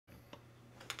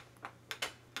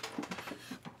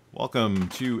Welcome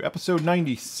to episode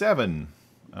 97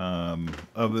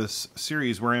 of this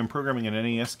series where I am programming an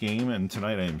NES game, and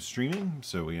tonight I am streaming,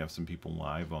 so we have some people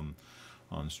live on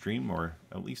stream, or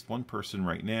at least one person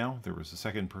right now. There was a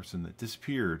second person that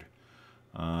disappeared.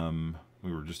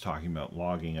 We were just talking about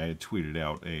logging. I had tweeted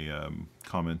out a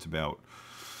comment about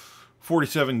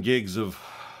 47 gigs of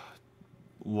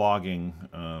logging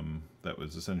that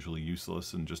was essentially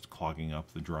useless and just clogging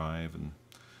up the drive. And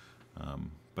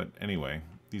but anyway,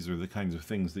 these are the kinds of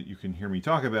things that you can hear me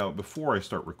talk about before I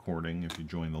start recording. If you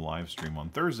join the live stream on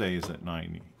Thursdays at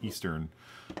 9 Eastern,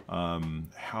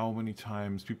 how many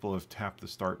times people have tapped the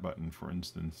start button, for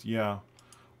instance? Yeah.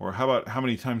 Or how about how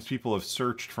many times people have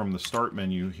searched from the start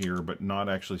menu here but not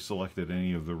actually selected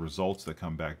any of the results that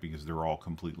come back because they're all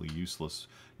completely useless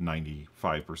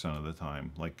 95% of the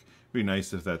time. Like, it'd be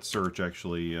nice if that search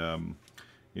actually,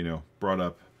 you know, brought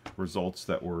up results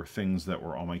that were things that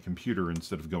were on my computer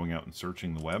instead of going out and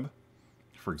searching the web,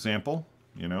 for example,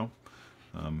 you know,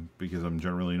 because I'm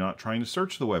generally not trying to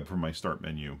search the web from my start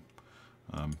menu.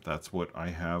 That's what I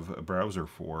have a browser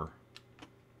for.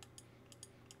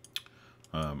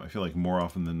 I feel like more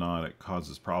often than not it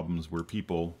causes problems where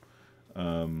people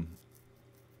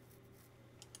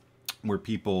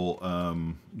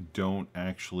don't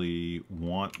actually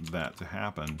want that to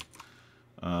happen.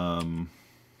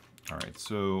 All right,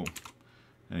 so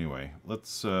anyway,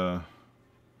 let's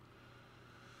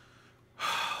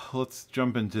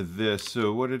jump into this.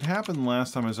 So what had happened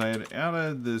last time is I had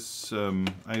added this. I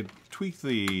had tweaked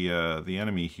the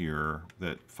enemy here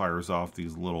that fires off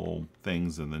these little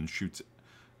things and then shoots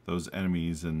those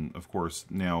enemies, and of course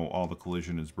now all the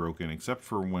collision is broken except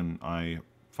for when I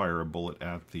fire a bullet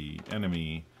at the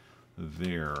enemy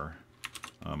there.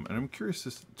 And I'm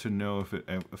curious to know if it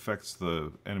affects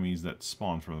the enemies that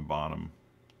spawn from the bottom.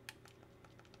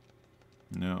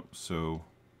 No, so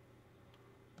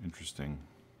interesting.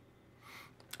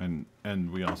 And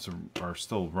we also are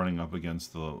still running up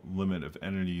against the limit of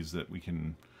entities that we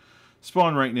can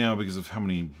spawn right now because of how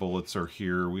many bullets are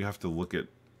here. We have to look at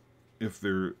if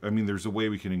there, I mean, there's a way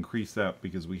we can increase that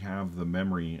because we have the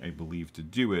memory, I believe, to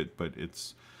do it, but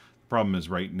it's, the problem is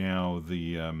right now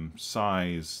the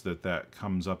size that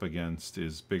comes up against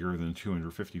is bigger than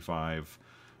 255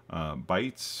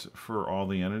 bytes for all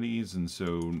the entities, and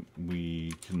so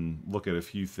we can look at a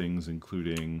few things,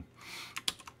 including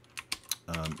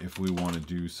if we want to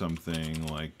do something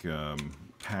like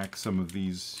pack some of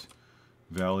these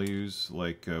values,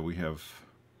 like we have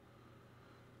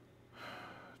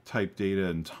type data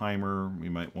and timer. We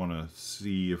might want to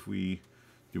see if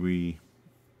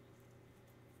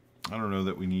I don't know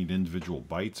that we need individual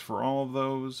bytes for all of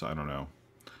those. I don't know.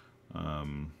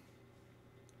 And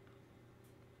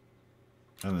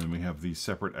then we have these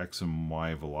separate X and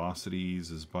Y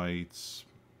velocities as bytes.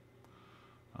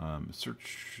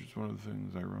 Search is one of the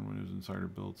things I run Windows Insider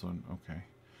builds on. Okay.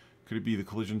 Could it be the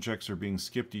collision checks are being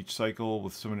skipped each cycle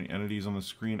with so many entities on the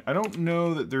screen? I don't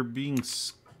know that they're being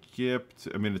skipped.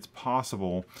 I mean, it's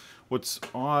possible. What's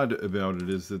odd about it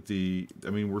is that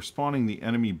we're spawning the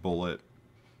enemy bullet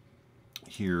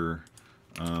here.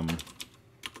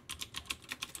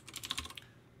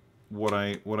 What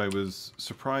I was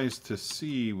surprised to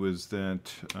see was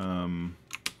that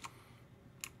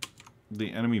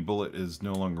the enemy bullet is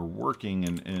no longer working,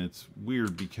 and it's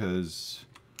weird because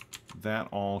that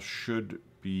all should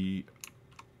be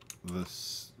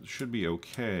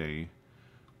okay.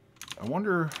 I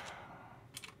wonder,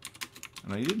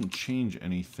 and I didn't change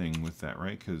anything with that,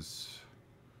 right? Because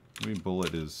enemy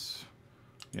bullet is,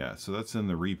 yeah, so that's in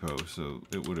the repo, so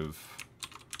it would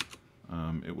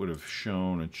have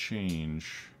shown a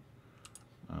change.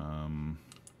 I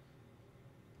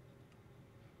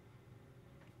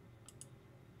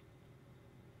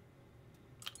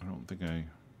don't think I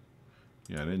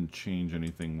didn't change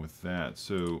anything with that.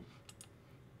 So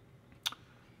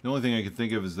the only thing I could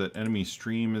think of is that enemy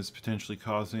stream is potentially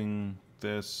causing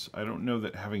this. I don't know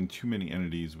that having too many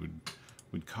entities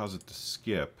would cause it to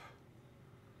skip.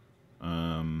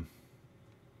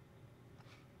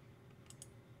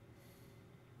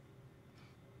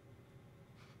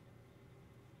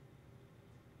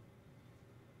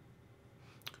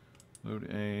 Load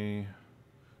A,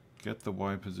 get the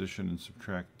Y position and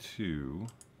subtract 2.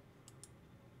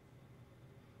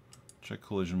 Check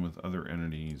collision with other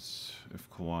entities. If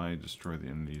collide, destroy the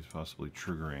entities, possibly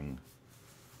triggering.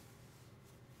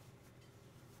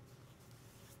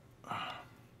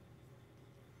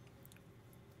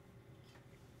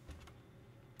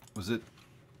 Was it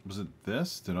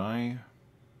this? Did I?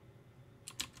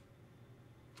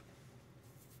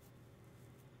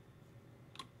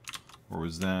 Or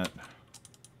was that?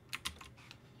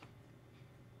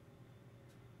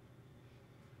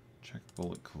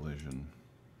 bullet collision.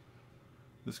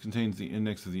 This contains the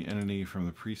index of the entity from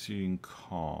the preceding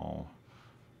call.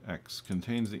 X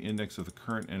contains the index of the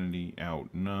current entity. Out.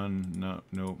 None. No.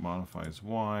 No. Modifies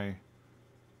Y.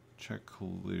 Check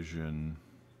collision.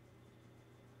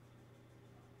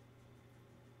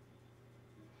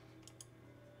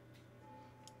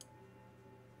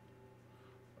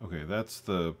 Okay, that's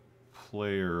the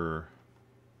player.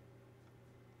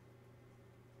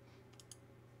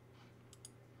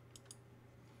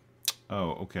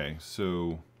 Oh, okay.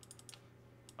 So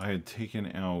I had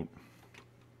taken out,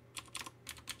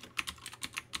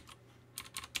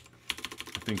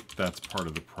 I think that's part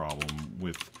of the problem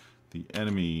with the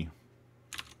enemy,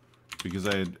 because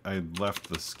I had left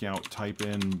the scout type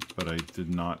in, but I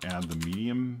did not add the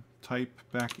medium type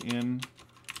back in.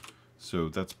 So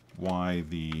that's why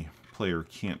the player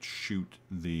can't shoot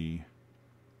the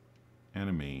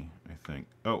enemy, I think.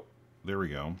 Oh, there we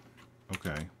go.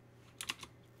 Okay.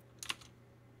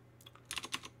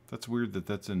 That's weird that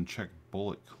that's in check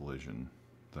bullet collision,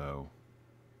 though.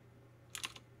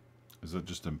 Is that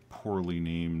just a poorly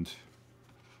named...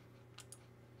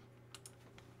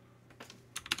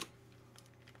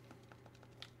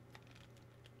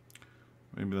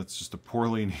 Maybe that's just a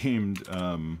poorly named...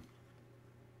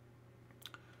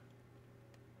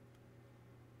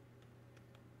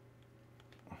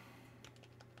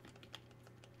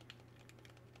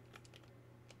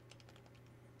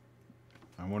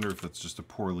 I wonder if that's just a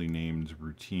poorly named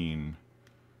routine.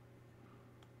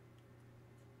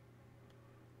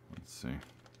 Let's see.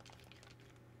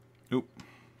 Oop.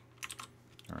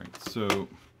 Alright, so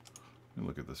let me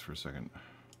look at this for a second.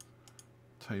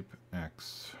 Type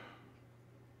X.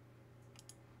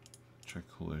 Check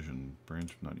collision.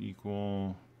 Branch not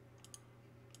equal.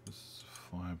 This is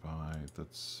flyby.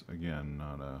 That's, again,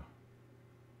 not a...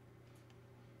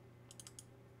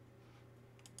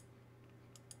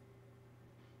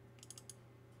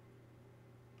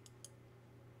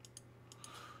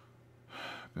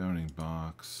 Bounding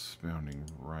box, bounding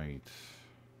right.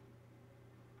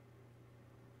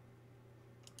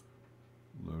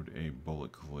 Load a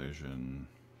bullet collision.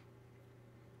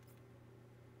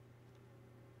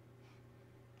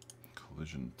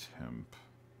 Collision temp.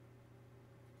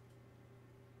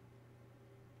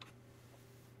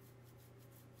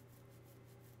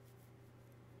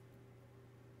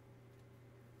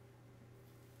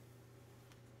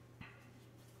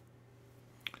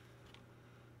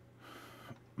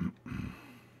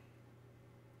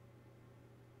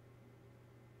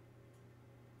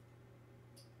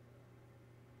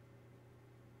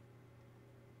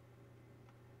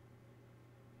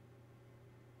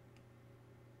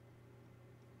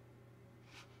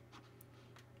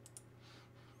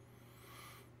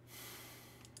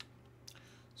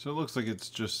 So it looks like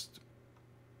it's just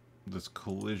this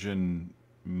collision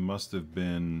must have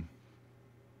been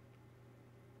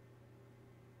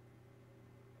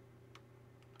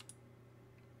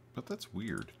but that's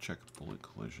weird. Check bullet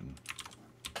collision.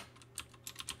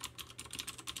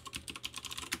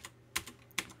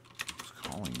 Who's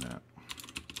calling that?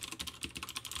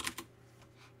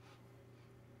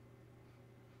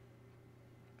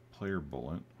 Player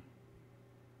bullet.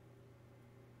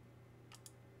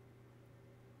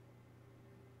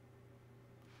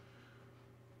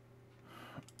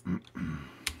 And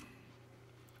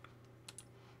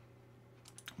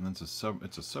that's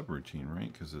it's a subroutine,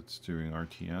 right? Because it's doing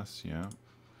RTS, yeah.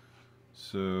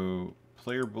 So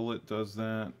player bullet does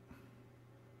that.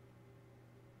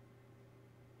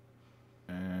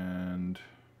 And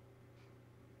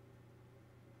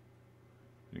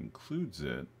it includes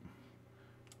it.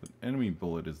 But enemy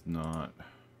bullet is not.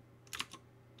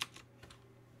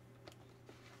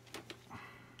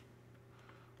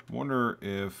 Wonder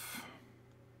if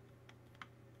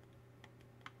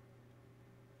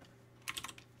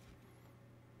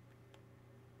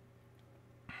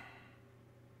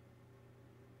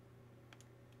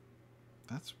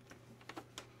that's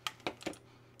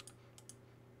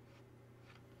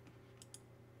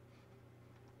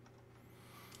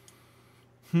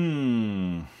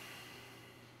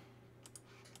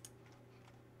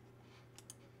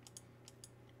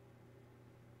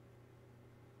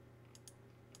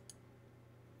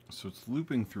so it's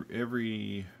looping through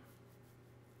every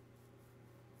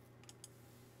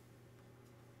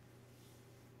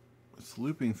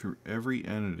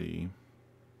entity.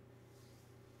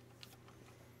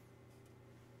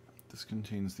 This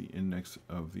contains the index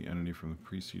of the entity from the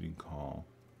preceding call.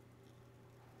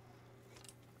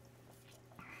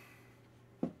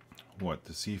 What,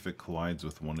 to see if it collides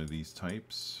with one of these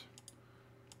types?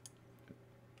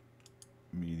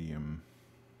 Medium.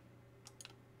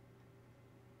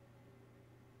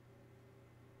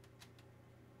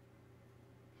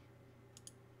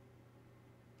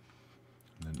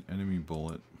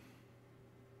 bullet.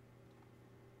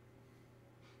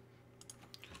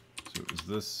 So is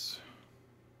this...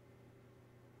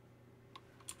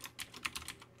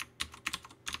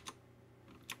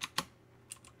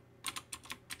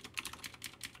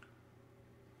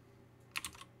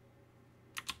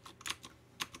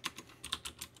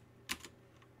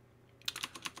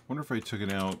 I wonder if I took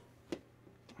it out.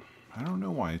 I don't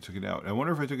know why I took it out. I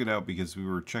wonder if I took it out because we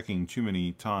were checking too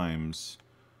many times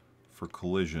for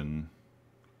collision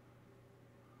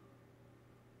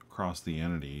across the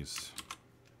entities.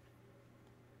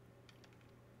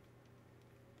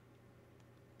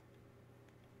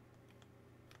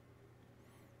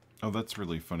 Oh, that's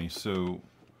really funny. So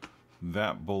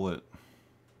that bullet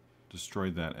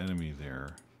destroyed that enemy there.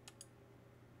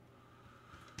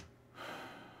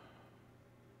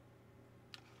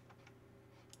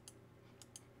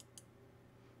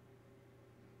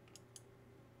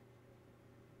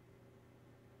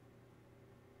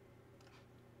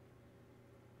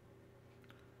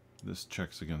 This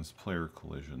checks against player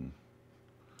collision.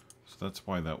 So that's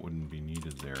why that wouldn't be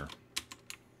needed there.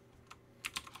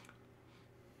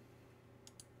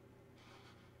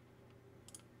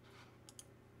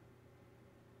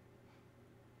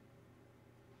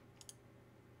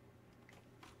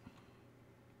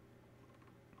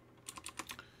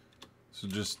 So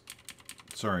just,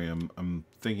 sorry, I'm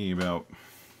thinking about,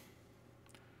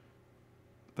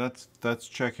 that's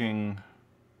checking,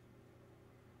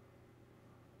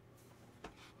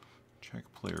 check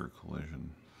player collision.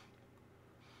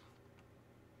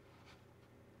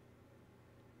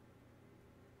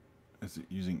 Is it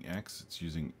using X? It's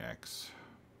using X.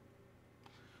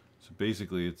 So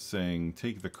basically it's saying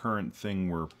take the current thing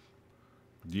we're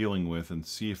dealing with and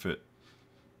see if it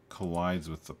collides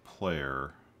with the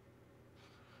player.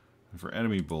 And for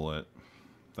enemy bullet,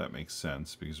 that makes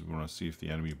sense because we want to see if the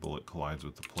enemy bullet collides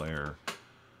with the player.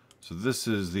 So this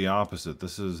is the opposite.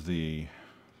 This is the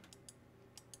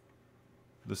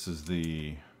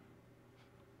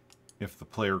if the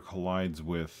player collides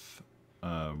with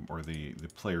or the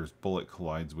player's bullet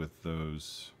collides with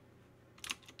those.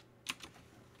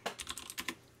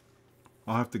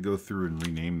 I'll have to go through and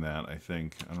rename that, I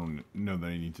think. I don't know that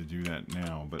I need to do that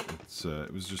now, but it's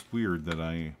it was just weird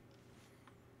that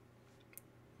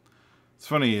it's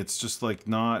funny, it's just like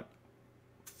not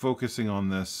focusing on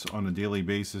this on a daily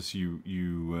basis, you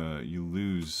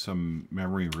lose some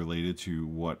memory related to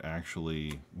what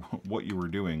you were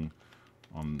doing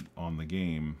on the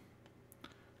game.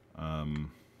 I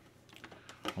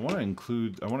want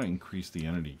to increase the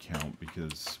entity count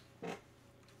because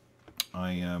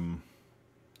I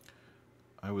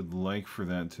would like for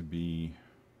that to be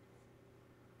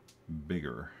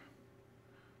bigger.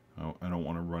 I don't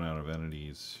want to run out of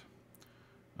entities.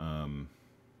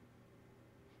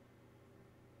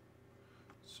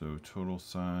 So total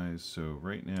size, so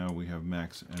right now we have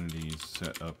max entities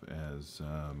set up as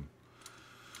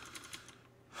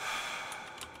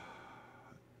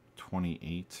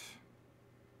 28.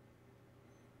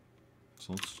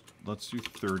 So let's do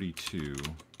 32.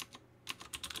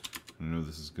 I know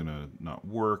this is gonna not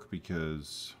work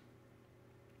because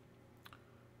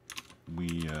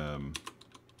we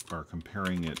are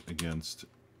comparing it against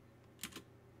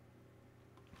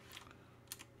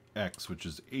X, which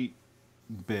is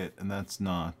 8-bit, and that's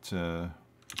not going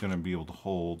to be able to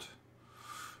hold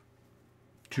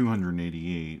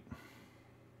 288.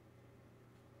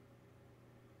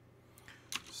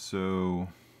 So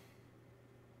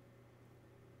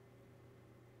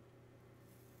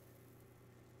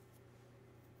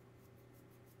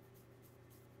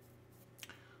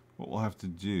what we'll have to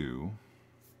do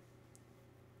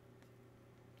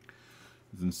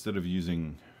is instead of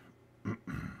using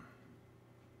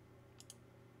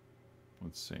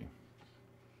let's see.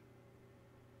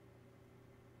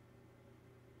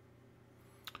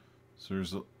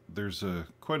 So there's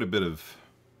quite a bit of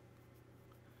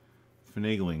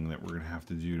finagling that we're going to have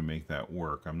to do to make that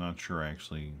work. I'm not sure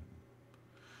actually,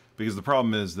 because the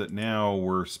problem is that now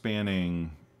we're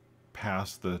spanning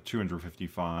past the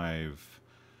 255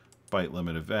 byte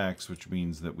limit of X, which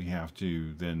means that we have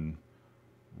to then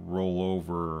roll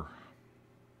over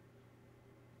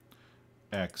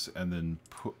X and then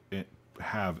put it,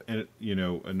 have, you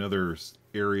know, another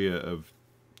area of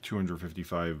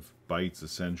 255 bytes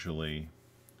essentially.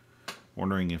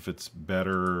 Wondering if it's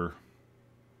better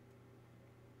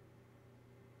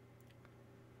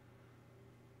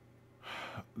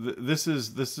this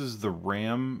is the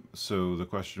RAM, so the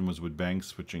question was would bank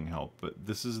switching help, but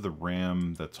this is the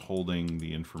RAM that's holding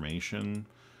the information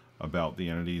about the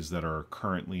entities that are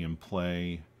currently in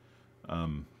play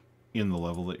in the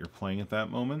level that you're playing at that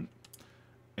moment.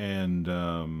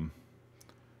 and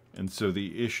so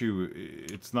the issue,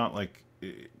 it's not like,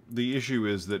 the issue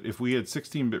is that if we had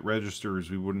 16-bit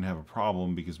registers, we wouldn't have a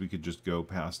problem because we could just go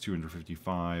past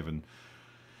 255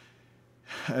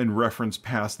 and reference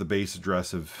past the base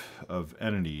address of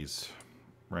entities,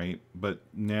 right? But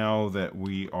now that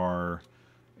we are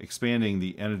expanding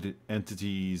the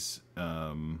entities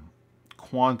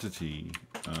quantity,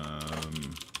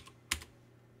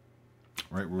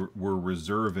 right, we're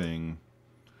reserving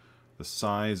the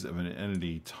size of an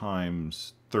entity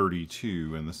times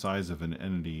 32, and the size of an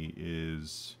entity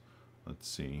is, let's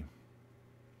see,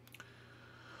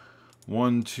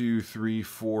 1, 2, 3,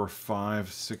 4,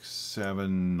 5, 6,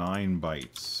 7, 9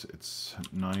 bytes. It's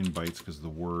 9 bytes because the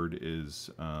word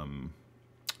is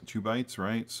 2 bytes,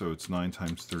 right? So it's 9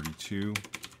 times 32.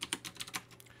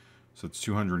 So it's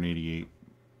 288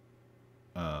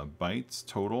 bytes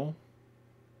total.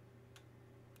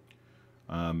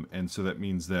 And so that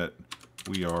means that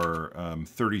we are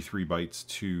 33 bytes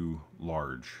too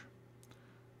large.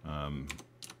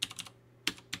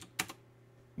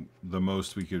 The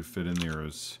most we could fit in there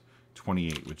is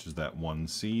 28, which is that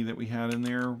 1C that we had in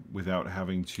there, without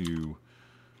having to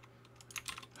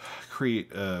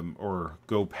create or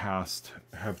go past,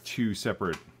 have two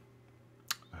separate,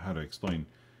 how to explain.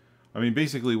 I mean,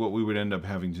 basically what we would end up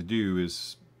having to do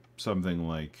is something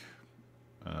like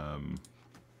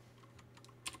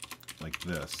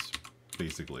this,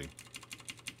 basically.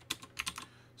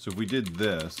 So if we did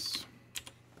this,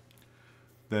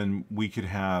 then we could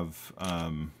have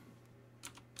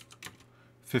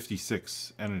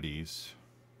 56 entities.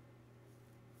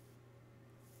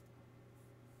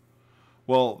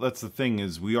 Well, that's the thing,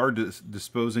 is we are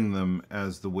disposing them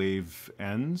as the wave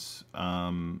ends.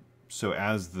 So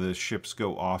as the ships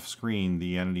go off screen,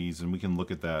 the entities, and we can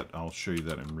look at that, I'll show you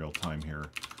that in real time here.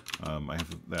 I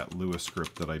have that Lua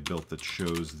script that I built that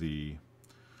shows the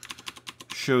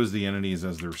entities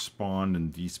as they're spawned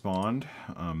and despawned.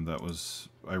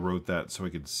 I wrote that so I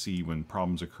could see when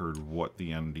problems occurred what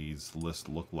the entities list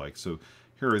looked like. So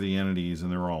here are the entities,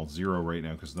 and they're all 0 right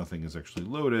now because nothing is actually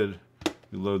loaded.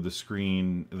 We load the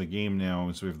screen, the game now,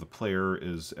 and so we have the player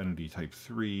is entity type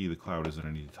 3, the cloud is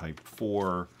entity type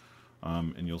 4,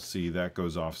 and you'll see that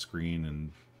goes off screen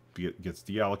and gets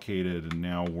deallocated, and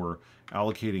now we're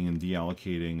allocating and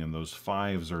deallocating, and those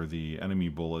 5s are the enemy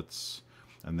bullets,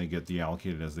 and they get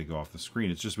deallocated as they go off the screen.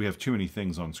 It's just we have too many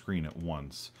things on screen at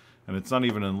once. And it's not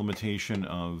even a limitation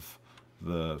of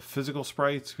the physical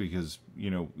sprites, because, you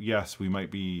know, yes, we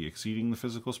might be exceeding the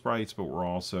physical sprites, but we're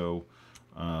also,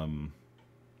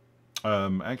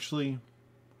 actually,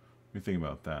 let me think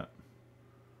about that.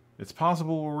 It's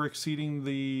possible we're exceeding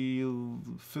the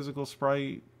physical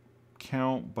sprite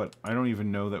count, but I don't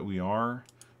even know that we are.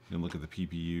 You can look at the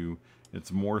PPU.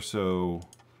 It's more so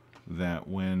that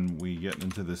when we get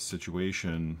into this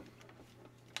situation,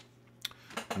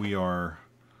 we are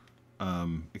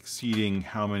exceeding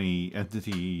how many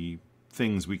entity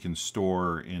things we can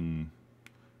store in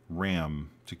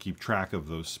RAM to keep track of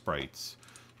those sprites.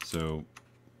 So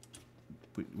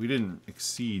we didn't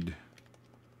exceed.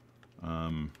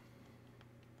 I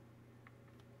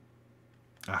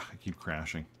keep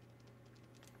crashing.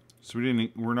 So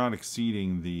we're not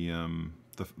exceeding the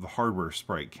hardware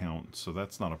sprite count, so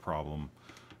that's not a problem,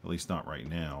 at least not right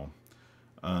now.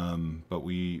 But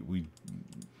we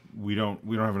don't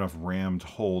have enough RAM to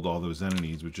hold all those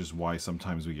entities, which is why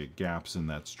sometimes we get gaps in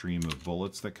that stream of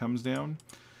bullets that comes down.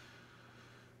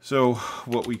 So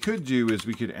what we could do is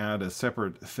we could add a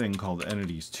separate thing called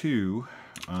entities 2,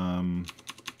 and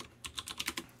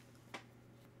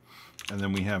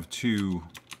then we have two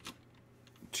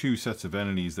sets of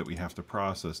entities that we have to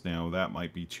process. Now that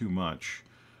might be too much.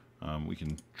 We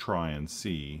can try and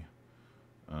see.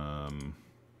 The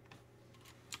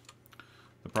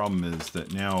problem is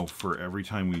that now for every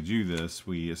time we do this,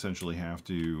 we essentially have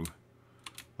to,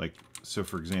 like, so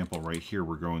for example, right here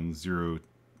we're going 0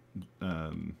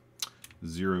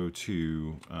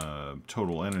 to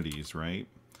total entities, right?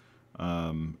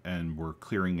 And we're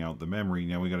clearing out the memory.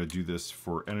 Now we got to do this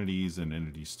for entities and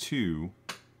entities 2.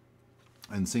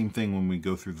 And same thing when we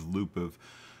go through the loop of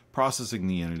processing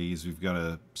the entities, we've got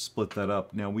to split that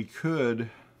up. Now we could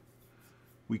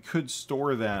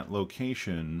store that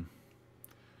location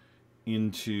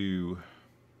into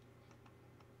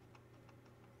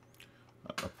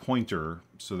a pointer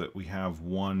so that we have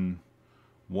one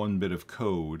bit of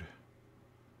code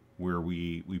where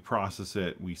we process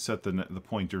it, we set the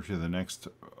pointer to the next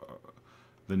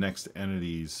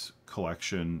entity's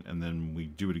collection, and then we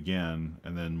do it again,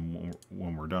 and then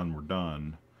when we're done, we're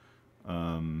done.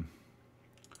 Let me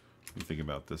think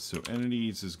about this. So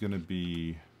entities is going to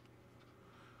be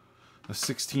a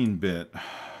 16-bit.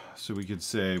 So we could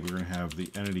say we're going to have the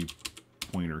entity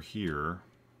pointer here,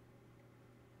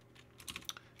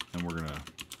 and we're going to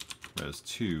res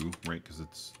 2, right? Because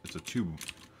it's a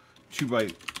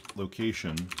 2-byte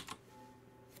location.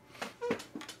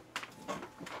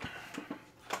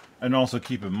 And also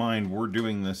keep in mind, we're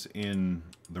doing this in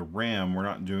the RAM. We're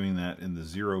not doing that in the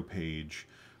 0 page.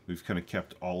 We've kind of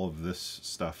kept all of this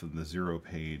stuff in the 0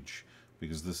 page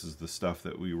because this is the stuff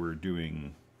that we were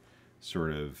doing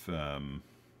sort of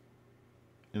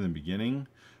in the beginning.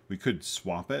 We could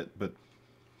swap it, but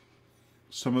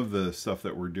some of the stuff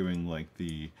that we're doing, like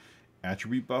the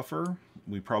attribute buffer,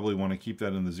 we probably want to keep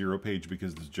that in the 0 page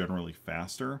because it's generally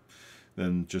faster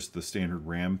than just the standard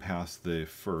RAM past the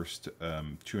first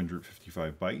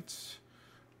 255 bytes.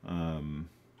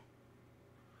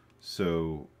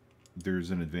 So there's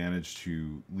an advantage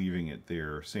to leaving it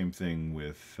there. Same thing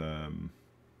with,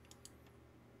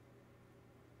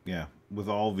 yeah, with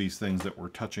all these things that we're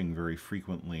touching very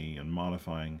frequently and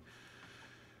modifying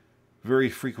very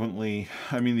frequently.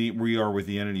 I mean, we are with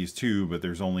the entities too, but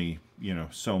there's only, you know,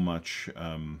 so much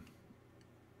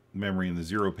memory in the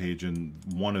 0 page, and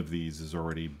one of these is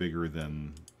already bigger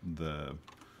than the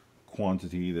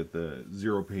quantity that the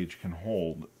 0 page can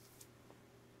hold.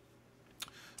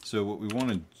 So what we want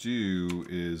to do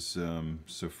is,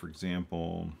 so for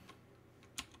example,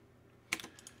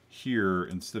 here,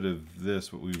 instead of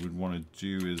this, what we would want to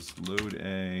do is load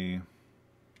a,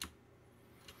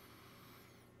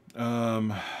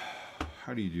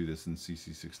 how do you do this in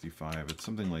CC65? It's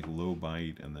something like low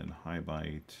byte and then high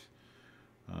byte.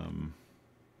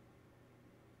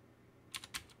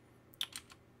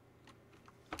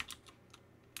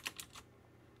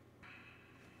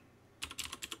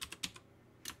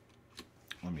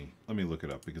 Let me look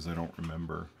it up because I don't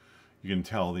remember. You can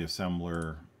tell the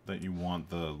assembler that you want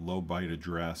the low byte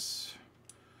address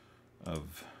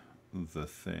of the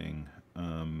thing.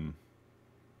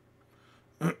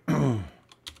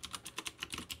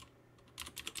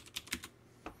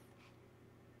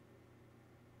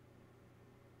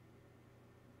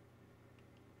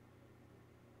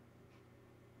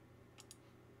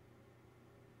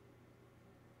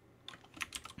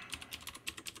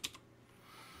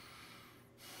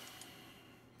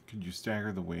 Could you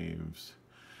stagger the waves?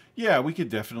 Yeah, we could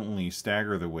definitely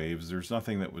stagger the waves. There's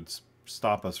nothing that would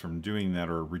stop us from doing that,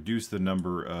 or reduce the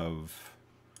number of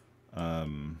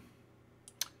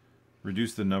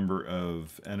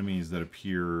enemies that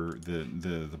appear,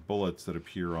 the bullets that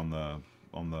appear on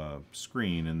the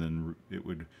screen, and then it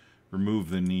would remove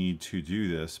the need to do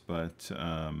this. But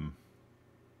I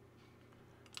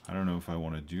don't know if I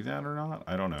want to do that or not.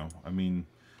 I don't know. I mean,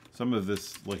 some of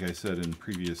this, like I said in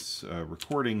previous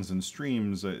recordings and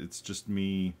streams, it's just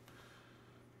me,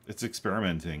 it's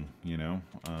experimenting, you know.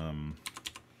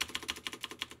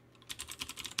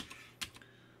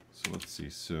 So let's see,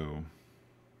 so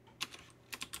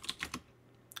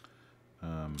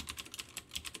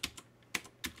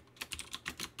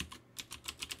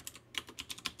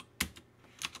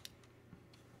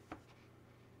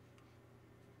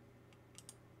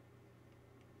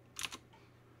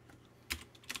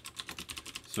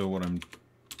so what I'm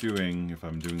doing, if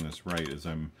I'm doing this right, is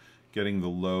I'm getting the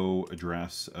low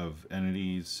address of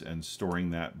entities and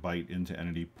storing that byte into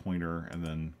entity pointer, and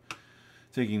then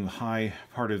taking the high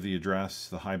part of the address,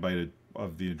 the high byte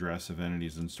of the address of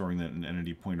entities, and storing that in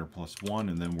entity pointer +1,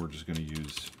 and then we're just going to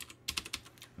use,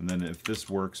 and then if this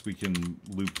works, we can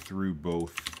loop through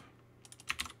both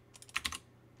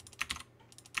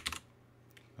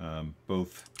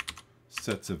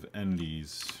sets of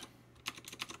entities.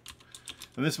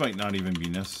 And this might not even be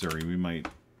necessary. We might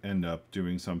end up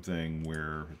doing something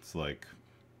where it's like,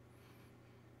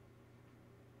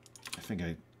 I think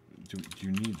do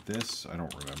you need this? I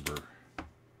don't remember.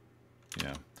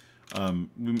 Yeah.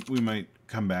 We might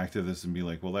come back to this and be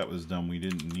like, well, that was dumb. We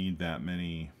didn't need that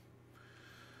many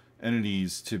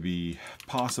entities to be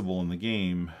possible in the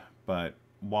game. But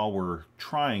while we're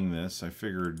trying this, I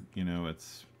figured, you know,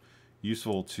 it's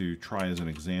useful to try as an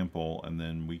example, and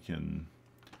then we can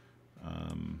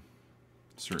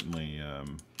certainly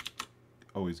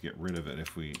always get rid of it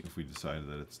if we decide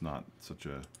that it's not such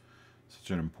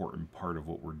an important part of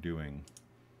what we're doing.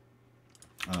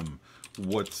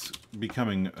 What's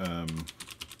becoming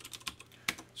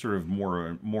sort of more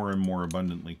and more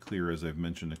abundantly clear, as I've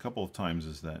mentioned a couple of times,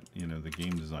 is that, you know, the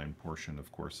game design portion,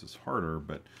 of course, is harder,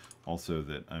 but also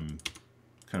that I'm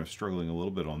kind of struggling a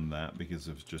little bit on that because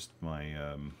of just my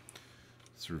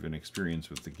sort of inexperience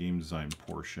with the game design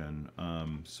portion.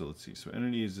 So let's see. So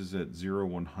entities is at 0,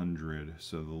 100.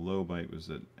 So the low byte was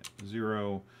at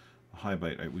 0. The high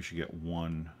byte, we should get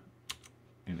 1.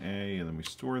 in A, and then we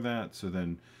store that. So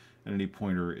then entity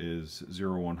pointer is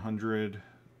 0, 100,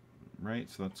 right?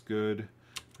 So that's good.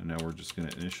 And now we're just going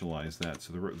to initialize that.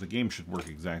 So the game should work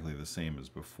exactly the same as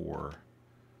before.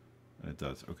 And it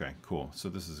does. Okay, cool. So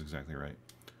this is exactly right.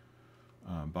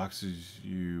 Boxes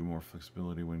you more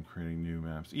flexibility when creating new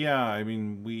maps. Yeah, I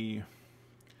mean,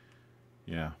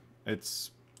 yeah,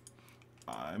 it's,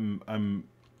 I'm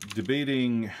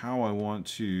debating how I want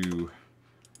to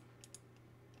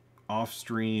off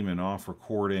stream and off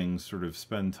recording sort of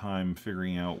spend time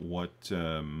figuring out what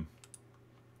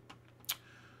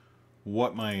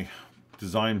my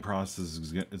design process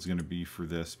is going to be for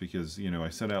this, because, you know, I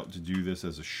set out to do this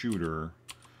as a shooter,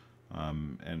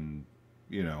 and,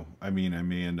 you know, I mean, I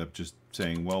may end up just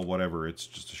saying, well, whatever, it's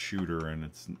just a shooter and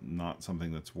it's not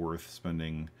something that's worth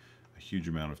spending a huge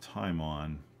amount of time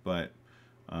on. But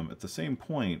at the same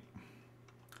point,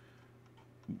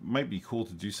 it might be cool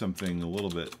to do something a little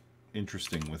bit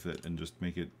interesting with it and just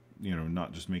make it, you know,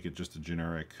 not just make it just a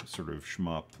generic sort of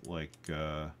shmup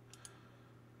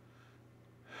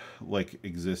like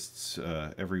exists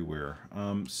everywhere.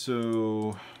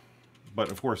 So, but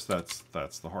of course that's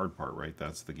the hard part, right?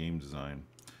 That's the game design.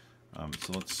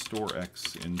 So let's store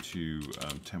X into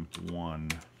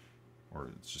temp1, or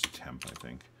it's just temp, I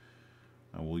think.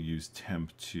 We'll use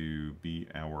temp to be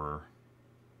our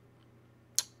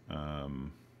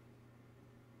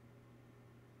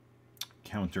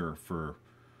counter for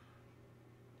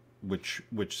which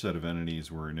set of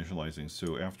entities we're initializing.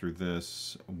 So after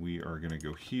this, we are going to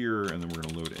go here, and then we're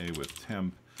going to load A with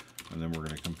temp, and then we're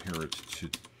going to compare it to,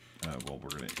 well, we're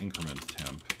going to increment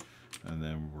temp, and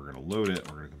then we're going to load it,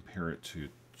 we're going to compare it to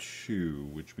 2,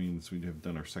 which means we have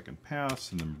done our second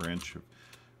pass, and then branch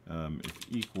if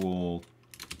equal,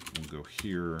 we'll go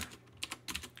here.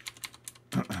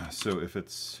 So if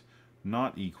it's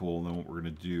not equal, then what we're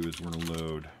going to do is we're going to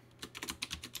load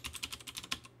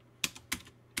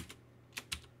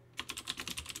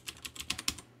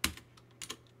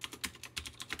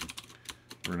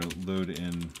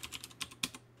in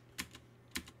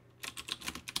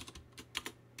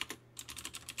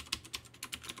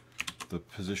the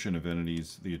position of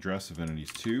entities, the address of entities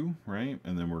 2, right?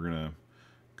 And then we're going to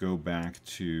go back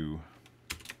to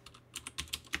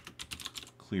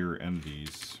clear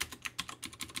entities.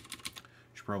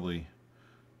 Should probably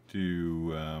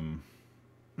do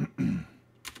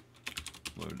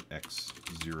load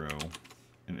x0,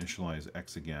 initialize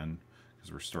x again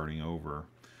because we're starting over.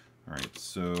 All right,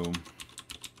 so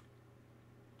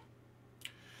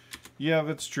yeah,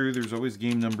 that's true. There's always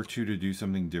game number 2 to do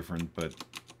something different, but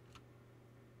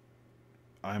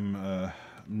I'm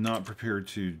not prepared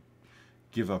to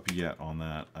give up yet on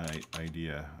that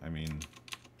idea. I mean,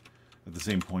 at the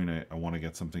same point, I want to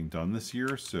get something done this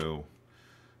year, so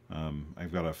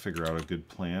I've got to figure out a good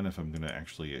plan if I'm going to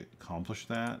actually accomplish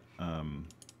that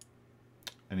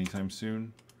anytime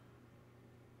soon.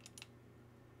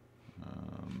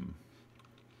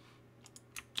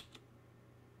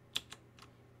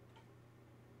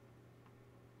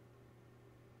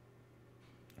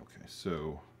 Okay,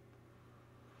 so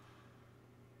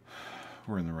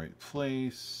we're in the right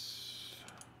place.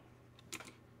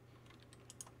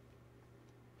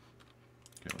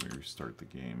 Okay, let me restart the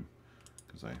game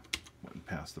because I went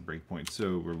past the breakpoint.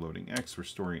 So we're loading X, we're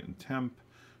storing it in temp,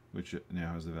 which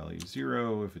now has the value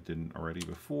 0 if it didn't already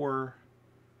before.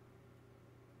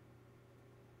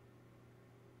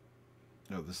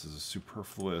 No, this is a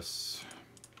superfluous.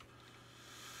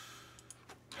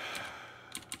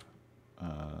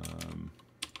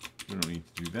 We don't need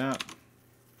to do that.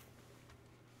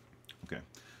 Okay,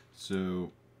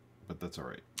 so, but that's all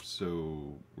right.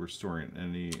 So we're storing an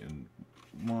entity in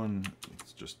 1.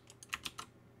 Let's just,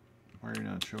 why are you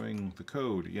not showing the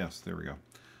code? Yes, there we go.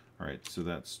 All right, so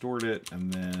that stored it,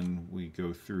 and then we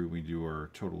go through, we do our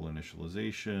total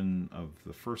initialization of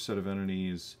the first set of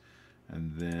entities,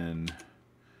 and then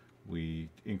we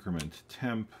increment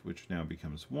temp, which now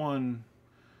becomes 1.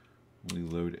 We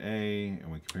load A,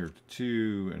 and we compare it to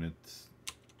 2, and it's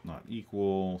not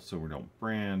equal, so we don't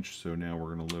branch. So now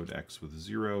we're going to load X with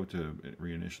 0 to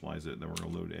reinitialize it. Then we're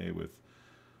going to load A with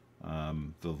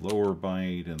the lower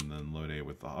byte, and then load A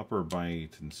with the upper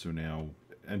byte. And so now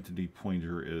entity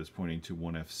pointer is pointing to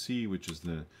 1FC, which is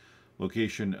the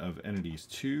location of entities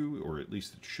 2, or at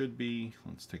least it should be.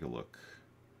 Let's take a look.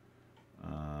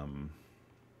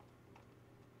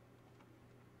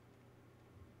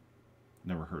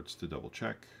 Never hurts to double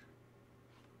check.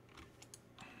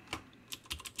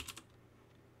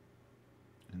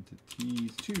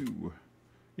 Entities 2.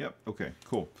 Yep, okay,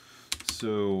 cool.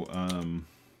 So, and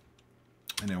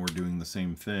now we're doing the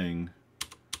same thing,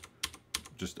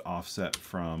 just offset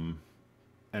from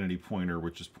entity pointer,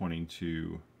 which is pointing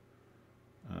to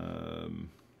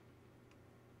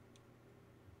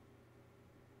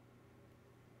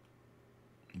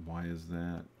why is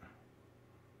that?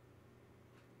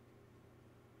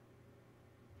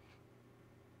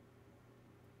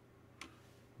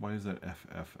 Why is that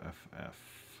FFFF?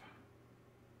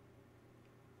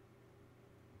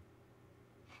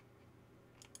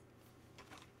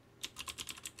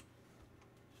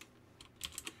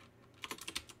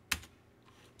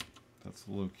 That's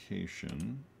the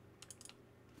location.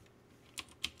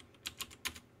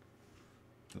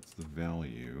 That's the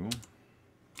value.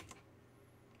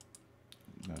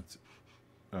 That's,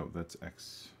 oh, that's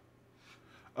X.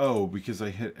 Oh, because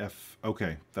I hit F.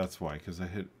 Okay, that's why. Because I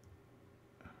hit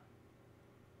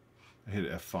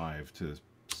F5 to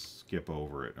skip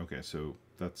over it. Okay, so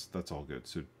that's all good.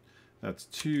 So that's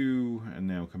 2, and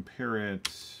now compare it,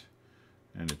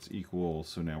 and it's equal.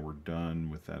 So now we're done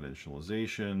with that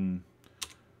initialization,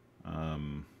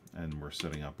 and we're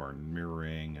setting up our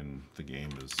mirroring, and the game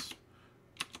is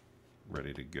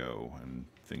ready to go, and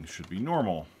things should be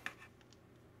normal.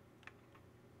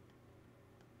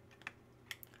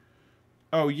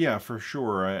 Oh yeah, for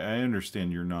sure. I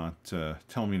understand you're not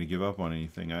telling me to give up on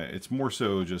anything. It's more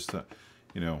so just,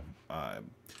 you know,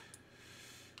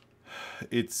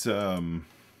 it's I'm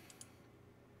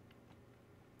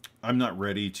not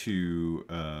ready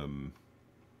to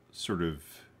sort of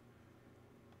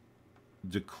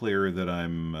declare that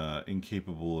I'm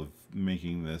incapable of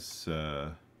making this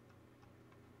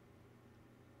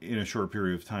in a short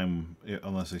period of time,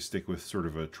 unless I stick with sort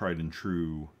of a tried and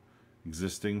true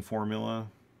existing formula.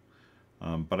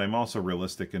 But I'm also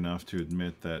realistic enough to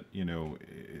admit that, you know,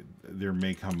 there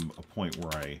may come a point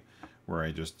where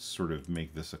I just sort of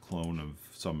make this a clone of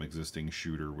some existing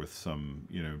shooter with some,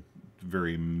 you know,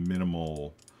 very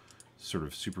minimal sort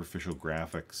of superficial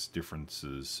graphics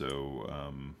differences.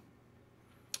 So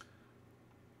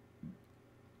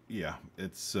yeah,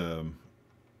 it's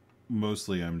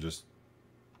mostly I'm just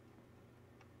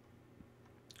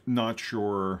not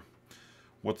sure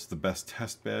what's the best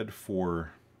test bed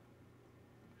for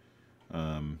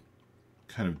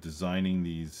kind of designing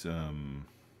these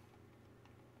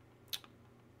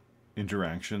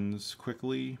interactions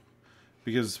quickly.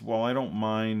 Because while I don't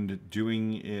mind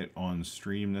doing it on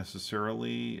stream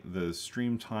necessarily, the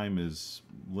stream time is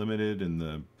limited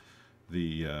and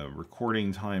the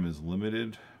recording time is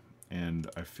limited, and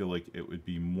I feel like it would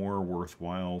be more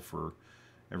worthwhile for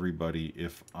everybody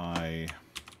if I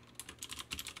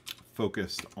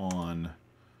focused on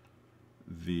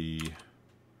the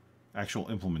actual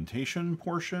implementation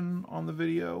portion on the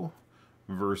video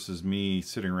versus me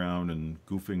sitting around and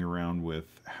goofing around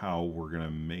with how we're going to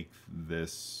make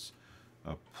this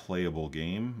a playable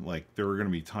game. Like, there are going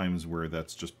to be times where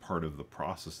that's just part of the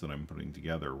process that I'm putting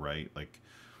together, right? Like,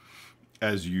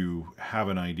 as you have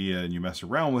an idea and you mess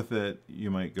around with it, you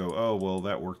might go, oh, well,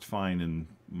 that worked fine and,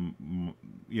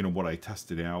 you know, what I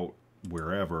tested out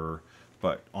wherever,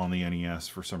 but on the NES,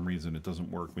 for some reason, it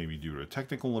doesn't work, maybe due to a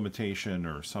technical limitation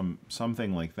or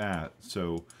something like that.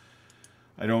 So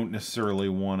I don't necessarily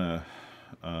want to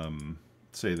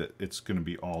say that it's going to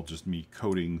be all just me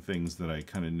coding things that I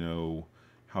kind of know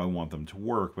how I want them to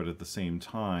work, but at the same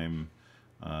time,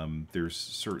 there's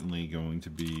certainly going to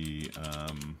be,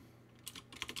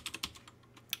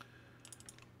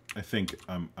 I think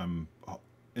I'm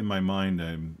in my mind,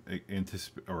 I'm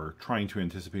trying to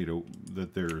anticipate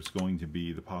that there's going to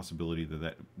be the possibility that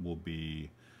that will be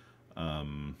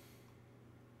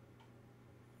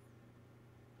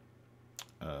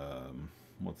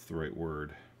what's the right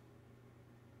word?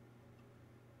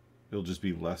 It'll just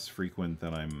be less frequent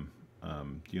that I'm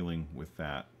dealing with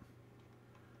that.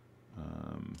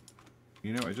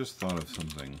 You know, I just thought of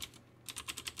something.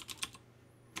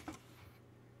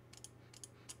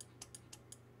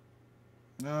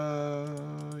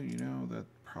 You know, that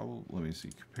probably, let me see,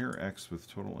 compare X with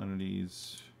total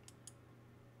entities.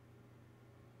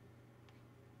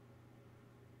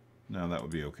 No, that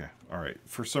would be okay. All right.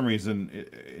 For some reason,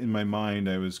 in my mind,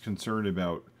 I was concerned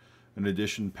about an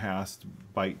addition past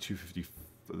byte 250,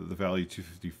 the value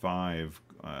 255,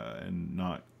 and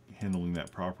not handling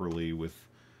that properly with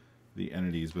the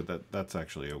entities, but that's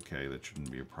actually okay. That shouldn't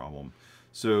be a problem.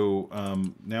 So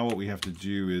now what we have to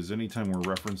do is anytime we're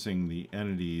referencing the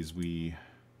entities, we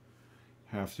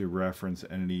have to reference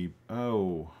entity.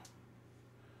 Oh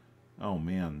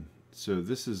man. So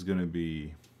this is going to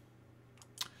be,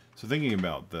 so thinking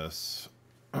about this,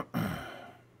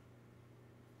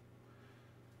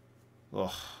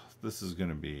 this is going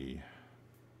to be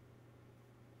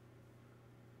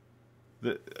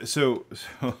So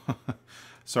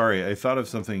sorry, I thought of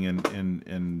something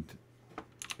and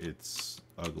it's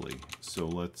ugly. So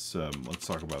let's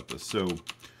talk about this. So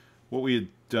what we had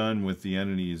done with the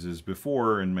entities is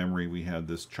before in memory we had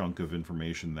this chunk of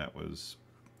information that was,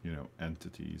 you know,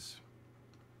 entities.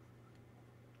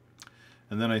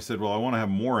 And then I said, well, I want to have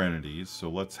more entities, so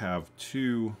let's have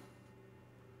two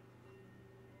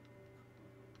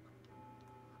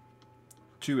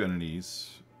entities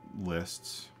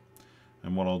lists.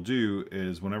 And what I'll do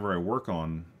is whenever I work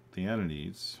on the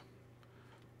entities,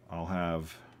 I'll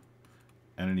have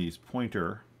entities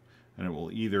pointer, and it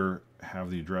will either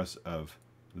have the address of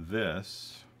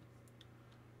this,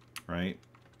 right?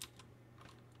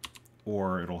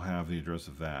 Or it'll have the address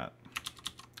of that.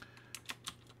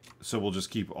 So we'll just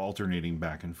keep alternating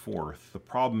back and forth. The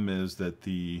problem is that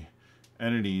the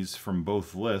entities from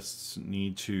both lists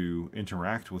need to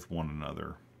interact with one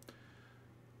another.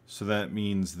 So that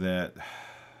means that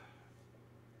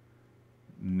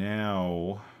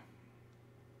now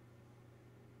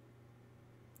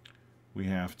we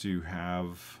have to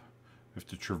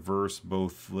traverse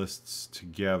both lists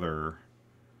together.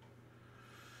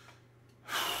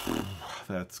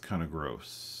 That's kind of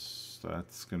gross.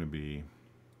 That's going to be...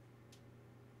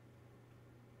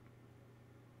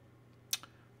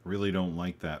 really don't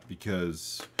like that,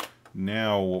 because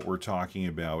now what we're talking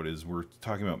about is we're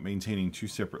talking about maintaining two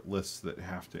separate lists that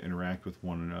have to interact with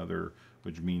one another,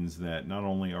 which means that not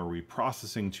only are we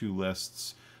processing two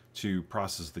lists to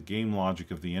process the game logic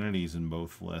of the entities in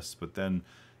both lists, but then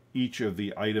each of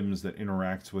the items that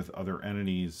interacts with other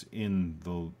entities in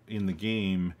the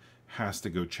game has to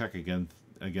go check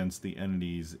against the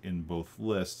entities in both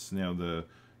lists. Now the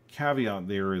caveat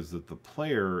there is that the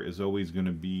player is always going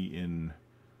to be in,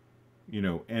 you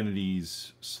know,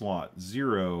 entities slot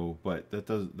 0, but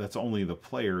that's only the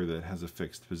player that has a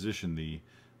fixed position.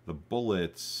 The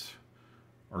bullets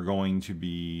are going to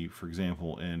be, for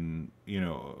example, in, you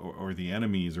know, or the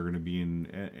enemies are going to be in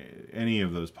any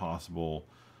of those possible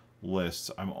lists.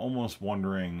 I'm almost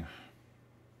wondering,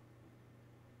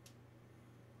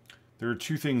 there are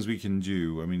two things we can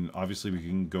do. I mean, obviously we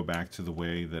can go back to the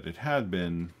way that it had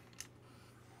been,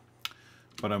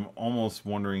 but I'm almost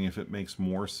wondering if it makes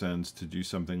more sense to do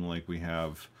something like we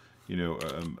have, you know,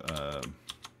 a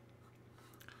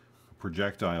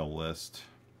projectile list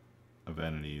of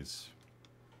entities.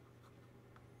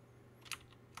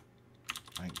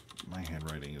 My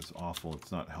handwriting is awful.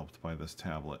 It's not helped by this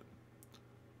tablet.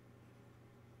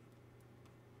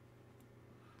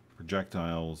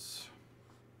 Projectiles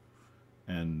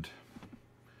and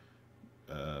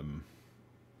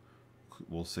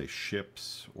we'll say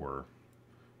ships or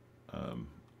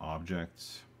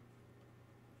objects.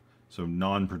 So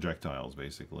non-projectiles,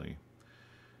 basically.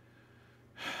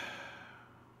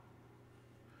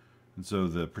 And so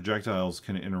the projectiles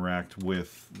can interact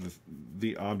with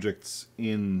the objects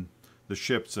in the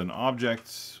ships and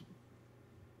objects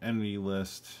entity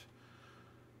list.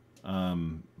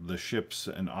 The ships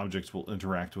and objects will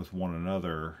interact with one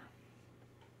another,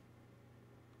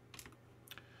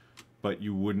 but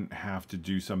you wouldn't have to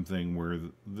do something where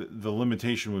the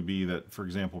limitation would be that, for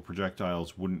example,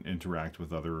 projectiles wouldn't interact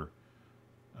with other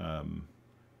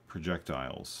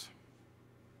projectiles.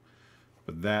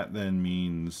 But that then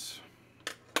means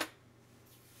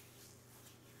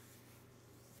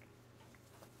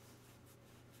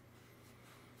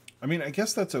I mean, I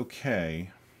guess that's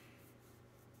okay,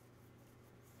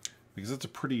 because it's a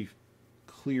pretty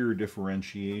clear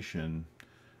differentiation.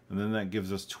 And then that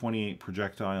gives us 28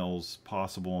 projectiles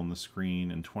possible on the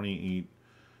screen and 28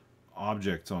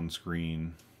 objects on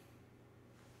screen.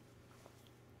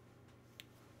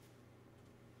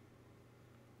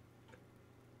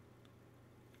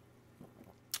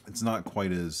 It's not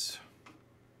quite as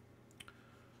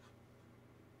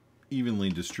evenly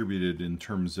distributed in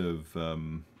terms of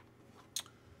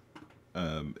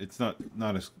it's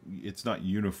not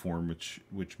uniform,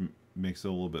 which makes it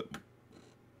a little bit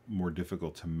more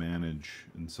difficult to manage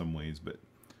in some ways. But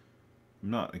I'm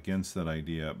not against that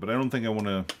idea. But I don't think I want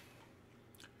to.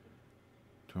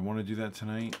 Do I want to do that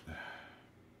tonight?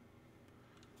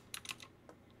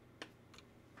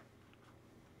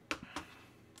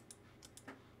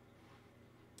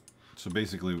 So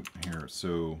basically here,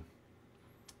 so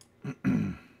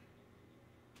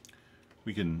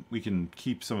we can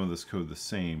keep some of this code the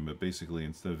same, but basically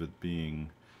instead of it being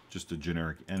just a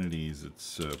generic entities,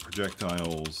 it's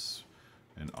projectiles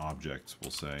and objects,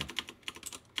 we'll say.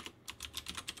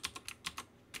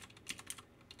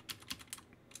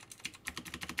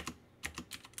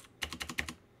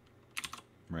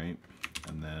 Right?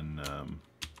 And then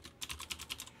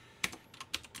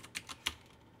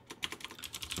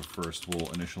first we'll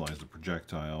initialize the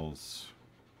projectiles.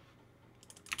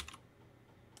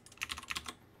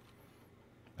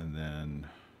 And then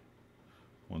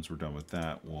once we're done with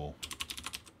that, we'll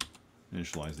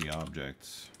initialize the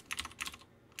objects.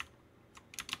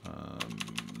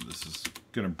 This is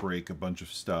going to break a bunch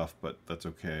of stuff, but that's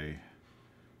okay.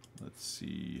 Let's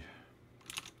see.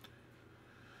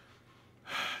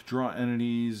 Draw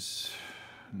entities.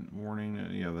 Warning.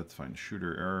 Yeah, that's fine.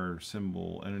 Shooter error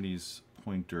symbol. Entities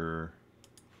pointer.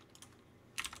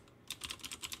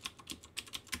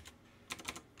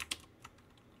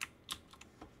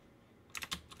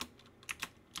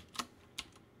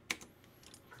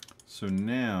 So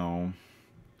now,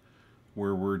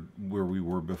 where we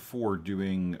were before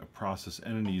doing a process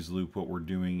entities loop, what we're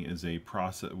doing is a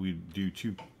process. We do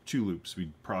two loops.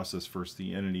 We'd process first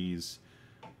the entities,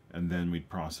 and then we'd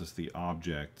process the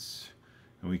objects,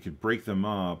 and we could break them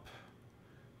up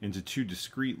into two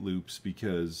discrete loops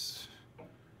because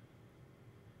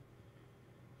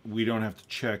we don't have to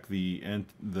check the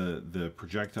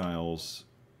projectiles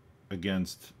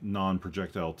against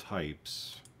non-projectile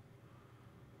types.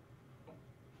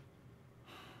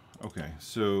 Okay,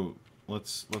 so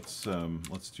let's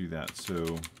do that.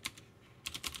 So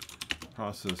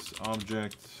process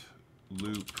object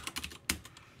loop,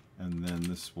 and then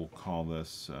this we'll call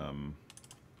this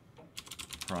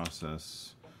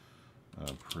process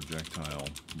projectile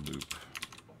loop,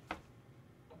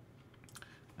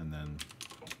 and then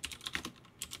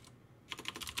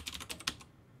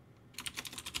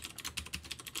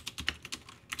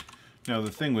now the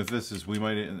thing with this is we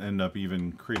might end up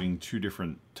even creating two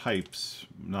different types,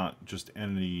 not just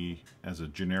entity as a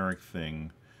generic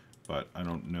thing, but I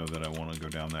don't know that I want to go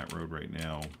down that road right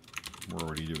now. We're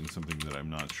already doing something that I'm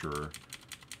not sure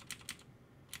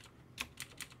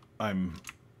I'm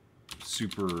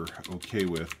super okay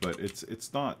with, but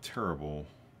it's not terrible.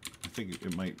 I think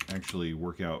it might actually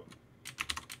work out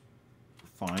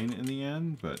fine in the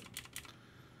end, but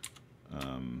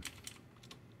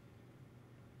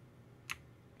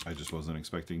I just wasn't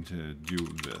expecting to do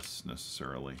this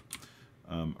necessarily.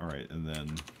 Alright, and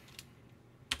then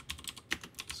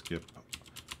skip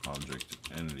object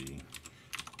entity.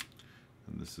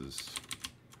 And this is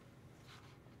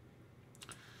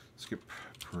skip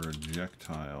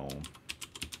projectile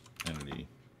entity.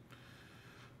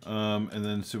 And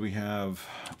then so we have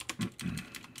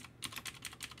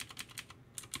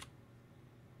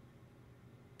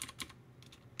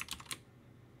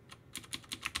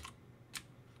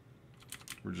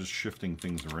we're just shifting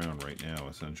things around right now,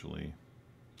 essentially.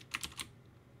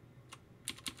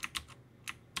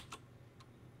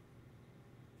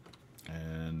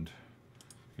 And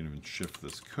you can even shift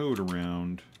this code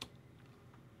around.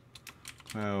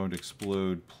 Cloud,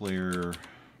 explode, player.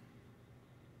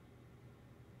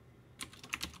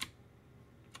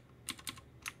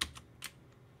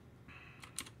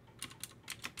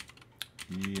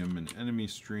 Medium and enemy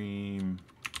stream.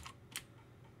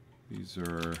 These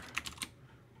are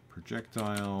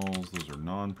projectiles, those are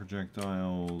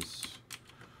non-projectiles.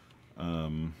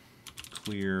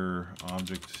 Clear,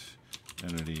 object,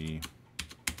 entity.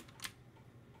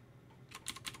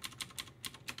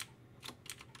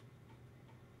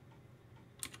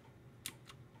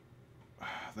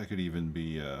 That could even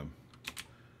be a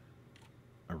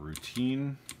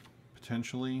routine,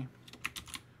 potentially,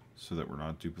 so that we're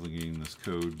not duplicating this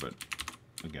code, but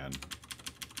again,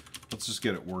 let's just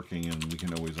get it working and we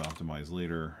can always optimize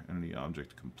later. Entity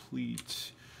object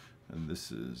complete. And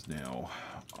this is now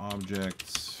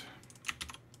objects.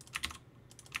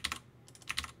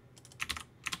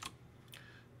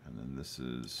 And then this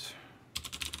is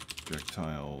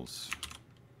projectiles.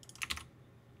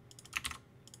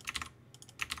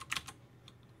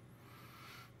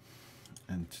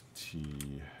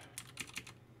 Entity.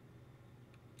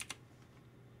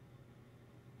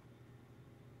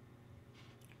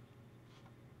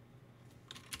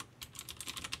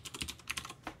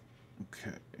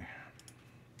 Okay.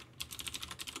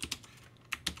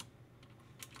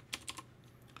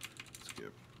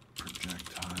 Skip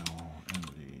projectile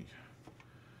entity.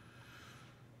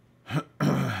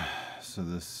 So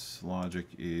this logic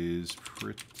is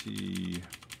pretty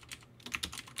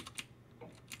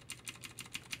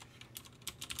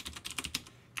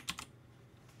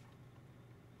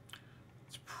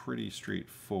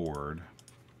straightforward.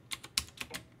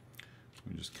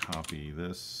 We just copy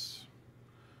this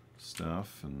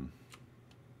stuff and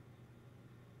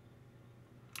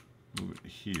move it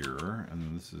here, and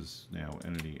then this is now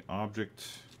entity object,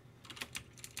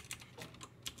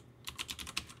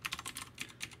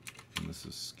 and this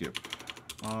is skip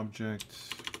object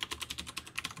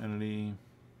entity.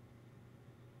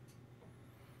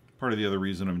 part of the other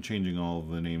reason I'm changing all of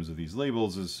the names of these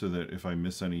labels is so that if I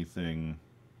miss anything,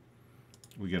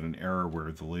 we get an error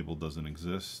where the label doesn't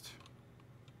exist.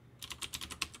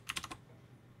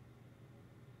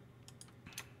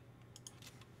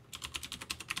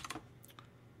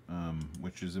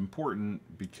 Which is important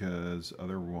because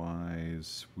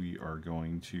otherwise we are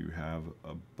going to have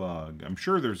a bug. I'm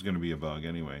sure there's going to be a bug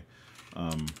anyway.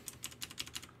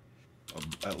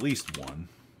 At least one,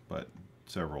 but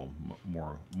several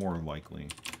more likely.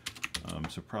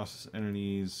 So process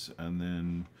entities, and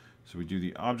then so we do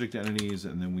the object entities,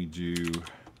 and then we do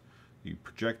the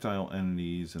projectile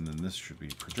entities, and then this should be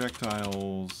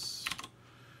projectiles.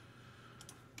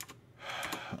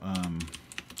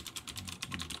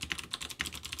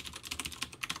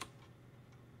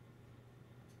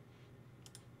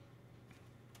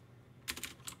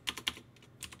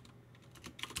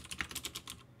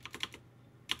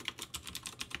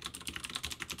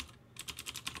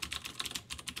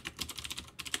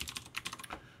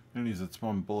 Entities that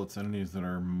spawn bullets, entities that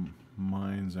are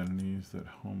mines, entities that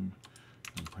home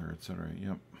and player, etc.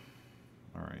 Yep.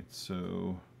 Alright,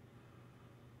 so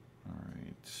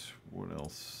alright, what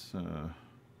else?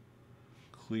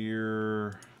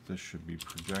 Clear, this should be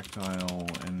projectile,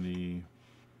 entity,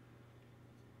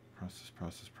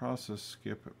 process,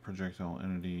 skip projectile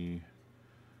entity.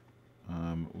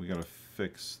 We gotta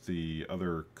fix the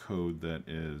other code that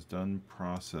is done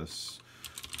process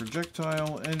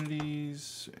projectile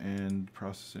entities and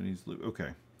process entities loop. Okay,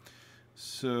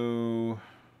 so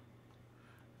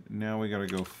now we got to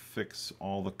go fix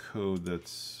all the code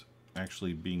that's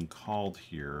actually being called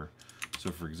here.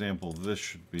 So for example, this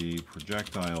should be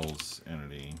projectiles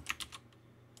entity,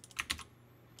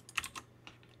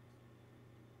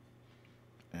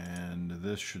 and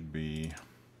this should be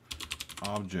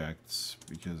objects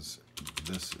because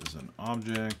this is an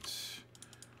object.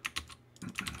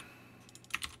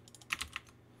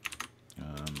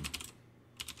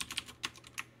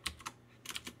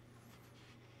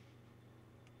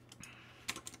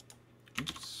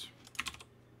 Oops.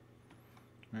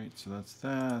 Right, so that's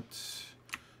that.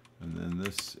 And then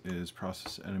this is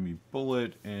process enemy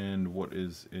bullet, and what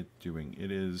is it doing?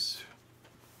 It is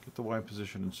get the Y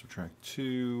position and subtract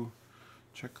 2,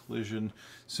 check collision.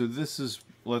 So this is,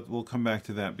 we'll come back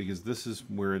to that because this is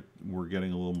where we're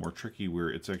getting a little more tricky, where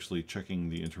it's actually checking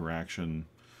the interaction.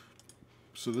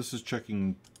 So this is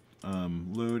checking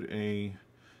load A.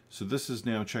 So this is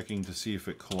now checking to see if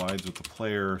it collides with the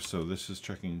player. So this is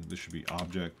checking, this should be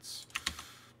objects.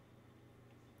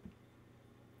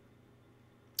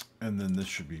 And then this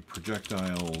should be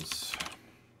projectiles.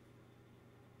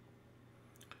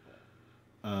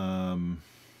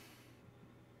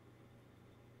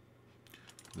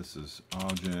 This is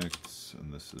objects,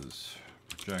 and this is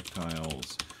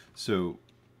projectiles. So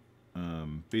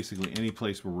basically any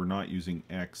place where we're not using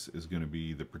X is going to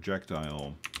be the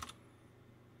projectile,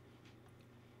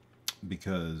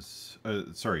 because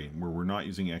sorry, where we're not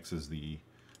using X as the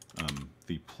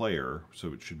player,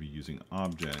 so it should be using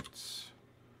objects.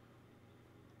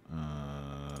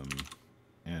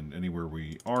 And anywhere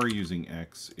we are using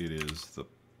X, it is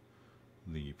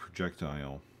the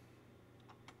projectile.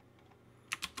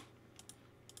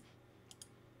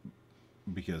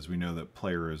 Because we know that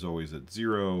player is always at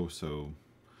 0, so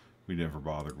we never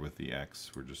bothered with the X.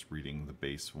 We're just reading the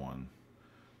base one,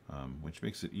 which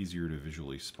makes it easier to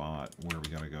visually spot where we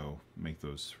gotta go make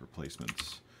those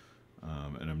replacements.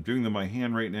 And I'm doing them by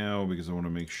hand right now because I want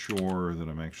to make sure that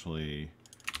I'm actually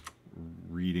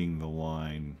reading the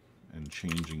line and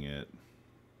changing it.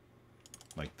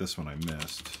 Like this one I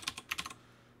missed.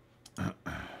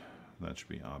 That should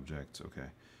be objects. Okay.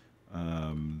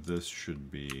 This should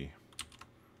be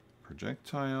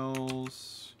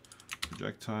projectiles,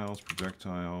 projectiles.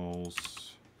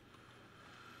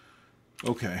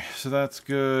 Okay, so that's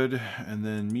good. And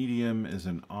then medium is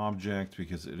an object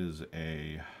because it is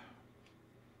a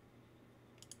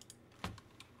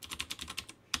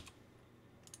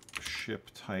ship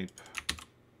type.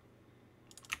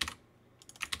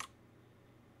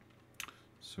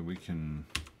 So we can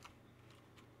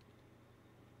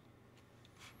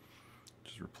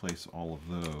just replace all of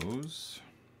those.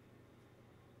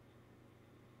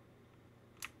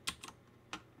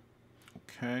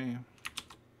 Okay.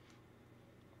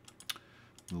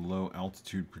 The low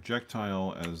altitude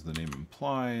projectile, as the name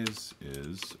implies,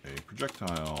 is a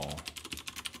projectile.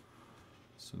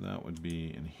 So that would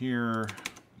be in here,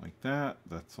 like that.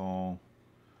 That's all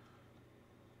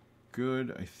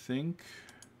good, I think.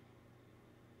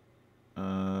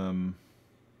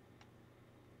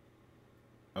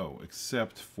 Oh,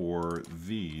 except for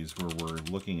these, where we're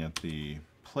looking at the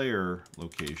player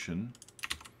location.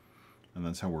 and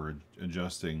that's how we're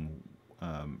adjusting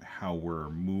how we're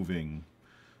moving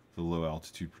the low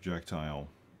altitude projectile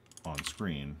on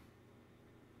screen.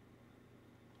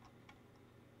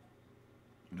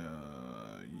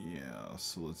 Yeah,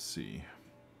 so let's see.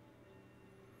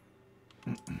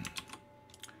 I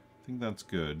think that's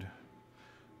good.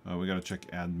 We got to check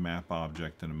add map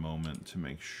object in a moment to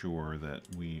make sure that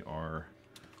we are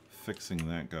fixing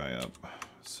that guy up.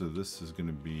 So this is going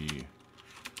to be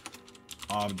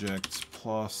objects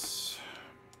plus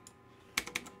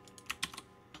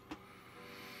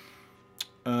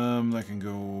that can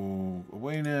go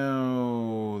away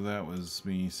now. That was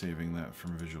me saving that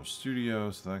from Visual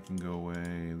Studio, so that can go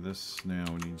away. This now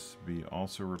needs to be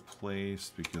also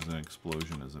replaced because an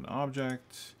explosion is an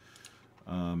object.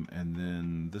 And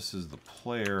then this is the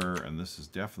player, and this is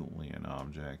definitely an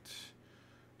object.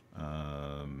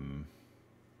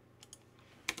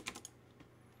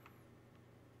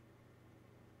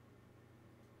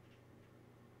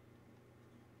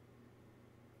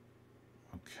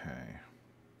 Okay.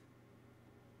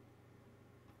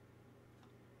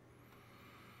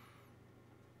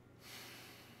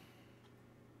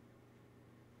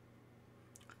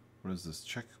 What is this?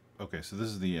 Check. Okay, so this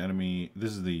is the enemy.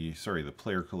 This is the, sorry, the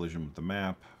player collision with the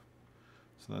map.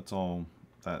 So that's all.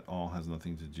 That all has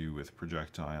nothing to do with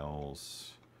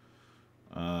projectiles.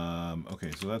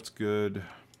 Okay, so that's good.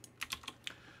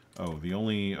 Oh, the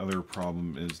only other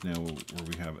problem is now where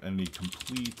we have entity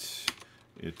complete.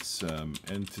 It's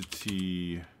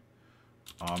entity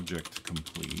object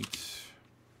complete.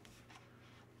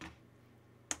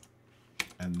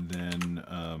 And then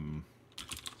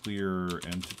clear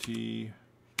entity.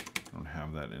 I don't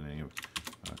have that in any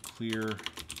clear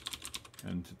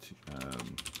entity.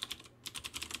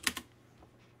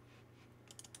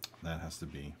 That has to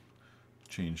be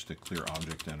changed to clear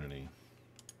object entity.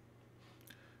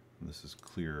 And this is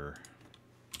clear.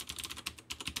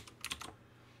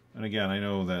 And again, I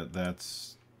know that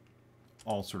that's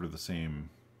all sort of the same,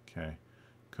 okay,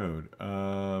 code.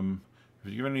 Have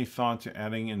you given any thought to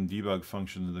adding in debug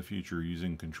functions in the future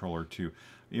using controller 2?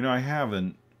 You know, I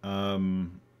haven't.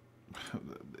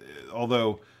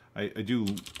 Although I do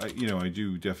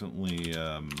definitely.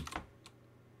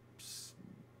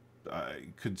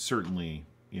 I could certainly,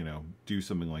 do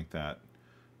something like that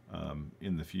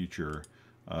in the future.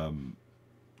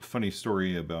 Funny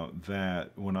story about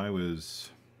that. When I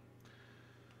was,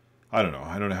 I don't know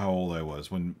how old I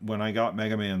was when I got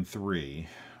Mega Man 3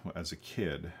 as a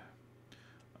kid.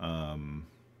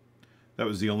 That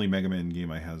was the only Mega Man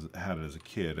game I had as a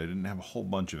kid. I didn't have a whole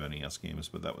bunch of NES games,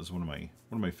 but that was one of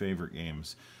my favorite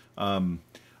games.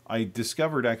 I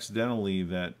discovered accidentally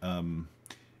that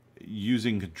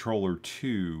using controller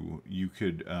 2, you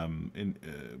could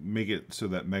make it so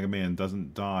that Mega Man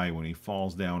doesn't die when he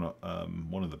falls down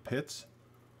one of the pits.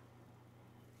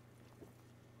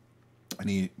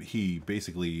 And he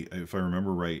basically, if I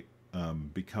remember right,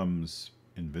 becomes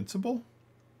invincible.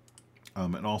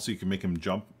 And also you can make him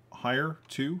jump higher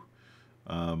too.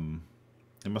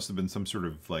 It must have been some sort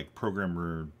of like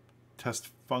programmer test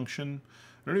function.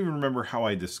 I don't even remember how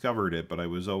I discovered it, but I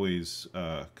was always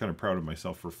kind of proud of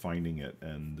myself for finding it,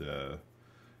 and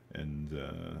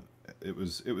it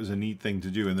was a neat thing to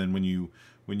do. And then when you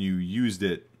used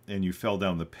it and you fell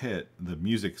down the pit, the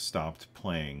music stopped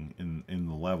playing in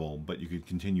the level, but you could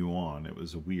continue on. It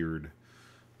was a weird,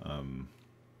 it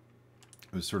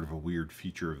was sort of a weird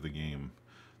feature of the game.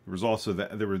 There was also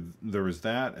that there was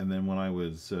that, and then when I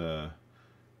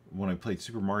played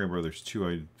Super Mario Brothers 2,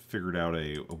 I figured out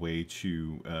a way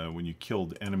to when you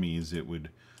killed enemies, it would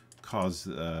cause.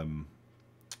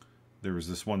 There was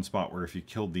this one spot where if you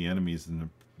killed the enemies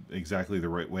in exactly the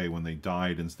right way, when they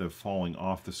died, instead of falling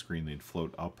off the screen, they'd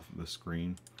float up the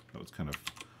screen. That was kind of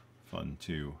fun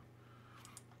too.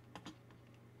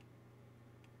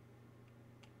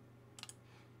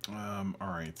 All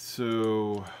right,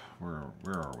 so where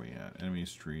are we at? Enemy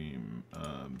stream.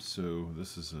 So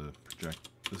this is a project.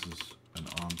 This is an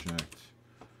object.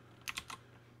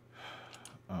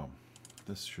 Oh,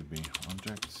 this should be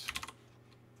objects.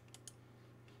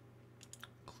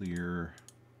 Clear.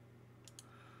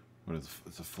 What is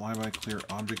it's a flyby clear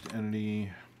object entity.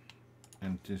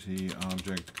 Entity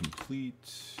object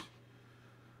complete.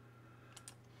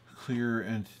 Clear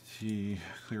entity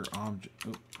clear object.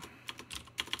 Oh.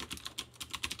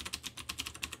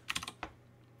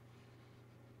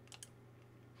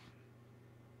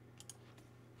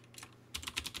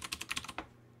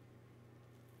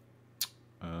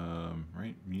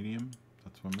 Right, medium.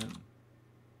 That's what I meant.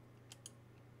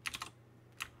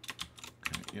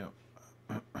 Okay, yep.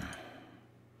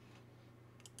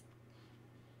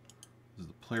 This is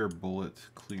the player bullet,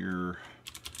 clear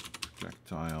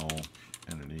projectile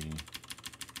entity.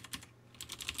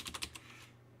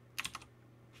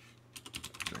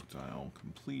 Projectile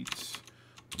complete.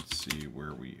 Let's see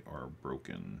where we are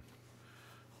broken.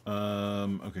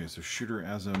 Okay, so shooter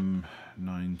ASM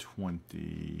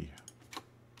 920.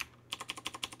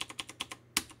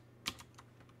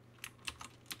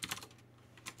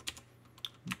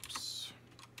 Oops.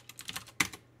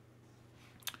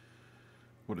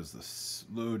 What is this?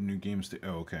 Load new game state.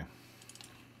 Oh, okay.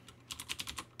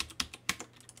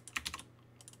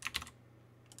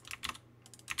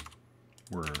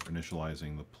 We're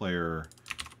initializing the player,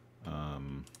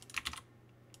 and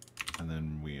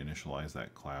then we initialize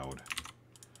that cloud,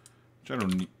 which I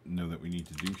don't know that we need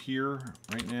to do here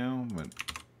right now, but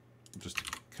just to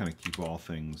kind of keep all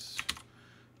things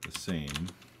the same.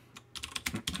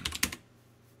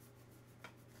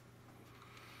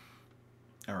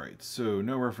 All right, so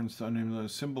no reference to unnamed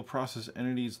symbol process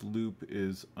entities loop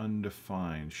is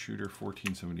undefined. Shooter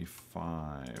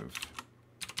 1475.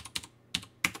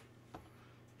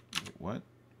 Wait, what?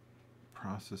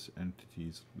 Process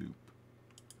entities loop.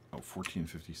 Oh,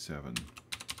 1457.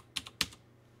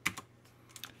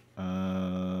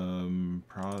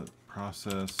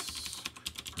 Process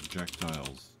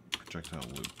projectile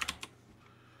loop.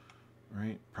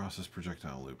 Right? Process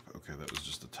projectile loop. Okay, that was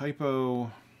just a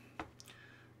typo.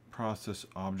 Process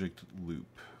object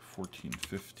loop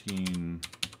 1415.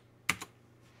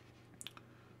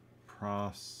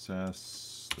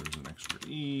 Process, there's an extra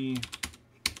E.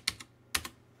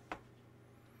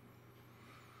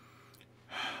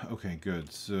 Okay, good.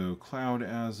 So cloud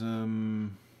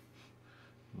ASM,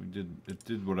 it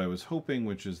did what I was hoping,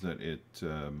 which is that it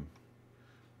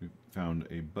we found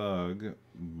a bug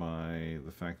by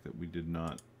the fact that we did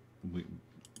not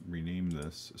rename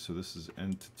this. So this is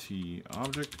entity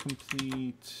object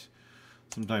complete.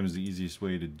 Sometimes the easiest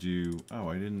way to do, oh,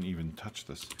 I didn't even touch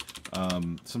this.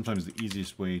 Sometimes the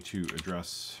easiest way to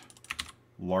address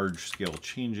large scale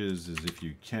changes is if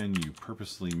you can, you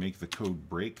purposely make the code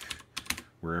break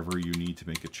wherever you need to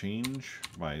make a change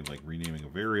by like renaming a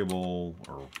variable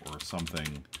or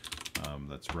something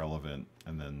that's relevant,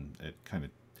 and then it kind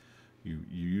of, you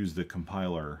use the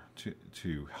compiler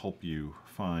to help you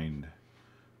find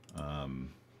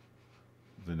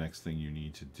the next thing you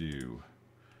need to do.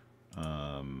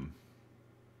 And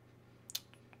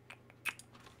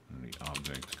the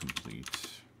object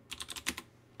complete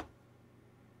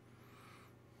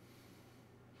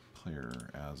player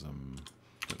ASM.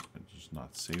 Just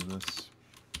not save this.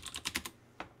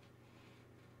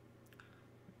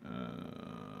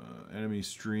 Enemy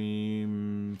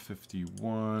stream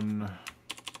 51.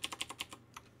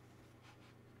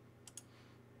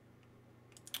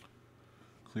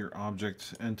 Clear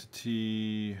object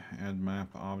entity, add map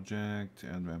object,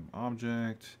 add map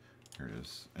object. Here it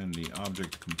is, entity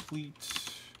object complete.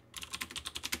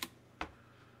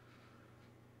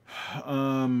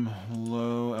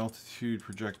 Low altitude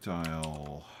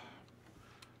projectile.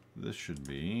 This should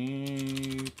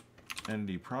be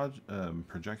entity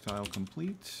projectile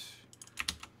complete,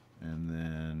 and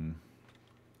then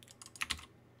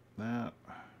that,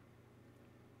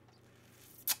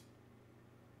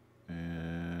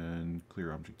 and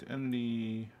clear object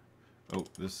entity. Oh,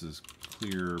 this is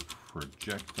clear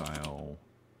projectile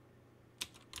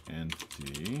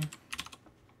entity.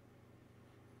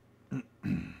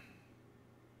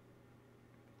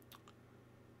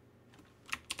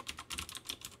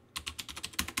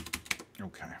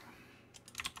 Okay.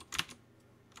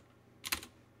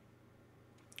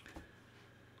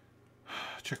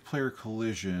 Check player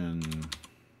collision.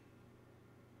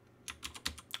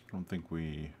 I don't think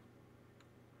we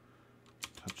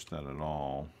touched that at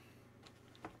all.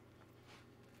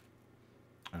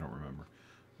 I don't remember.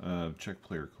 Check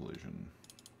player collision.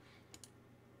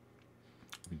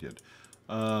 We did.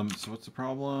 So what's the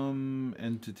problem?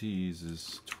 Entities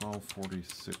is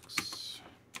 1246.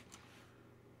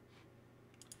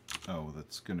 Oh,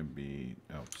 that's going to be,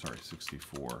 oh, sorry,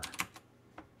 64.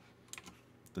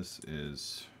 This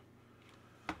is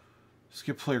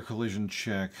skip player collision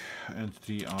check,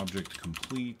 entity object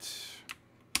complete.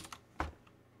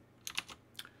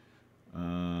 Why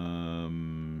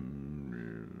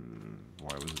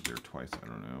was it there twice? I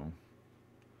don't know.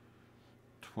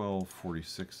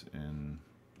 1246 in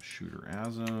shooter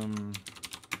ASM.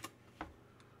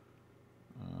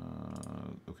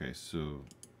 Okay, so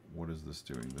what is this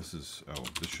doing? This is, oh,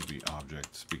 this should be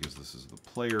objects because this is the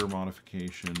player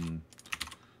modification.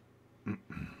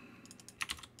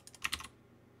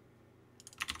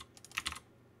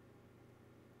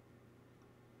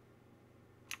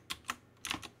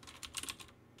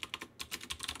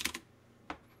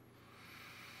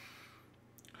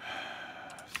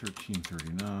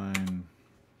 1339.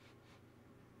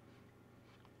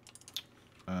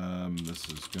 This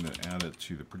is going to add it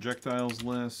to the projectiles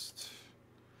list.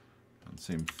 And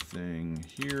same thing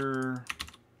here.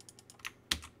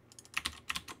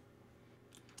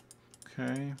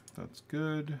 Okay, that's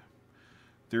good.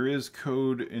 There is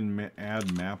code in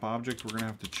add map object we're going to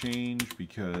have to change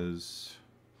because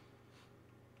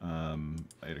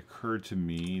it occurred to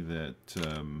me that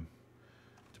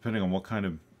depending on what kind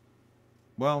of,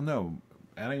 well, no,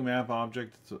 adding a map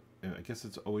object, I guess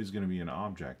it's always going to be an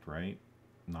object, right?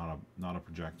 Not a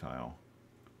projectile.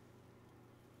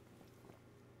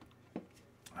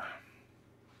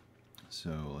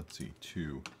 So let's see,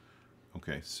 2.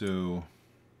 Okay, so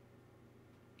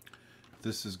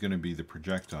this is going to be the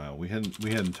projectile. We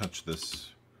hadn't touched this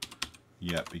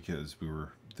yet because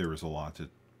there was a lot to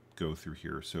go through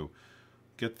here. So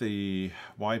get the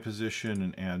Y position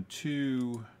and add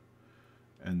 2,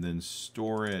 and then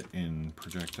store it in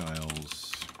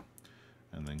projectiles,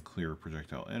 and then clear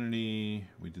projectile entity.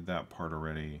 We did that part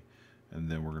already,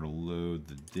 and then we're going to load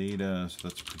the data. So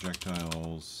that's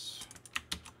projectiles,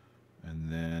 and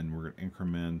then we're going to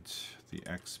increment the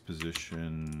X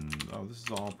position. Oh, this is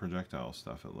all projectile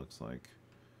stuff, it looks like.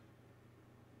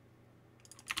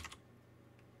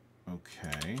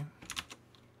 Okay.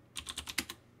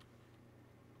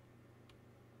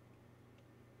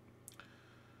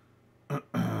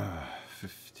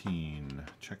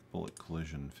 Check bullet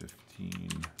collision 15.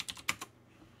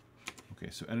 Okay,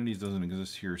 so entities doesn't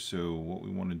exist here, so what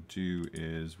we want to do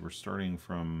is we're starting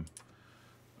from,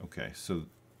 okay, so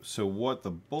what the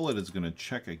bullet is going to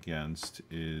check against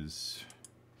is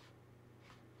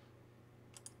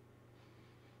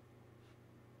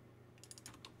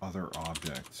other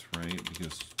objects, right?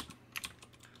 Because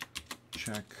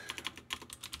check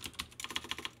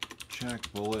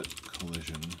bullet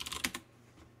collision.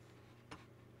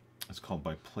 It's called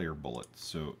by player bullet,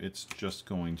 so it's just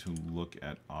going to look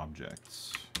at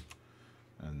objects,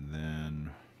 and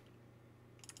then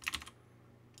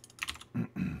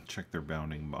check their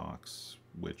bounding box,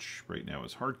 which right now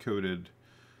is hard-coded,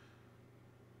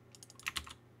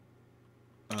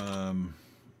 and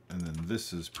then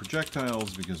this is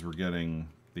projectiles because we're getting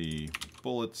the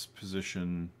bullet's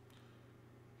position,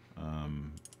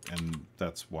 and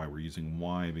that's why we're using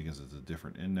Y, because it's a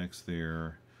different index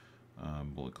there.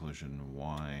 Bullet collision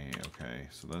Y. Okay,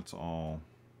 so that's all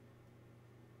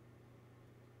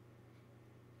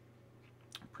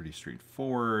pretty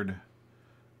straightforward.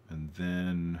 And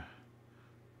then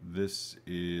this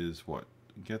is what?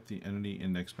 Get the entity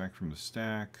index back from the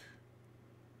stack.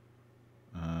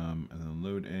 And then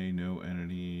load A, no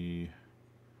entity.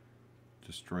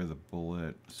 Destroy the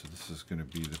bullet. So this is going to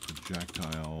be the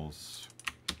projectiles.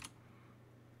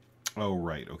 Oh,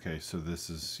 right. Okay, so this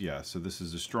is, yeah, so this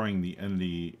is destroying the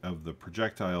entity of the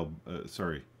projectile.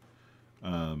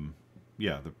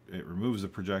 Yeah, it removes the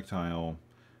projectile,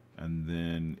 and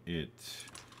then it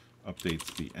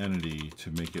updates the entity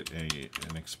to make it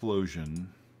an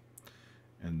explosion,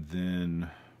 and then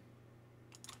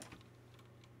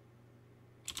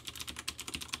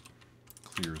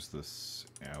clears this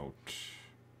out.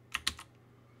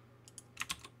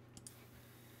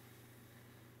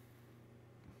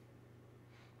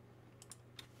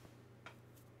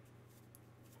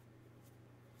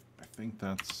 I think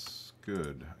that's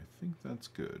good. I think that's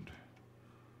good.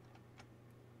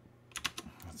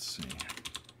 Let's see.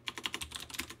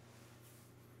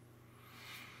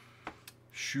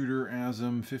 Shooter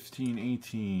ASM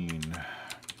 1518.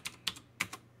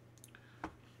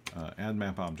 Add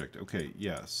map object. Okay,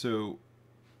 yeah, so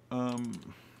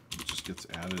it just gets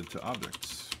added to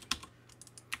objects.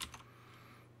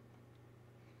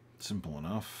 Simple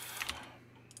enough.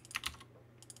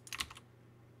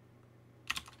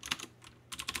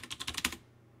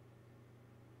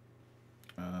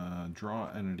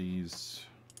 Draw entities.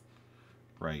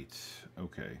 Right.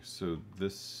 Okay. So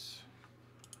this.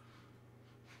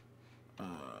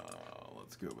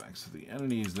 Let's go back. So the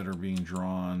entities that are being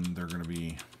drawn, they're going to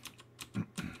be.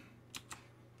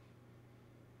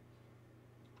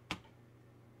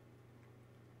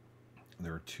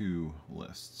 There are 2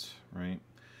 lists, right?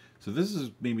 So this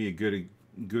is maybe a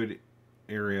good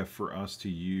area for us to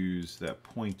use that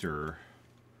pointer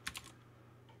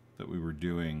that we were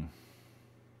doing,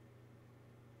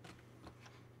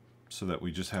 so that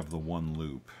we just have the one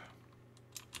loop.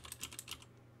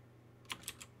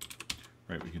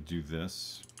 Right, we could do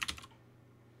this.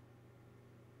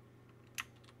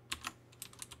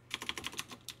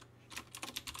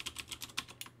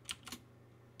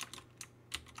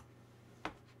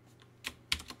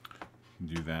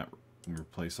 Do that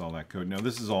replace all that code. Now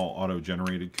this is all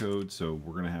auto-generated code, so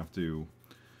we're going to have to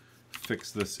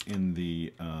fix this in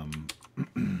the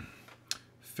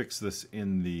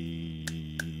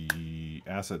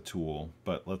asset tool.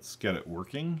 But let's get it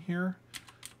working here,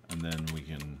 and then we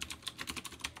can,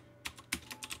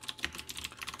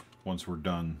 once we're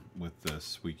done with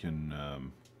this, we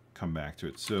can come back to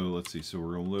it. So let's see. So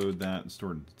we're going to load that and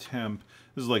store it into temp.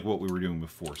 This is like what we were doing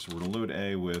before. So we're going to load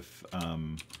A with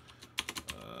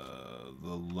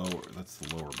the lower, that's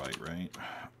the lower byte, right?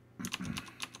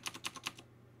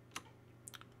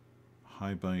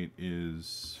 High byte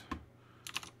is,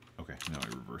 okay, now I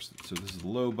reversed it. So this is the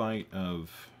low byte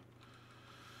of,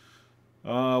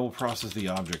 we'll process the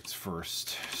objects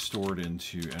first, store it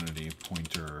into entity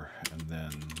pointer, and then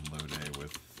load A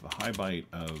with the high byte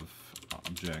of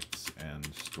objects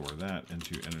and store that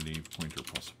into entity pointer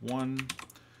plus 1.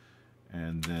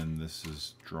 And then this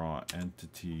is draw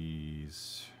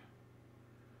entities.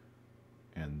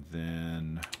 And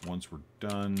then once we're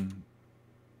done,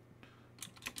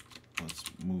 let's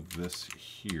move this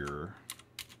here.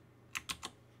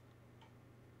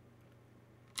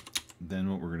 Then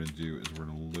what we're going to do is we're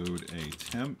going to load a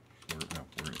temp. We're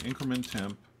going to increment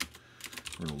temp.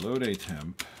 We're going to load a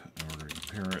temp, and we're going to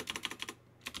compare it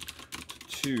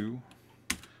to 2.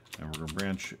 And we're going to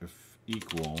branch if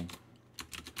equal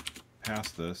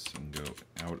past this and go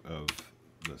out of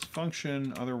this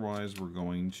function. Otherwise, we're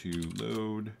going to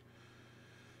load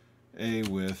A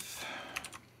with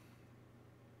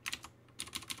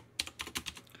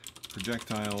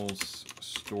projectiles,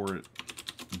 store it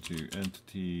into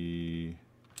entity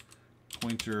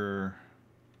pointer,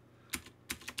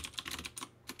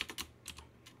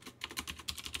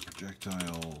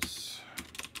 projectiles.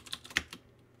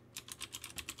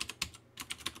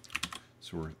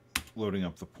 So we're loading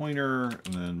up the pointer,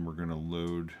 and then we're going to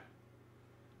load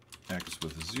X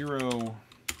with 0,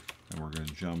 and we're going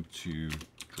to jump to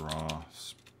draw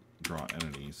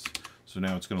entities. So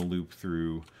now it's going to loop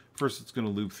through, first it's going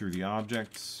to loop through the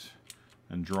objects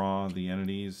and draw the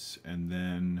entities, and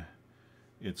then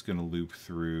it's going to loop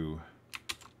through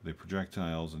the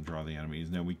projectiles and draw the enemies.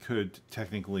 Now we could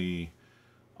technically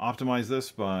optimize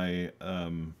this by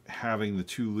having the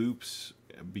 2 loops,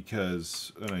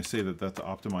 because, and I say that that's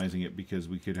optimizing it because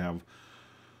we could have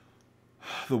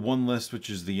the one list,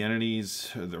 which is the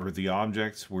entities or the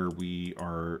objects, where we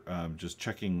are just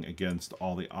checking against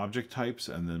all the object types,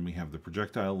 and then we have the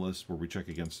projectile list where we check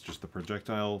against just the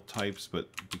projectile types. But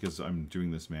because I'm doing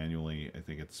this manually, I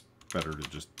think it's better to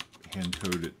just hand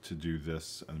code it to do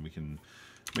this, and we can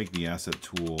make the asset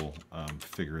tool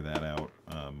figure that out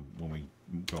when we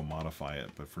go modify it.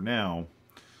 But for now,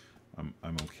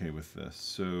 I'm okay with this.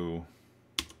 So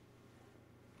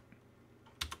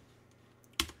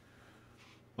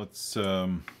let's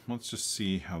just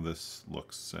see how this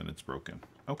looks, and it's broken.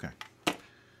 Okay.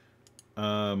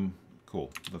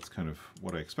 Cool. That's kind of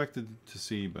what I expected to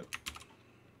see, but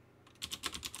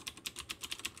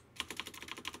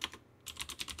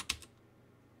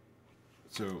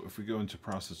so if we go into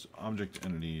process object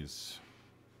entities,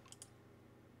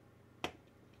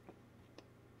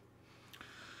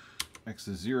 X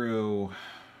is 0,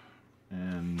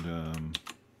 and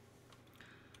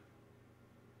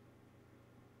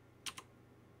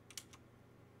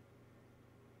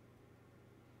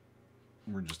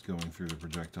we're just going through the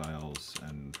projectiles,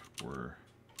 and we're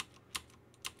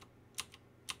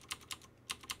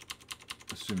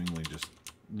assumingly just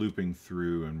looping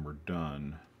through, and we're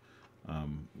done.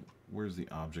 Where's the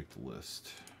object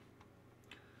list?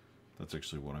 That's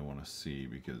actually what I want to see,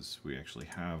 because we actually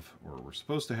have, or we're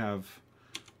supposed to have,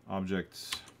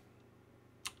 objects,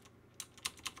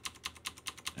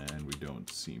 and we don't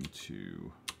seem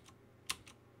to.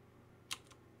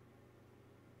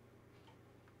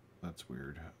 That's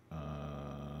weird.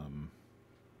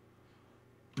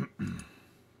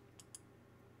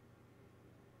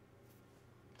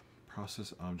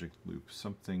 Process object loop.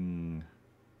 Something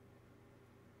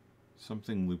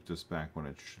looped us back when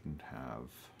it shouldn't have.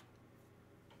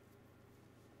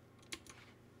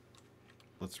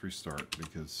 Let's restart,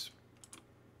 because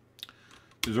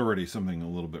there's already something a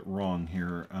little bit wrong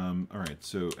here. All right,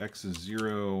 so X is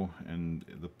 0, and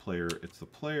the player, it's the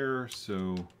player,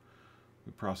 so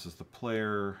we process the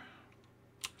player,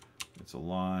 it's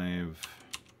alive,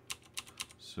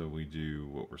 so we do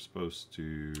what we're supposed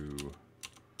to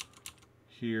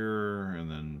here, and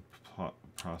then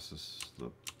process the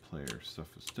player.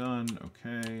 Stuff is done.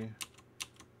 Okay.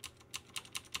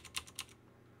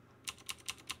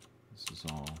 This is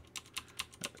all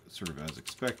sort of as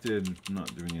expected,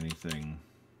 not doing anything.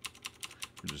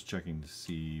 We're just checking to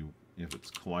see if it's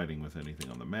colliding with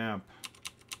anything on the map.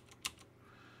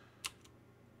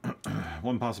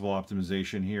 one possible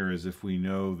optimization here is if we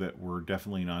know that we're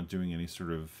definitely not doing any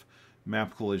sort of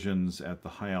map collisions at the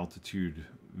high altitude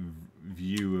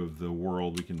view of the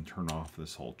world, we can turn off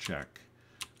this whole check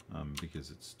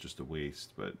because it's just a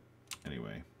waste. But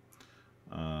anyway,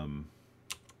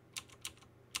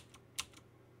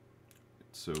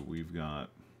 so we've got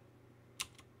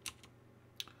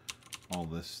all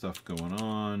this stuff going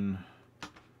on.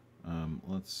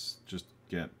 Let's just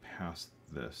get past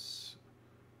this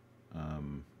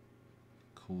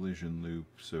collision loop.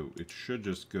 So it should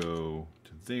just go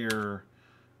to there.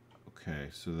 Okay,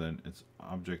 so then it's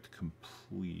object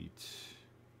complete.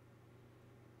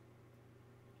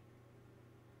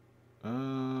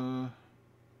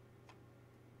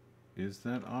 Is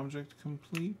that object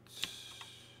complete?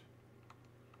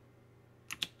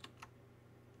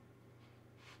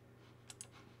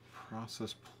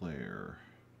 Process player.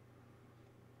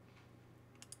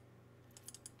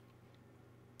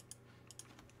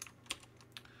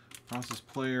 Process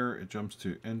player, it jumps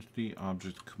to entity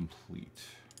object complete.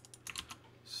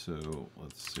 So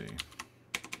let's see.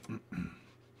 It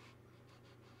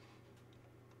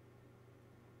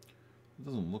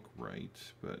doesn't look right,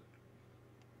 but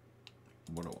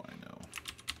what do I know?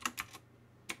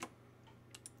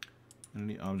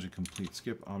 Entity object complete,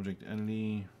 skip object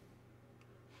entity.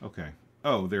 Okay.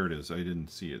 Oh, there it is. I didn't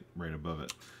see it right above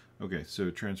it. Okay, so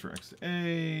transfer X to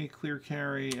A, clear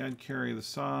carry, add carry the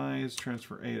size,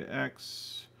 transfer A to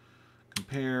X,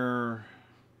 compare,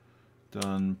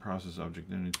 done, process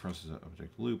object entity, process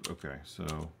object loop. Okay,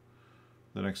 so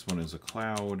the next one is a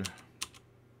cloud,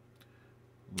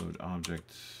 load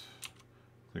object,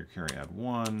 clear carry, add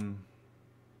 1.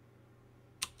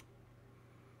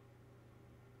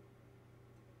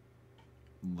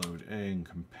 Load A and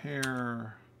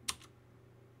compare.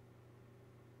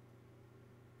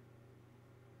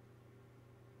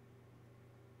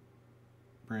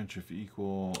 Branch if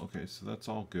equal. Okay, so that's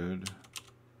all good.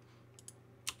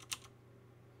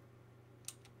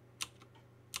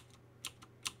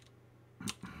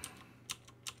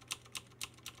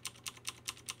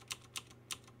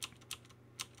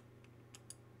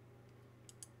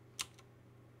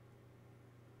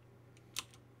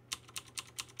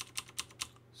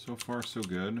 So far, so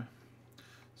good.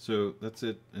 So that's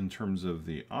it in terms of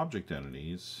the object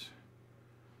entities.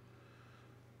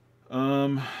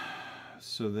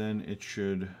 So then it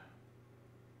should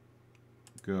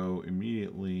go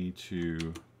immediately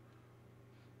to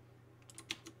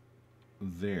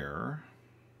there.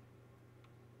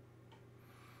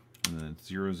 And then it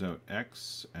zeroes out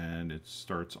X and it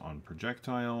starts on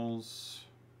projectiles.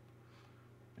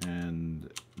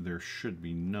 And there should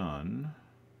be none.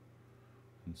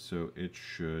 And so it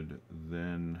should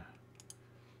then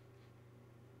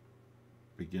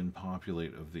begin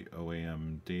populate of the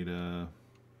OAM data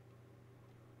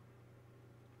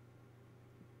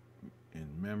in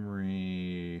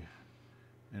memory,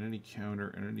 entity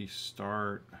counter, entity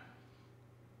start,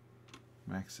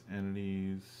 max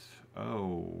entities.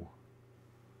 Oh.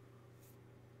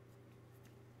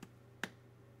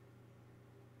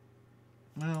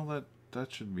 Well,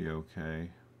 that should be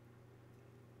okay.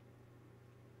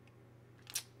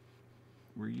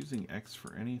 We're using X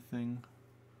for anything.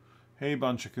 Hey,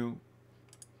 Banchaku.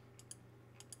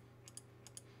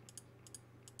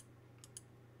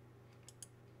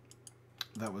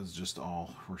 That was just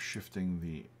all. We're shifting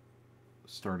the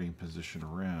starting position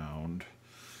around.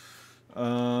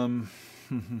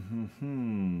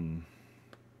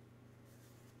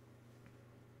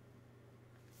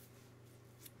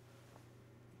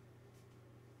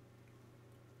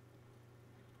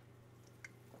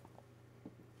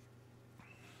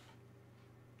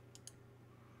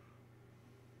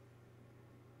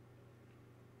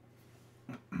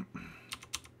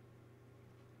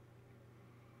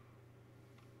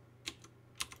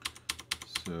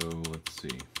 So let's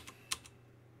see.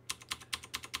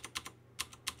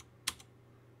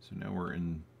 So now we're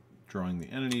in drawing the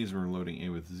entities. We're loading A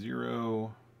with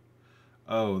 0.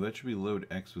 Oh, that should be load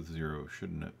X with 0,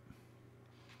 shouldn't it?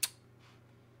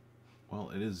 Well,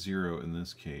 it is 0 in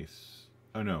this case.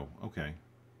 Oh no, okay.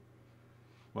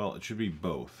 Well, it should be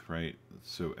both, right?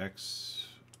 So X,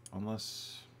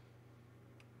 unless...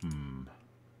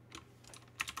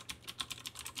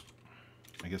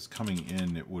 I guess coming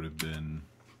in it would have been...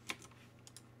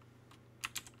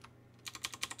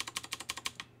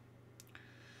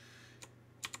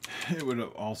 It would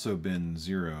have also been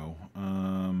 0.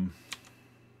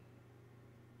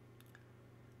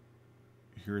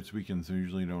 Here it's weekend, so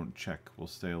usually don't check. We'll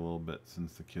stay a little bit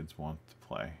since the kids want to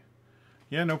play.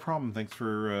 Yeah, no problem. Thanks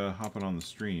for hopping on the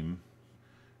stream.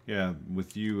 Yeah,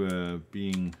 with you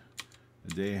being a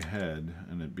day ahead,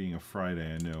 and it being a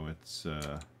Friday, I know it's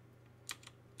a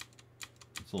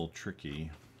little tricky.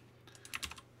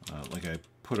 Like I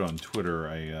put on Twitter,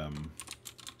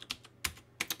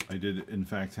 I did in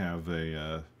fact have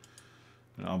an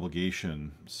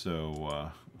obligation.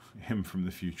 So him from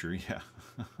the future, yeah.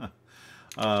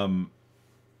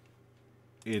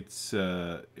 It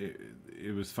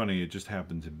was funny. It just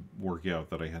happened to work out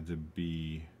that I had to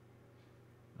be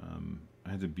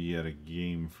at a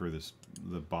game for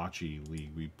the bocce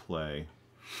league we play.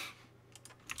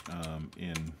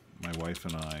 In my wife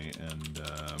and I, and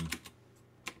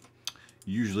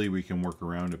usually we can work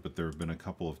around it, but there have been a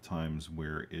couple of times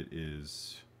where it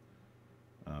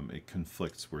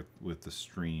conflicts with the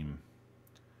stream.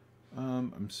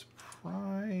 I'm surprised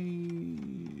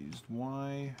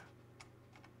why.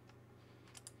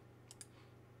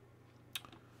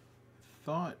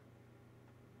 I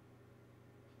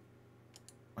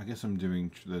guess I'm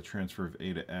doing the transfer of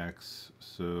A to X,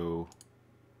 so.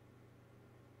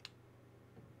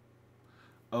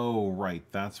 Oh, right,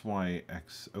 that's why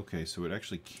X. Okay, so it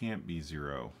actually can't be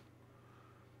 0.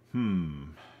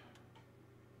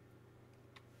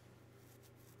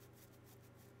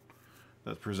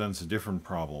 That presents a different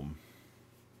problem.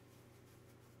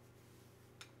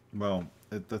 Well,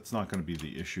 that's not going to be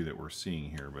the issue that we're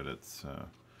seeing here, but it's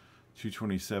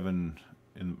 227.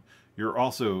 You're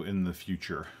also in the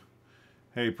future.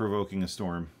 Hey, Provoking a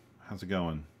Storm. How's it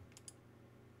going?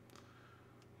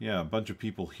 Yeah, a bunch of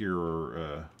people here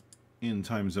are in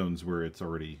time zones where it's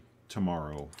already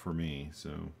tomorrow for me,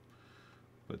 so,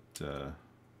 but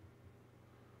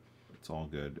it's all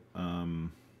good.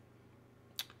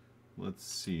 Let's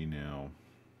see now.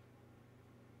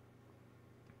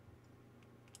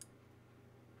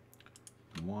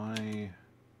 Why?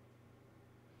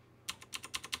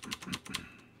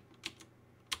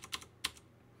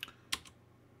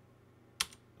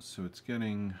 So it's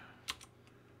getting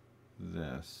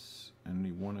this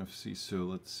entity 1FC. So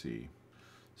let's see.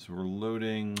 So we're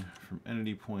loading from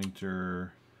entity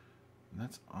pointer. And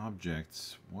that's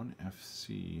objects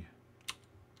 1FC.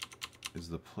 Is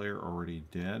the player already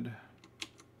dead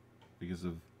because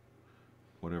of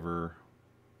whatever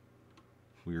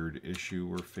weird issue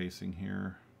we're facing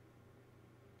here?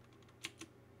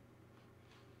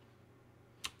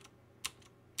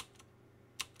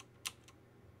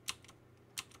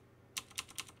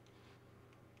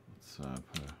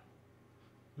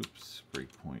 Put a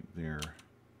breakpoint there.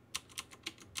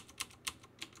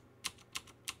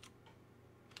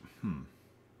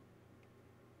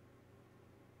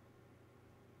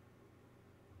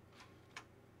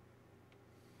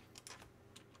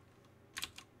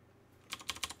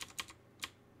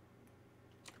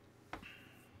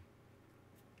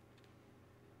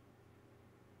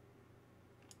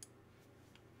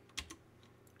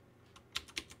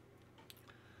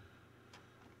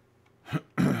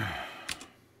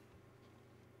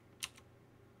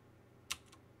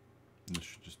 This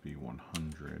should just be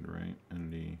 100, right?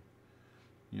 Entity.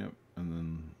 Yep. And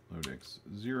then load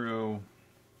x0.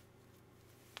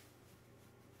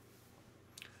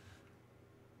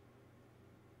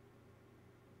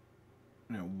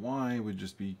 Now y would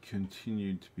just be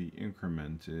continued to be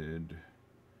incremented.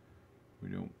 We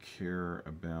don't care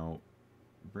about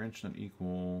branch not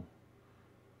equal.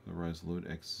 Otherwise load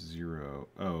x0.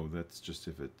 Oh, that's just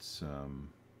if it's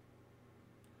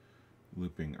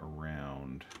looping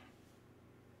around.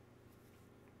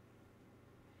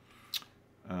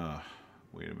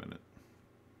 Wait a minute.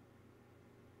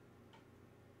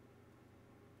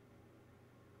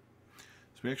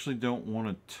 So we actually don't want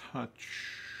to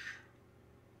touch.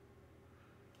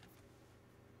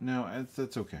 No,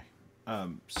 that's okay.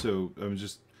 So I'm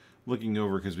just looking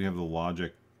over because we have the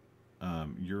logic.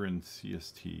 You're in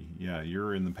CST. Yeah,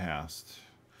 you're in the past.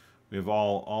 We have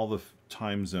all the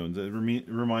time zones. It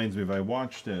reminds me of I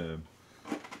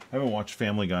haven't watched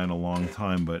Family Guy in a long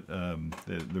time, but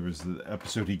there was the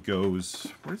episode he goes.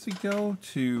 Where does he go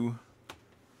to?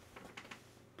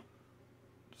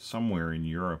 Somewhere in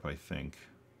Europe, I think.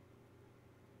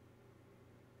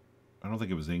 I don't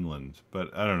think it was England,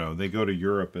 but I don't know. They go to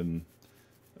Europe and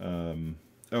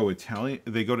Italian.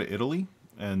 They go to Italy,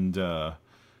 and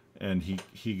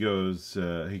he goes.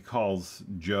 He calls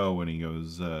Joe and he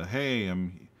goes, "Hey,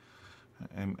 I'm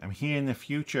here in the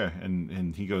future,"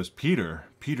 and he goes, Peter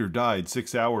died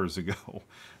 6 hours ago,"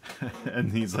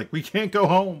 and he's like, "We can't go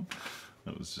home."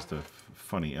 That was just a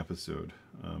funny episode,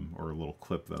 or a little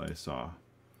clip that I saw.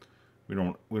 We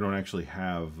don't actually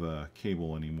have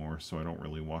cable anymore, so I don't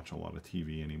really watch a lot of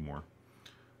TV anymore.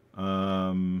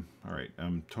 All right,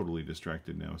 I'm totally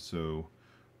distracted now. So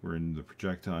we're in the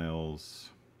projectiles.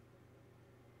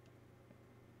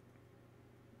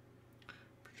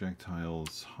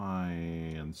 projectiles high,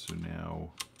 and so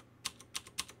now,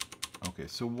 okay,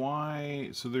 so why,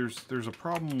 so there's a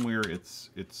problem where it's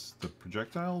the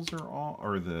projectiles are all,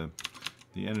 or the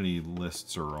entity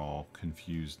lists are all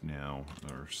confused now,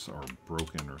 or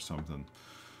broken or something.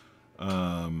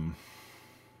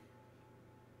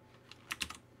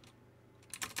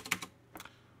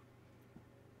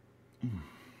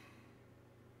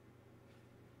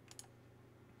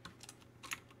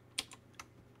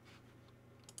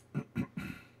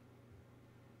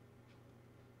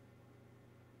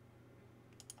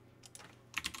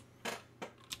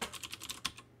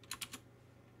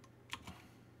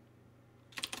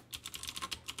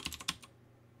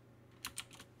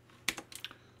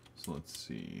 So let's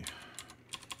see.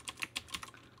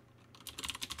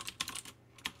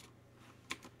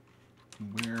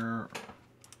 Where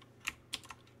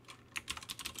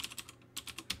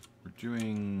we're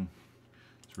doing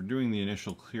the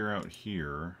initial clear out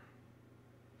here.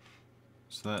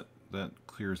 So that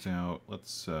clears out.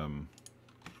 Let's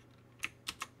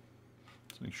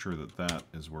make sure that that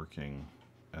is working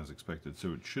as expected.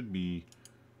 So it should be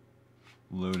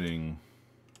loading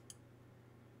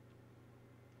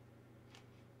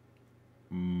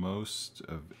most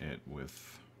of it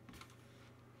with,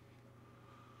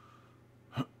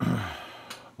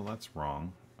 well, that's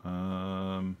wrong.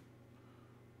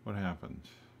 What happened?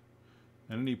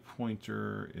 Entity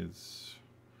pointer is,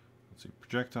 let's see,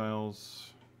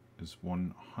 projectiles is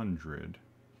 100.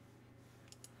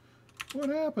 What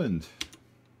happened?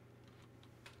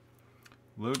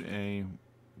 Load A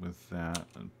with that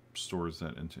and stores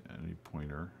that into entity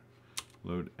pointer.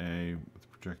 Load A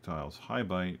with projectiles high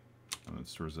byte, and then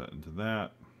stores that into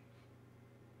that.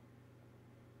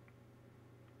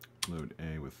 Load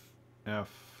A with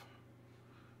F,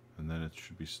 and then it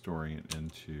should be storing it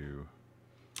into,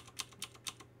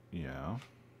 yeah.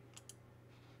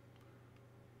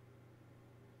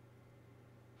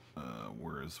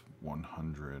 Where is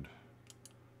 100?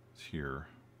 It's here.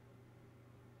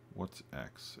 What's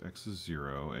X? X is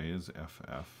 0, A is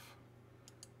FF.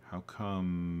 How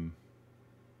come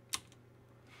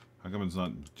it's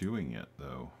not doing it,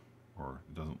 though? Or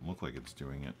it doesn't look like it's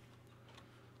doing it.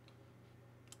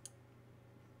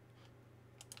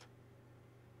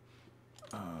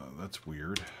 That's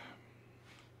weird.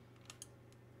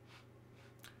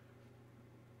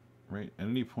 Right,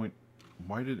 entity point.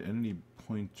 Why did entity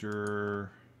pointer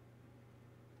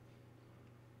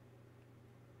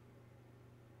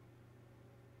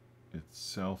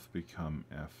itself become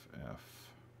FF?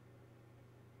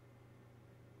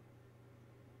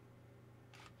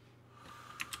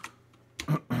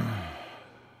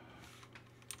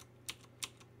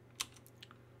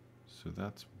 So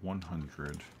that's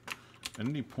 100.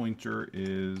 Entity pointer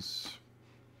is,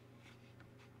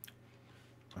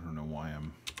 I don't know why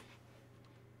I'm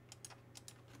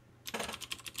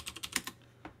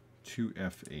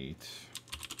 2F8,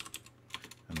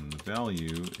 and the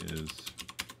value is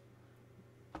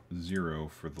 0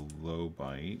 for the low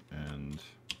byte and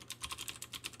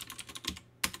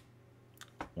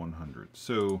 100.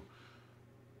 So,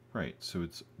 right, so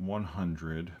it's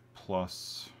 100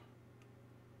 plus,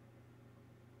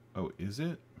 oh, is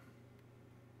it?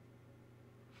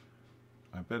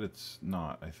 I bet it's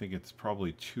not. I think it's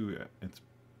probably it's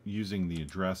using the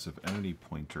address of entity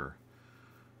pointer.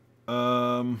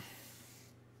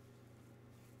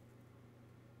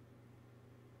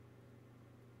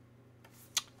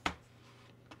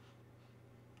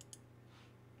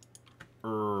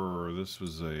 This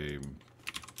was a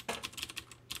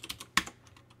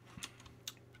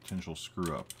potential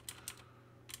screw up.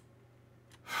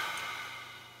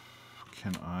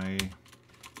 Can I?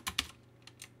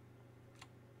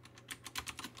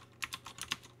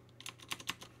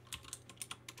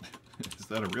 Is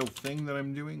that a real thing that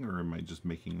I'm doing, or am I just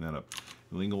making that up?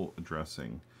 Illegal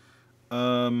addressing.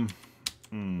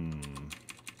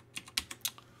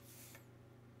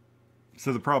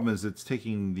 So the problem is it's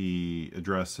taking the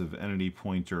address of entity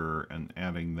pointer and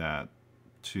adding that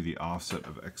to the offset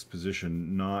of X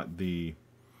position, not the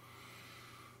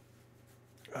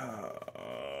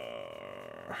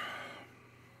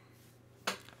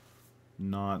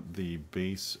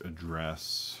base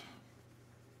address.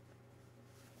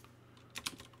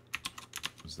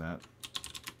 Is that?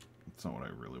 That's not what I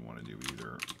really want to do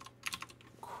either.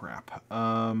 Crap.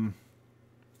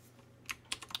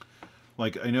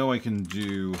 Like, I know I can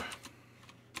do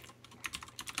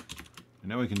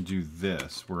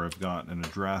this, where I've got an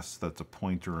address that's a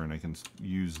pointer and I can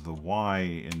use the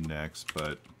Y index,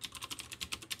 but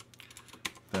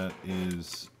that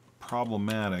is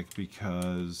problematic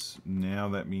because now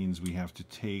that means we have to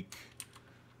take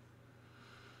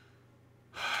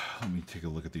Let me take a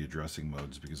look at the addressing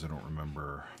modes because I don't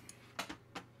remember.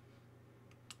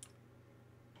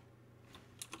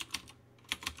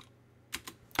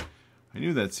 I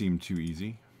knew that seemed too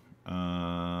easy.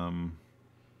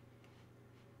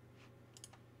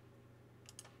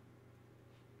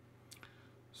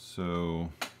 So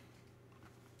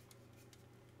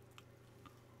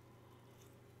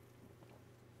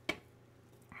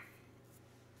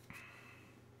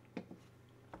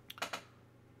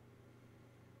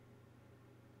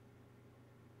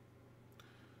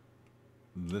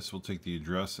this will take the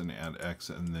address and add X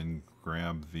and then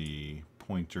grab the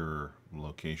pointer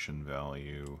location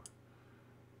value.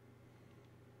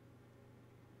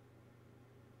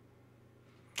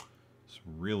 So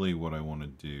really what I want to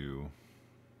do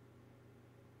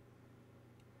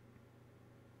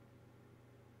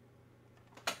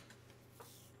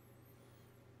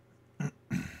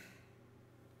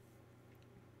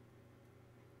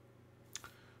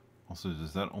also,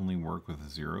 does that only work with a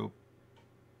 0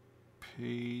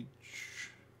 page?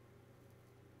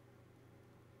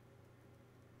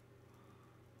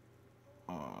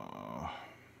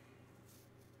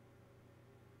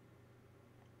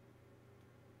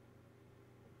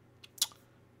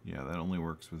 Yeah, that only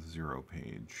works with 0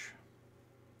 page.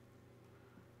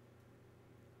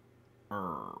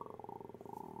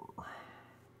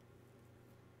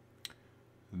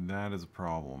 That is a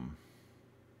problem.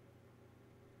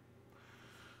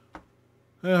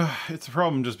 It's a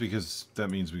problem just because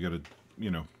that means we got to, you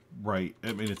know, write.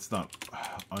 I mean, it's not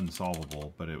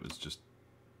unsolvable, but it was just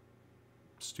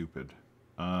stupid.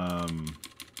 I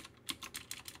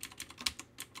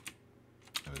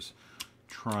was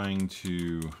trying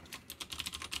to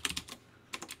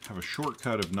have a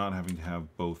shortcut of not having to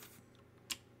have both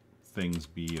things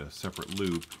be a separate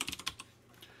loop,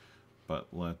 but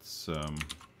let's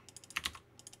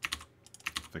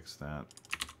fix that.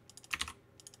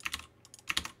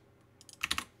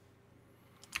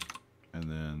 And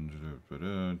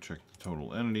then check the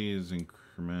total entities,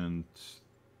 increment.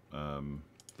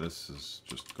 This is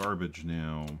just garbage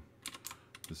now.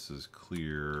 This is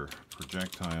clear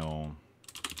projectile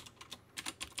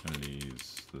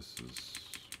entities. This is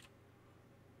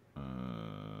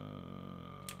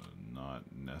not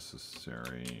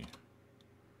necessary.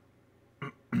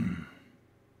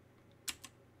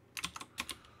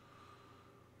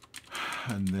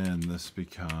 And then this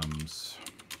becomes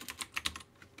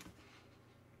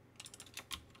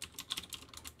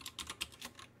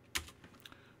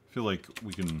I feel like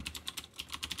we can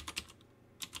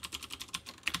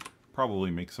probably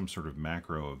make some sort of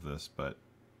macro of this, but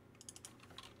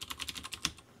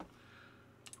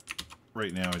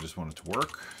right now I just want it to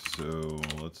work, so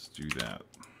let's do that.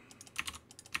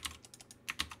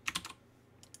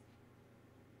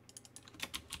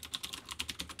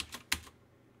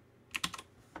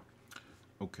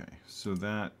 Okay, so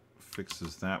that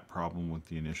fixes that problem with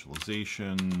the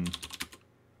initialization.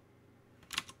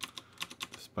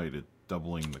 Despite it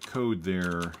doubling the code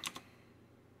there.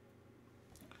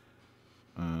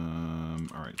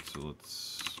 Alright, so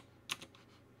let's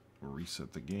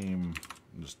reset the game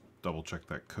and just double check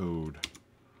that code.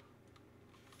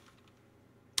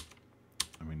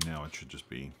 I mean, now it should just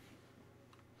be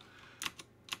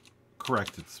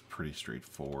correct. It's pretty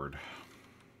straightforward.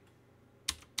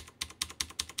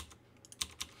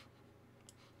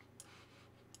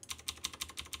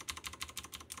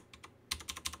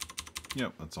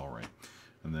 Yep, that's all right.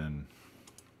 And then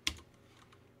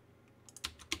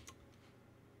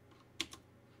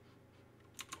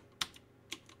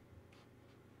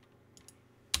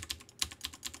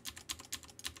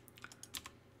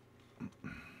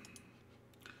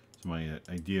so my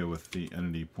idea with the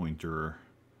entity pointer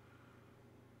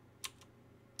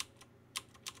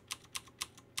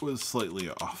was slightly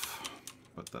off,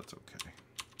 but that's okay.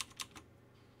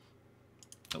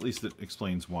 At least it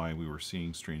explains why we were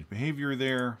seeing strange behavior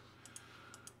there.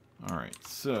 All right,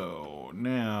 so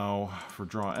now for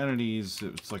draw entities,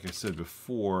 it's like I said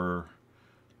before,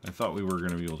 I thought we were going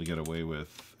to be able to get away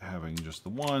with having just the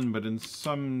one, but in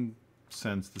some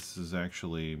sense this is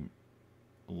actually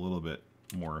a little bit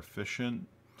more efficient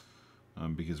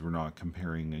because we're not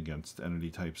comparing against entity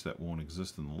types that won't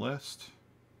exist in the list.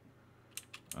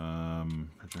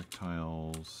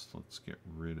 Projectiles, let's get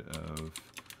rid of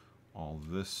all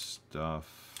this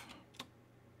stuff.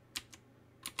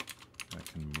 That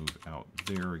can move out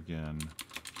there again.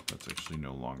 That's actually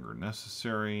no longer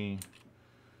necessary.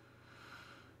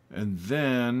 And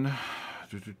then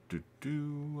we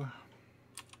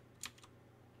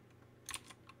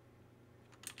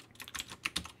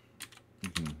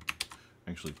can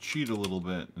actually cheat a little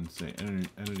bit and say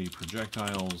entity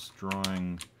projectiles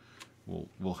drawing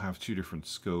we'll have two different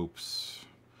scopes,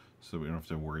 so we don't have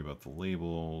to worry about the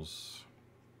labels.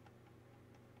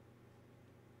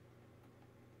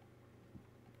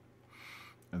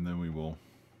 And then we will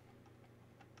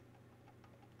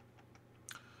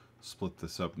split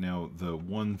this up. Now, the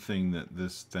one thing that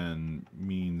this then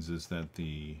means is that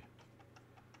the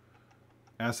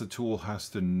asset tool has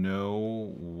to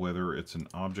know whether it's an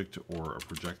object or a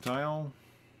projectile.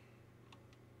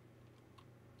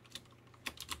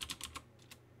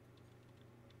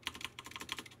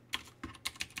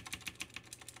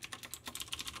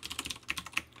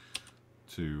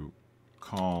 To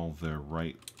call the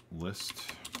right list.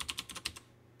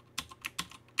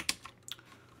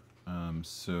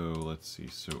 So let's see.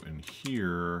 So in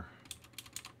here,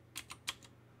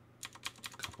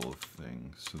 a couple of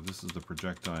things. So this is the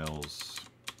projectiles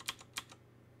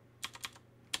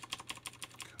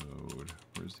code.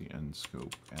 Where's the end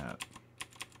scope at?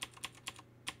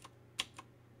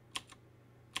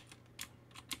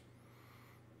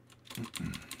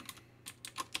 Come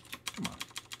on.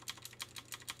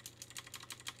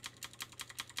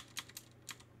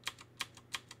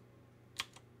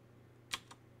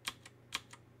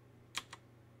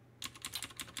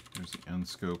 There's the end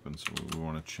scope, and so we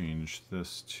want to change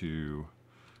this to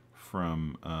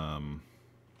from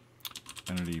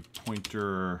entity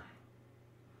pointer.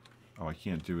 Oh, I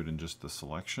can't do it in just the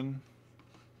selection.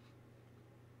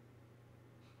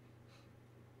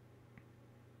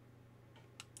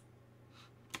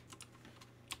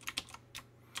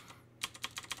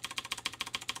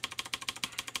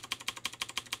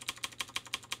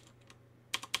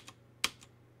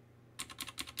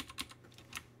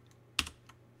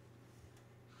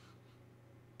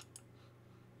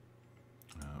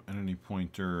 Entity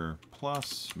pointer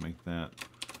plus, make that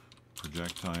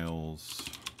projectiles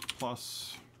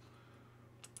plus.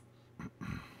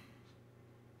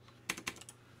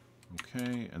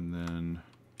 Okay, and then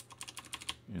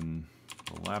in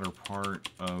the latter part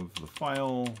of the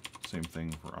file, same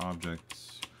thing for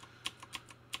objects.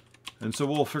 And so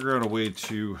we'll figure out a way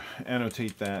to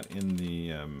annotate that in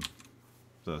the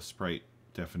sprite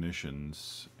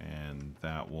definitions, and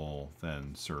that will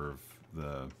then serve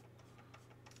the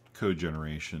code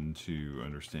generation to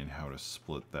understand how to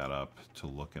split that up to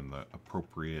look in the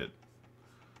appropriate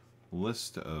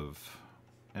list of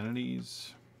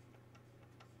entities.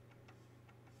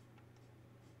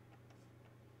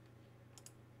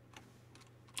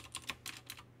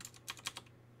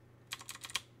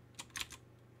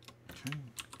 Okay,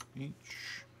 H.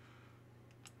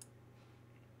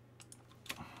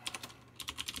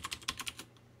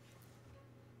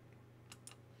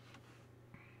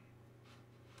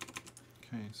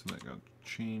 Okay, so that got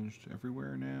changed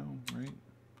everywhere now, right?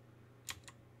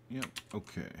 Yep,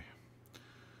 okay.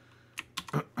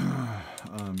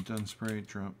 Done sprite,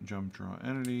 jump draw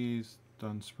entities,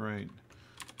 done sprite.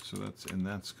 So that's in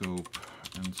that scope,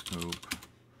 end scope.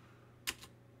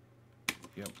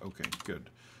 Yep, okay, good.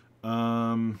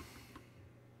 And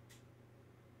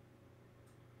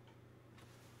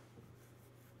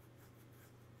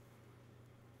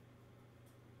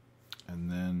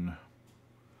then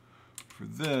for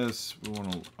this, we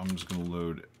want to. I'm just going to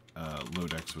load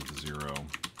x with a 0.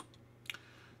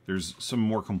 There's some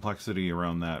more complexity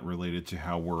around that related to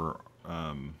how we're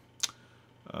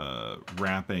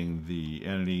wrapping the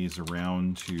entities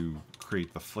around to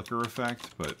create the flicker effect,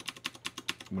 but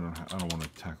we don't. I don't want to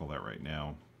tackle that right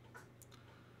now.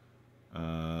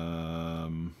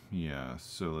 Yeah.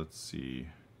 So let's see.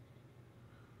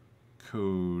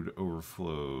 Code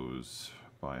overflows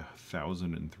by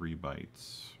 1,003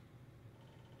 bytes.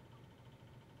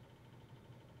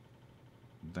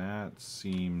 That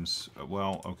seems,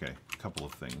 well, okay, a couple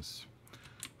of things.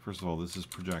 First of all, this is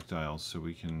projectiles, so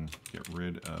we can get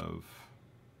rid of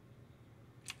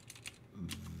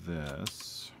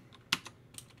this.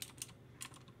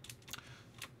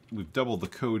 We've doubled the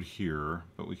code here,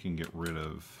 but we can get rid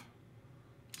of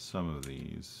some of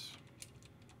these.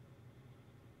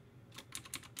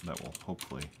 That will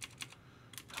hopefully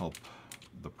help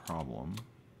the problem.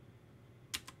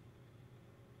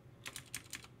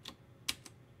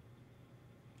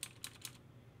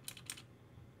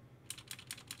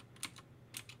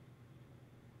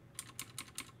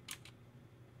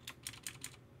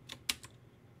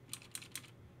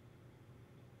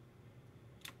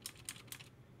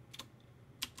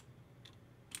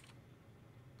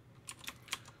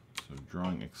 So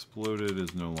drawing exploded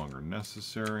is no longer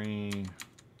necessary.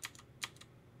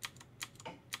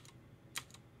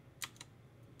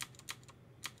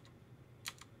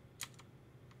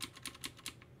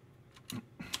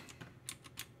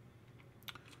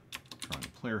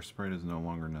 player sprite is no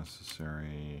longer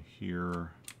necessary here.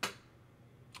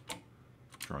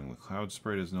 Drawing the cloud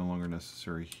sprite is no longer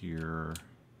necessary here.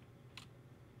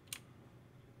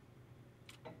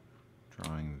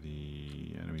 Drawing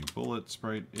the enemy bullet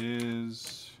sprite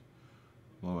is.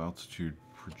 Low altitude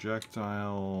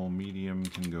projectile, medium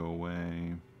can go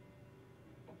away.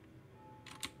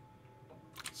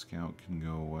 Scout can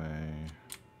go away.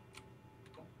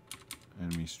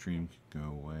 Enemy stream can go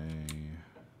away.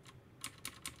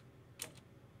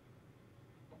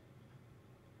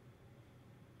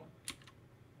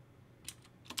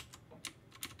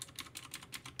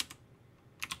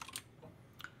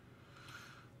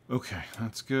 Okay,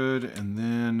 that's good. And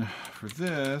then for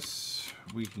this,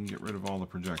 we can get rid of all the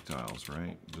projectiles,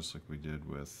 right? Just like we did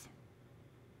with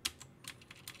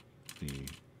the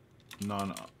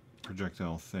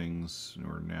non-projectile things.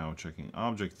 We're now checking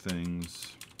object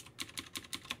things.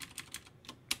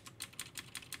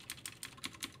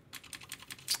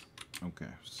 Okay,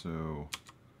 so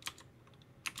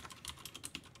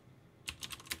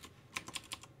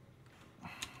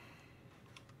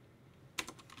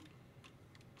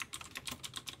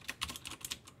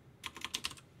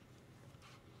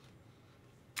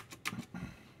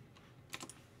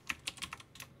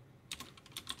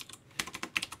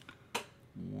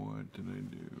what did I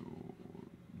do?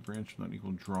 Branch not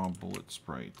equal draw bullet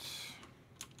sprite.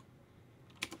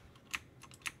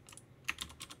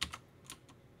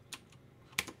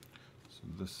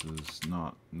 This is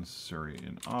not necessary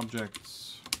in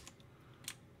objects.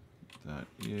 That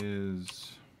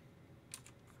is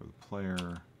for the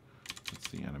player. That's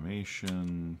the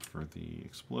animation for the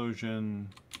explosion.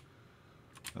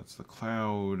 That's the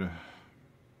cloud.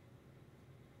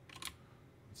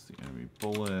 That's the enemy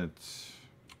bullet.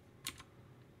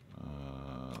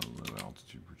 Low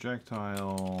altitude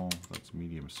projectile. That's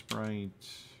medium sprite.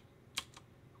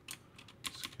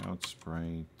 Scout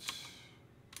sprite.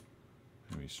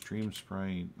 Enemy stream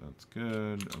sprite, that's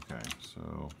good. Okay,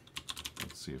 so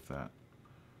let's see if that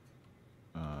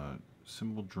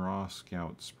symbol draw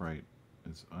scout sprite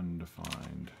is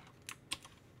undefined.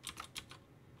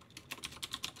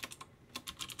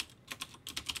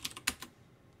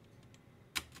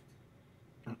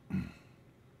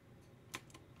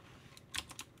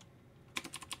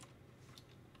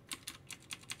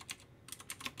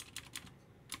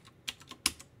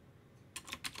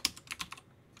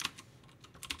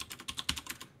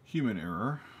 Human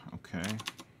error, okay.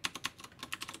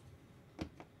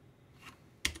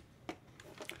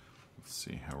 Let's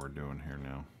see how we're doing here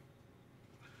now.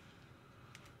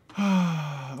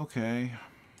 Okay,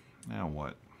 now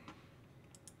what?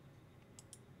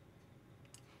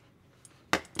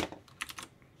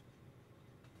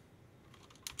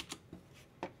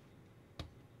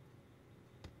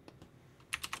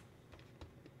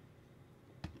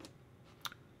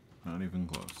 Not even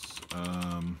close.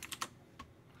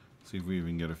 See if we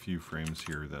even get a few frames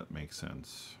here that make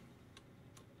sense.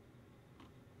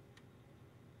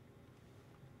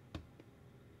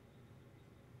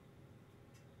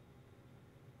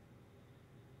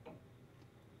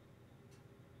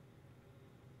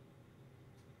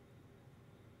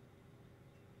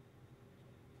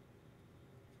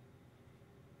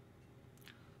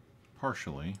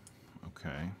 Partially,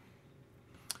 okay.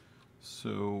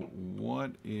 So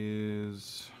what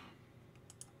is...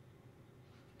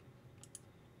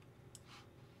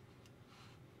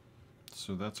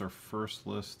 So that's our first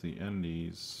list, the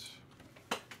entities,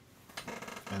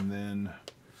 and then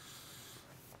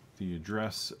the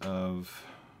address of,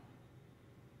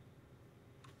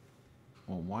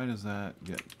 well, why does that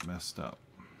get messed up?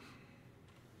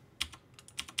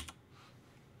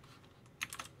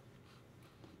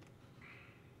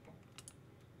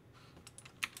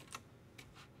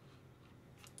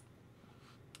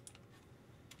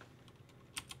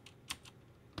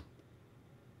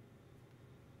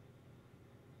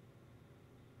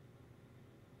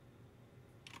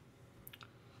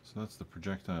 So that's the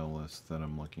projectile list that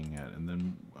I'm looking at, and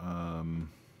then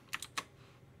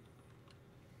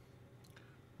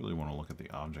really want to look at the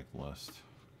object list.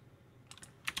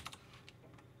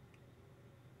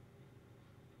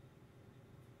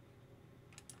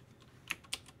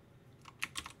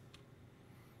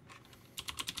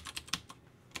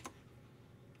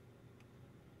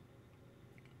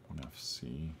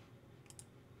 FC.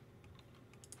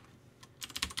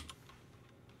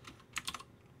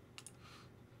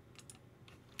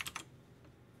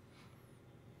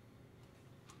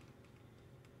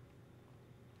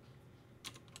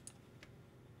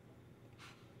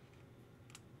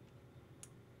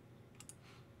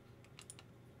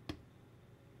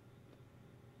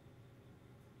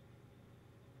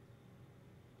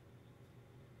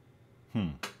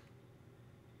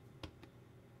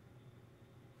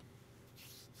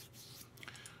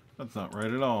 That's not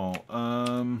right at all.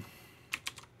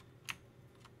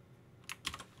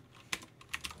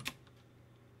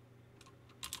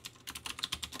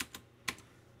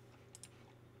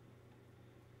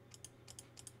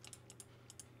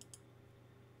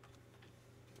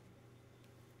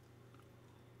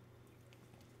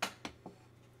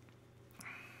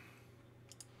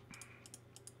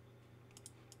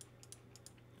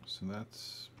 So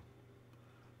that's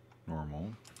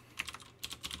normal.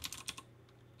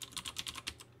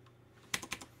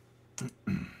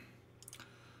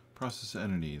 Process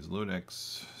entities, load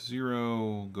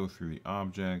X0, go through the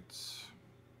objects,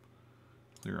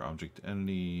 clear object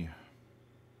entity,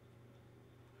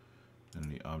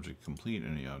 entity object complete,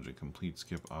 entity object complete,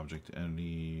 skip object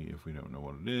entity if we don't know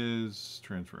what it is,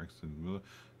 transfer X to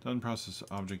done, process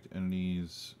object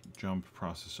entities, jump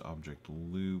process object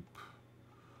loop,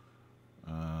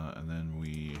 and then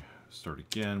we start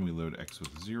again, we load X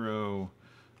with 0,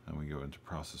 and we go into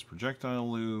process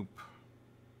projectile loop.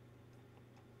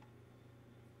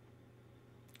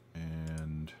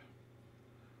 And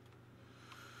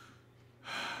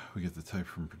we get the type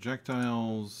from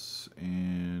projectiles,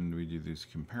 and we do these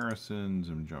comparisons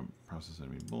and jump process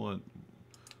enemy bullet.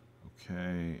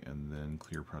 Okay, and then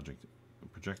clear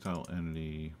projectile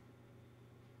entity.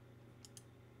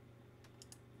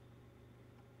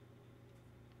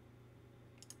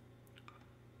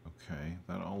 Okay,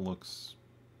 that all looks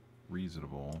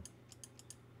reasonable.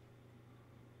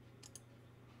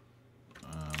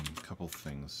 Couple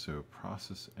things. So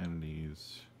process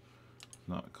entities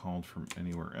not called from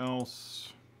anywhere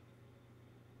else.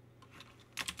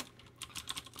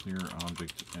 Clear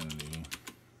object entity.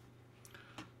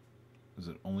 Is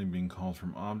it only being called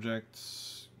from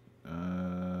objects?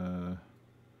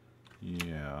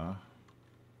 Yeah.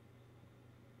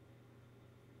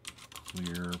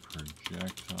 Clear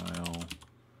projectile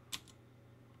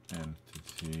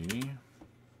entity.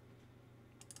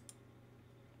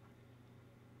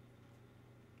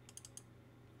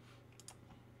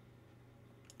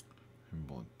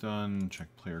 Bullet done. Check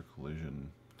player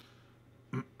collision.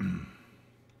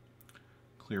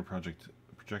 Clear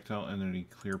projectile entity.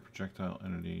 Clear projectile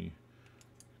entity.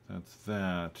 That's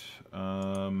that.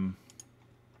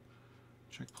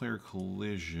 Check player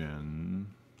collision.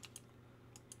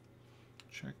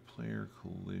 Check player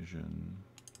collision.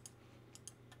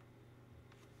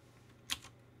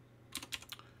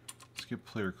 Skip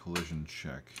player collision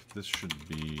check. This should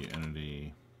be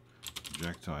entity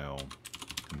projectile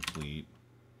complete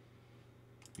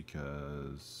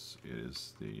because it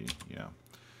is the, yeah.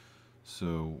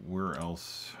 So where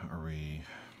else are we?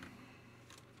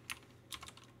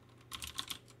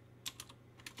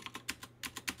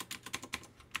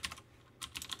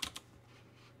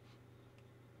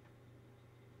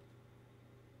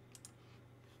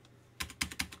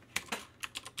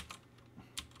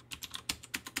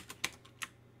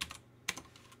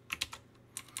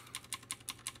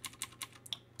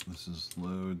 This is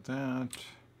load that,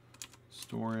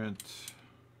 store it,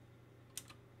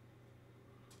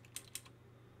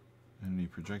 entity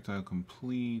projectile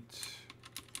complete.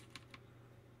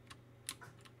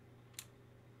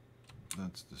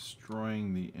 That's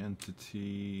destroying the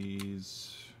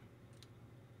entities.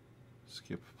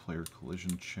 Skip player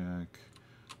collision check.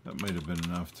 That might have been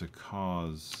enough to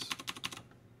cause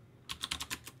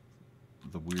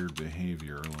the weird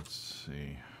behavior. Let's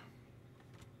see.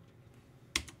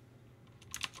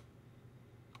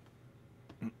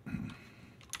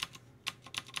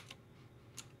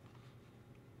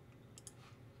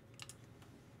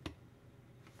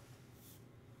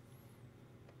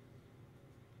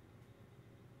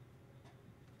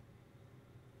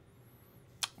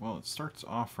 Well, it starts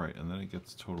off right, and then it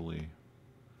gets totally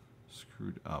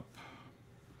screwed up.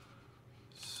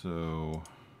 So,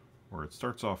 or it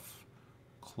starts off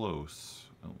close,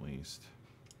 at least.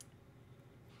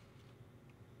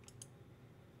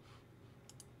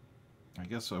 I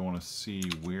guess I want to see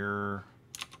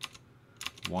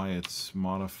why it's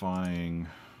modifying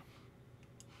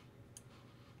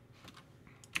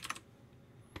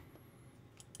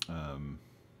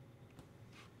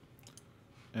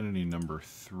entity number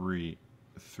three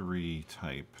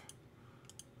type.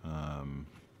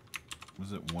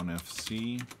 Was it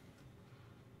 1FC? I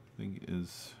think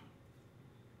is,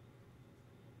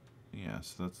 yeah,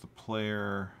 so that's the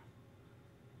player,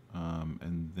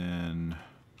 and then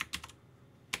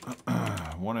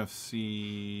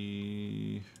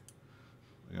 1FC,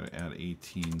 I gotta add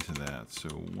 18 to that, so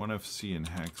 1FC in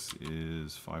hex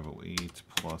is 508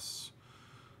 plus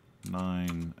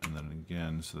 9, and then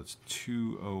again, so that's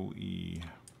 2 OE.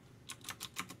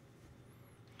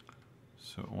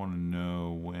 So I want to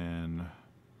know when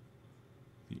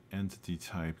the entity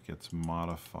type gets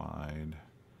modified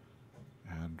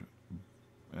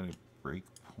at a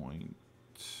breakpoint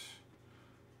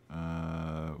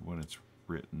when it's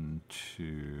written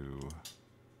to. All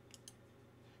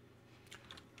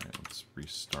right, let's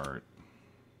restart.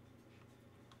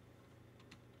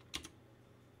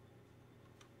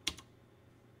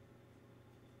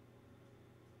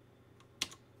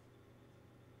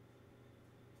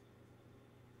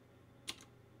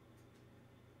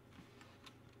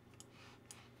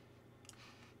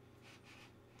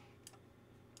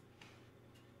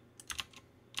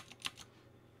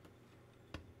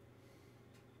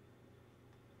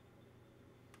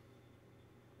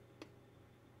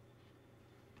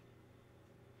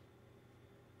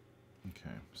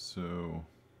 Okay, so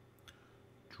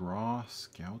draw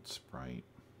scout sprite,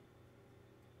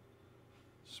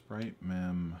 sprite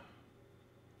mem.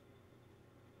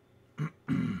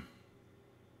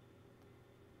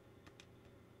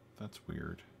 That's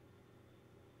weird.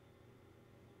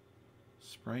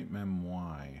 Sprite mem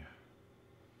Y.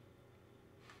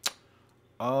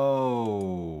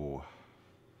 Oh.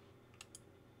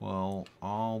 Well,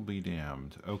 I'll be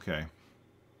damned. Okay.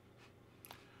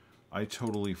 I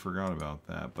totally forgot about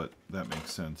that, but that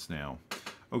makes sense now.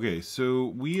 Okay, so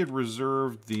we had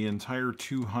reserved the entire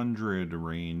 200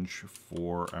 range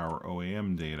for our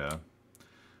OAM data,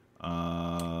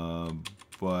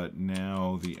 but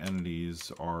now the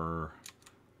entities are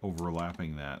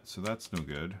overlapping that, so that's no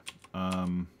good.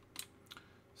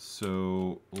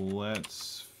 So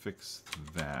let's fix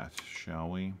that, shall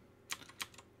we?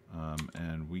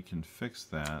 And we can fix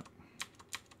that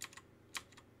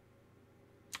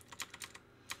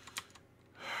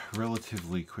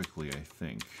relatively quickly, I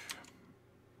think.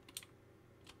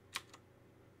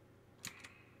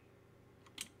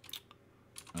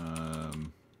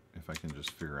 If I can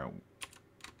just figure out.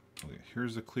 Okay,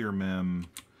 here's a clear mem.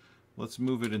 Let's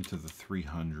move it into the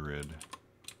 300.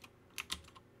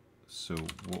 So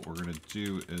what we're going to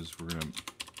do is we're going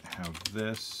to have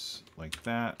this like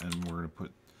that, and we're going to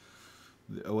put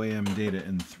the OAM data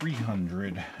in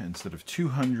 300 instead of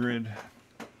 200.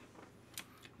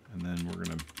 And then we're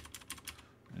going to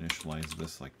initialize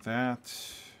this like that.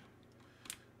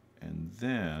 And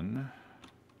then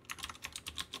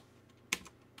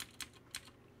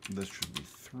this should be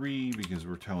 3 because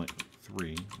we're telling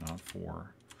 3, not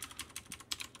 4.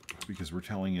 Because we're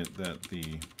telling it that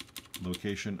the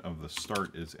location of the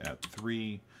start is at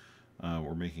 3.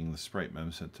 We're making the sprite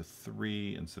mem set to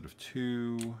 3 instead of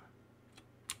 2.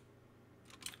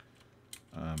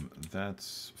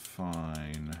 That's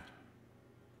fine.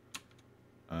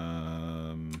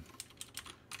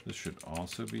 This should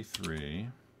also be 3.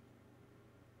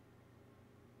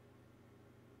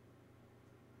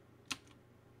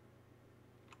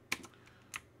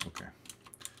 Okay,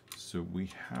 so we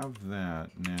have that.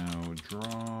 Now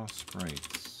draw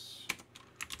sprites,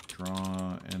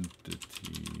 draw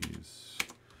entities.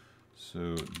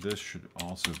 So this should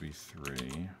also be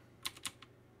 3.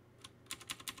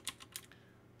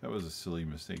 That was a silly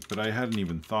mistake, but I hadn't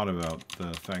even thought about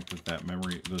the fact that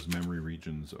those memory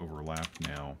regions overlap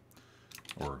now,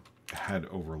 or had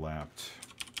overlapped.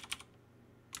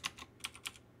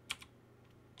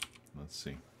 Let's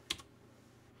see.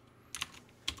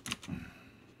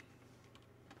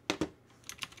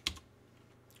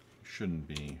 Shouldn't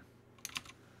be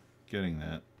getting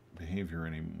that behavior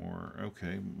anymore.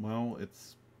 Okay, well,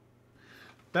 it's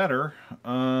better.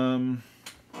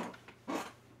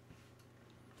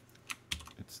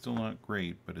 It's still not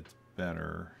great, but it's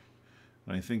better.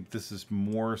 And I think this is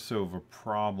more so of a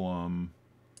problem.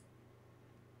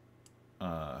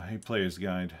 Hey, Player's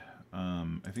Guide. I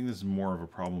think this is more of a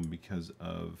problem because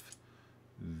of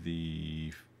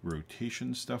the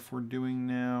rotation stuff we're doing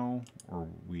now, or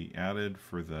we added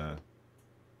for the.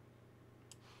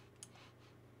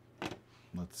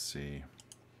 Let's see.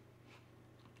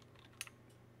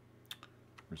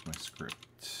 Where's my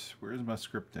script? Where's my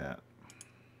script at?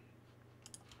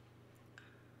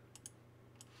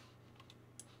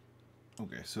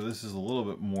 Okay, so this is a little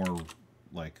bit more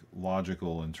like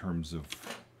logical in terms of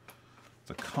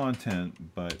the content,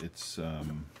 but it's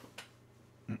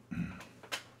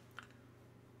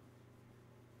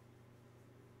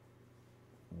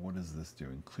what is this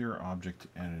doing? Clear object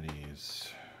entities.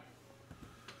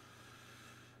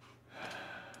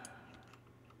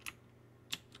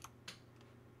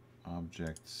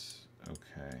 Objects,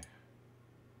 okay.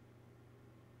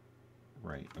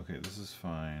 Right, okay, this is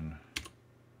fine.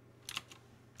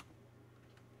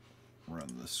 run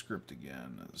the script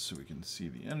again so we can see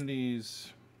the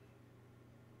entities.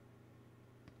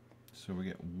 So we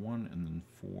get 1 and then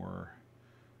 4.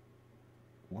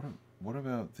 What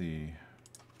about the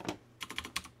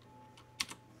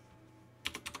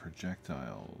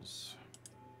projectiles?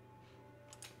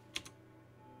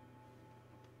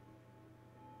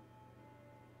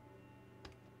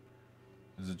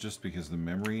 Is it just because the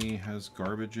memory has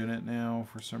garbage in it now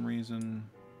for some reason?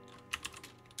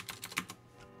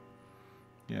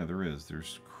 Yeah, there is.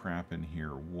 There's crap in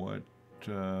here. What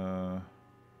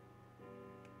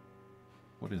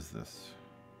is this?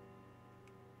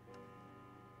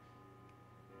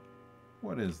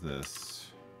 What is this?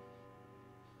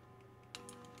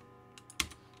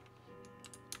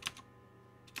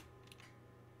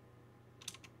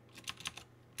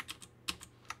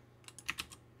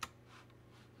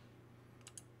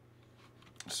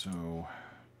 So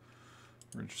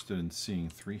we're interested in seeing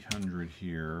 300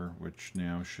 here, which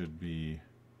now should be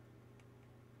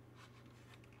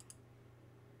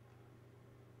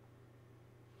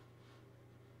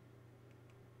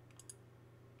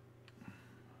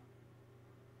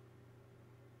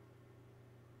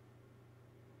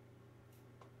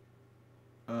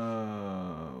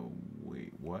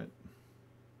wait, what?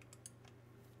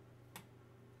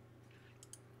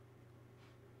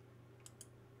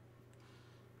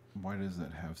 Why does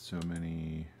that have so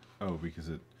many? Oh, because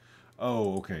it...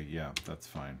 Oh, okay, yeah, that's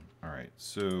fine. All right,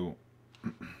 so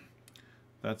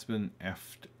that's been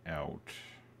F'd out.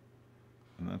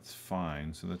 And that's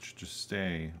fine, so that should just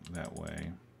stay that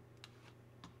way.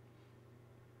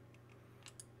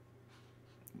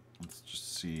 Let's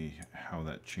just see how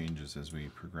that changes as we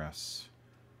progress.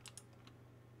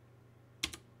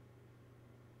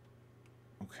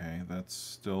 Okay, that's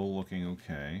still looking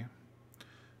okay.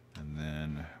 And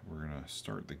then we're going to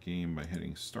start the game by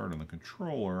hitting start on the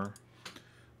controller.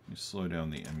 Let me slow down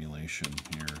the emulation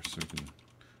here so we can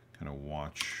kind of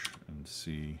watch and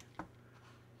see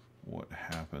what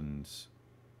happens.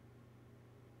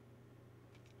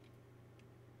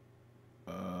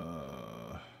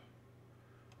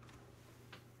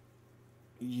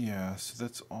 Yeah, so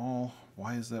that's all.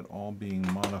 Why is that all being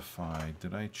modified?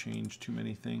 Did I change too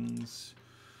many things?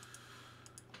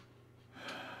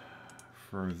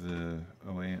 For the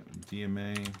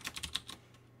DMA,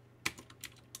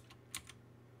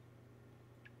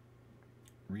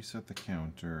 reset the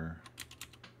counter,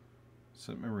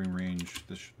 set memory range,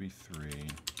 this should be 3,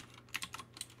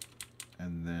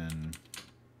 and then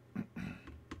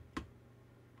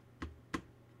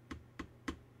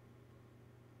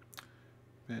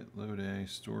bit load A,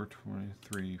 store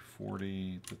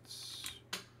 2340, that's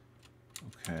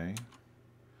okay.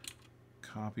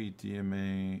 Copy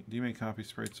DMA copy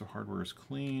sprite so hardware is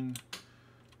clean.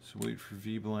 So wait for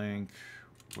vblank.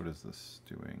 What is this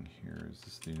doing here? Is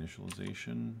this the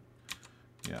initialization?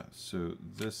 Yeah, so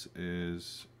this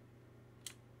is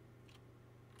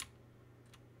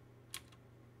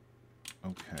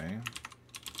okay.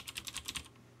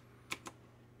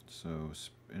 So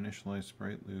initialize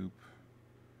sprite loop,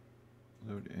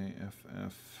 load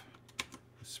AFF.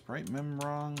 Is sprite mem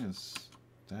wrong? Is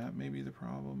that maybe the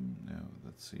problem? No,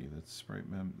 let's see, that's sprite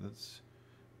mem, that's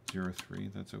 03,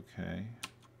 that's okay.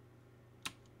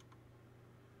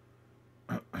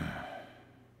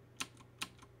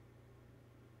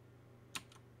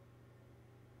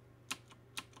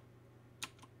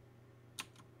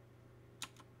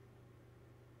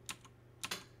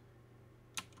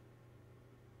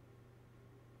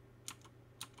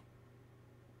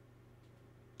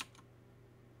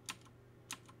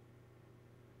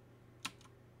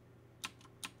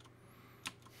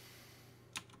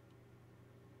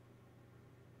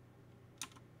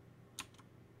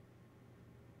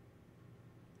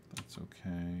 That's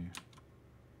okay.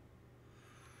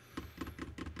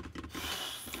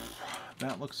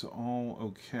 That looks all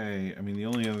okay. I mean, the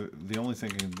only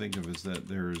thing I can think of is that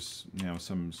there's now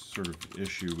some sort of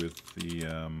issue with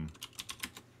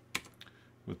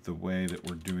the way that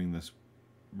we're doing this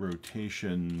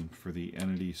rotation for the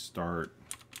entity start.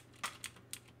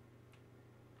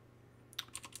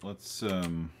 Let's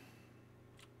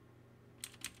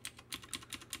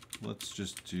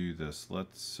just do this.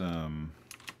 Let's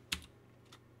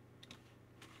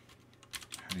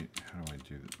how do I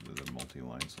do the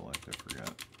multi-line select? I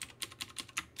forgot.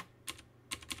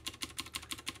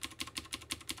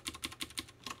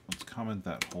 Let's comment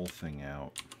that whole thing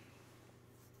out.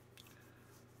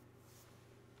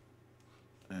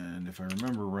 And if I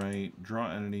remember right, draw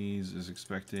entities is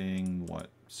expecting what?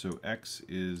 So X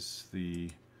is the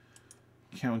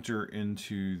counter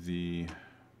into the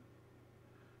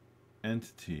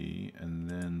entity, and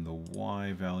then the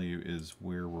Y value is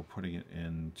where we're putting it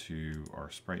into our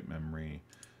sprite memory.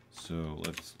 So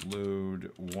let's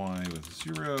load Y with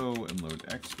 0 and load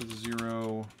X with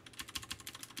 0.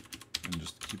 And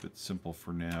just keep it simple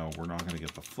for now. We're not going to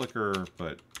get the flicker,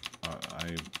 but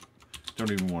I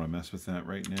don't even want to mess with that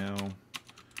right now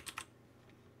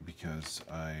because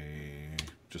I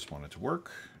just want it to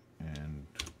work and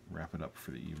wrap it up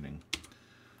for the evening.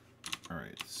 All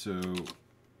right, so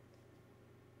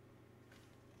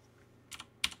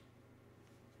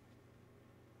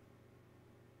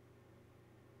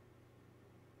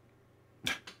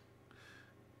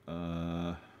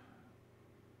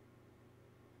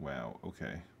wow,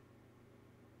 okay.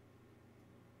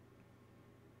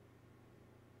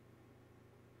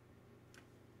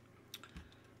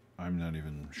 I'm not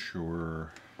even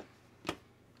sure.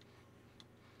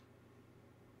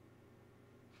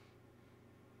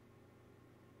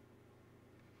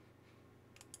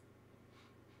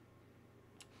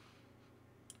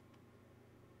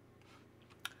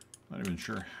 Not even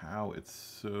sure how it's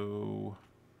so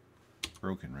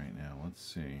broken right now. Let's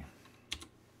see.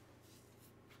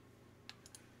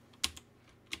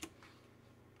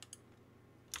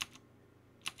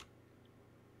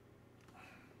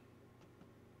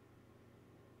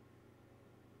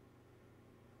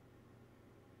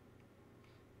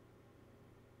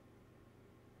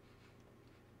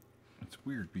 It's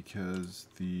weird because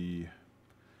the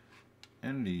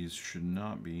entities should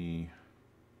not be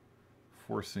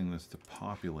forcing this to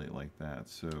populate like that,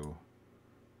 so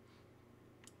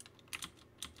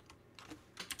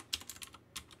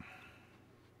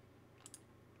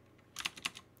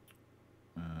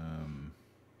I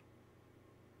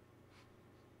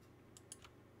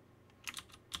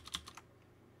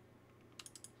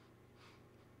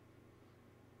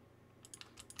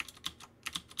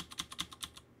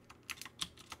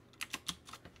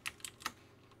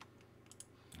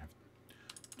have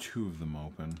two of them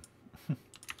open.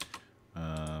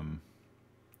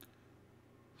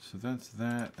 So that's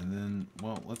that, and then,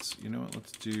 well, let's, you know what,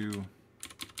 let's do,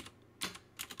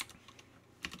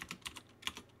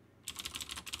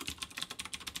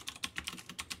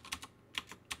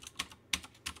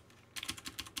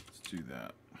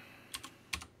 that.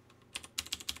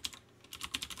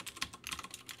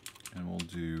 And we'll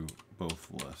do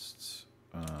both lists.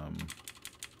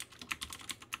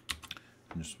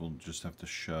 We'll just have to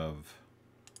shove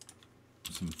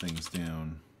some things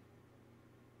down.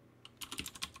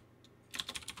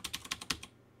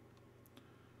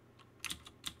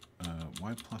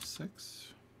 Y plus 6?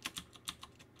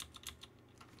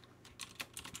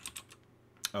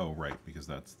 Oh, right, because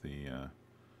that's the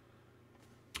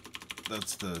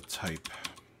type.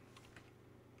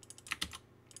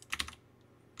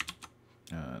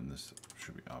 And this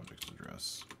should be object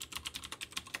address.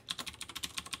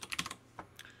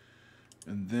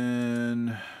 And then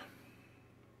there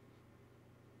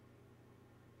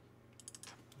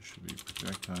should be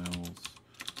projectiles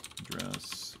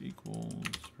address equals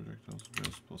projectiles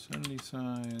address plus entity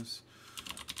size.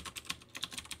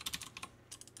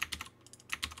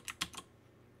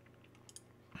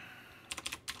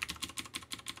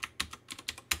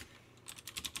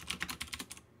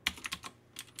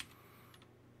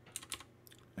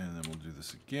 And then we'll do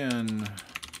this again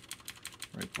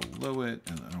right below it,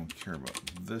 and I don't care about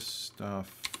this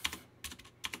stuff.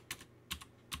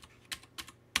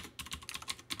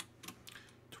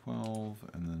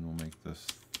 And then we'll make this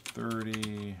 30. I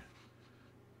think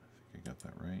I got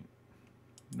that right.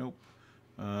 Nope.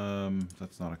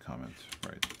 That's not a comment.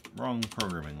 Right. Wrong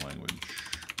programming language.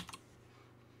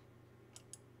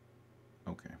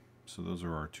 Okay. So those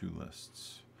are our two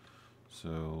lists.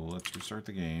 So let's restart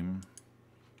the game.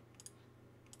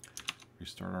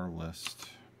 Restart our list.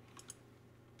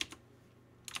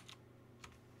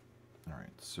 All right.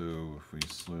 So if we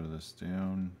slow this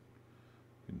down,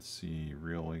 you can see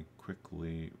really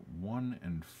quickly 1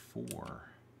 and 4.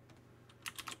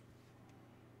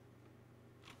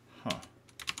 Huh.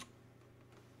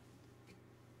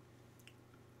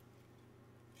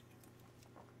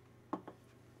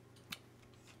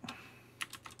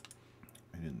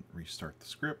 I didn't restart the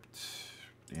script.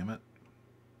 Damn it.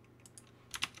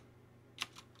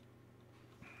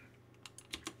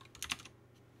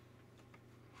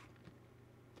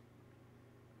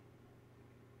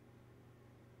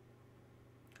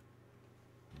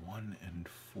 And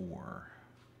 4,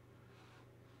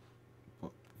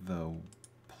 but the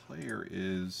player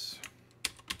is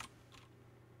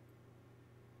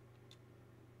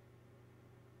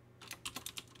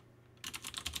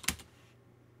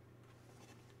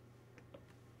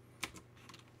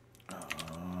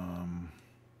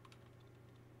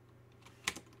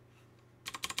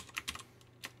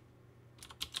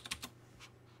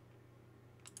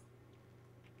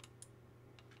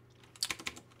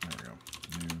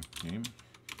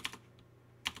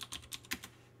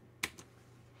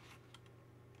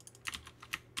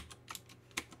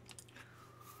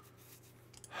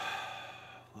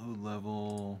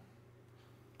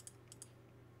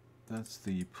that's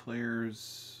the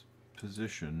player's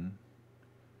position.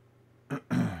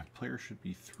 Player should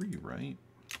be 3, right?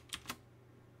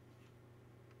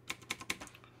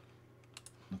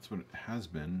 That's what it has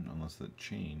been, unless that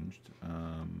changed.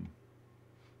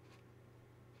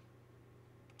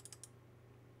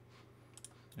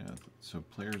 Yeah, so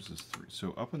players is 3.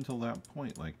 So up until that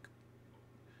point, like,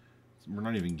 we're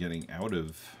not even getting out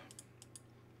of...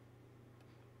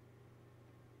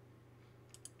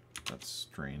 That's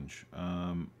strange.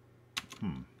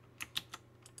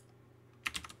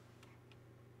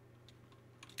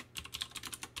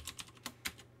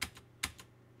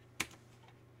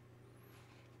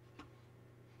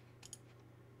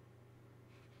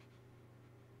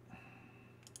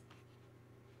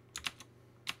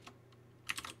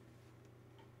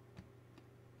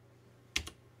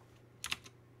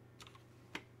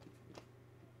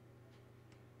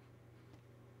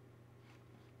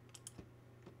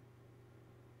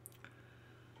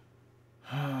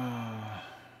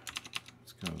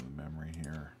 Let's go to the memory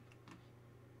here.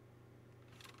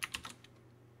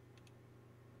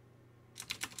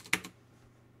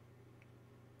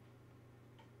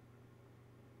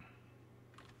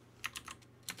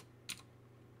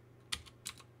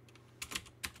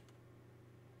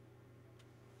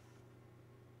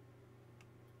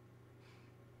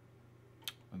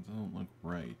 That doesn't look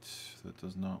right. That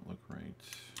does not look right.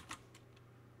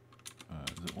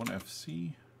 Is it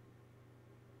 1FC?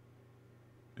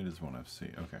 It is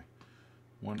 1FC. Okay.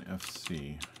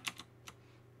 1FC.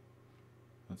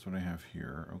 That's what I have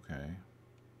here. Okay.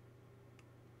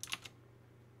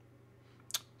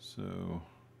 So 1,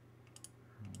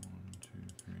 2,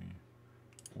 3,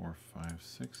 4, 5,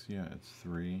 6. Yeah, it's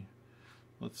 3.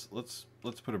 Let's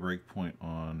put a breakpoint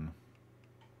on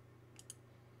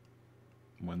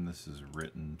when this is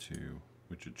written to,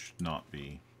 which it should not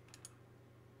be.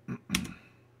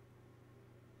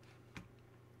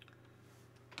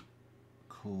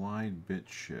 Collide bit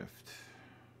shift.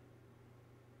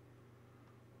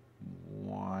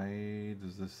 Why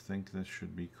does this think this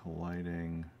should be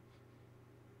colliding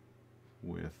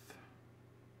with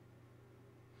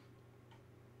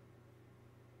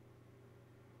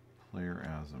player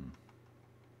ASM?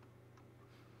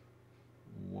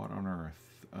 What on earth?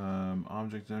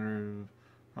 Object entered,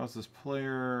 process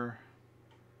player,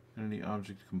 entity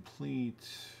object complete,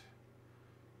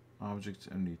 object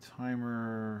entity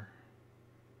timer,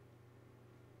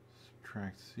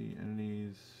 subtract C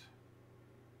entities.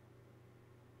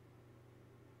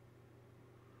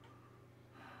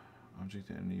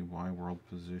 Object entity Y world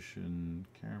position,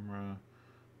 camera,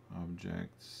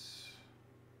 objects,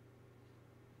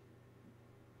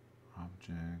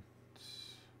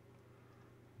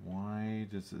 Why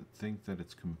does it think that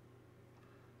it's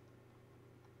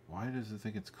why does it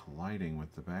think it's colliding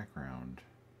with the background?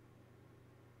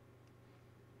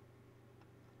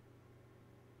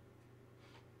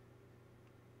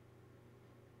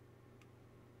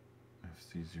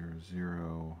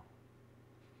 FC00.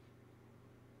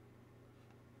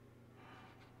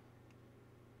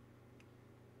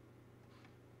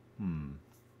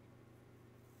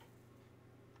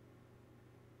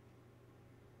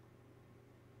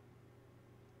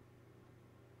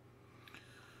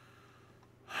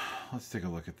 Let's take a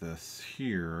look at this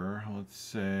here. Let's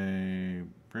say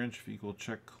branch of equal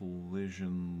check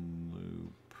collision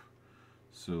loop.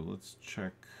 So let's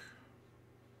check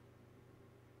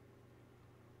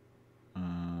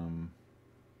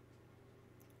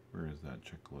where is that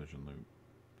check collision loop?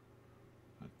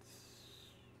 That's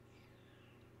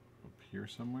up here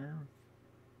somewhere.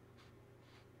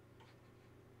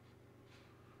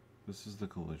 This is the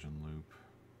collision loop.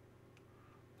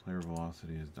 Player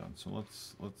velocity is done. So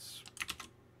let's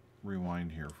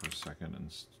rewind here for a second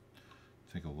and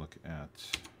take a look at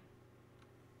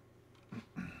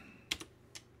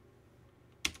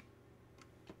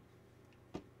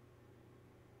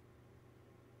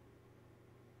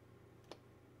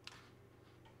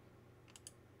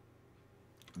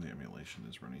the emulation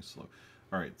is running slow.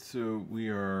 All right, so we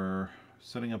are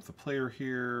setting up the player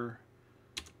here,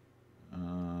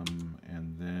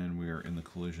 and then we are in the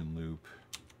collision loop.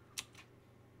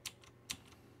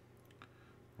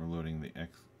 We're loading the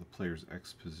player's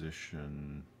X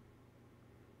position.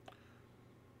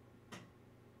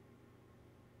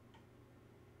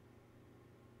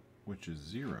 Which is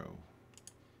 0.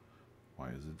 Why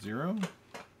is it 0?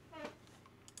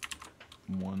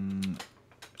 1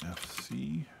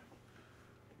 FC.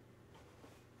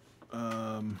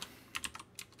 I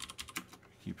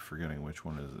keep forgetting which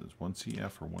one is it. Is 1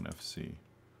 CF or 1 FC?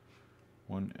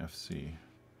 1 FC.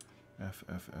 F.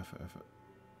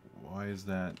 Why is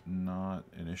that not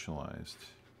initialized?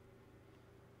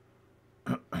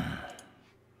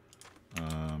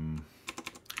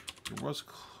 there was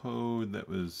code that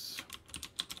was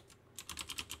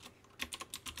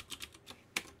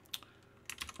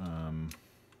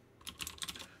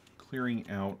clearing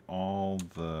out all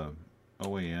the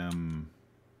OAM,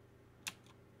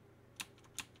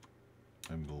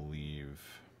 I believe.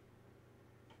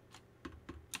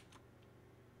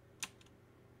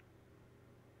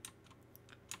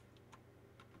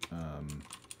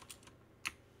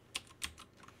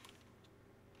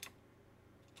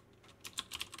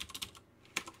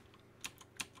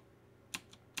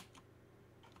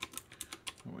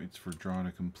 Waits for draw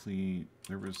to complete.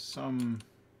 There was some.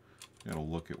 Got to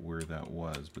look at where that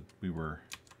was, but we were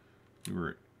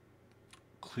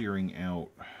clearing out.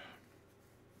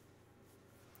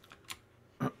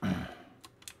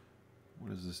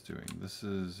 What is this doing? This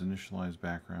is initialize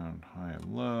background high and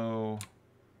low.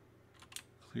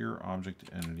 Clear object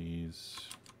entities.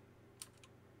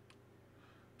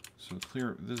 So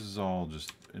clear. This is all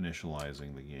just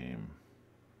initializing the game,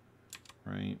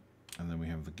 right? And then we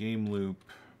have the game loop.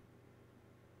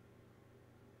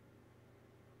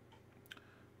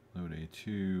 Load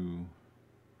A2,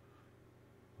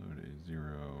 load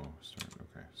A0, start.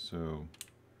 Okay, so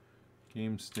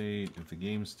game state, if the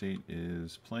game state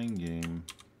is playing game,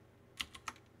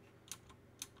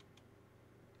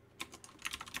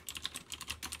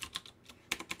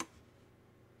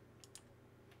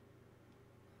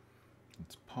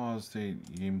 it's pause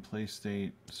state, game play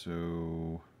state,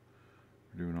 so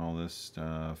we're doing all this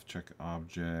stuff, check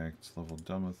objects, level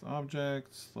done with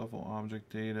objects, level object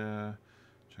data,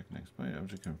 check next byte,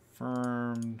 object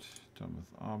confirmed, done with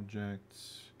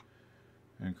objects,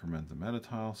 increment the meta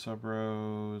tile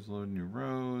subrows, load new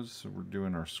rows, so we're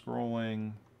doing our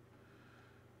scrolling,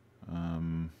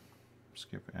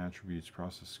 skip attributes,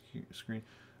 process screen,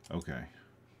 okay,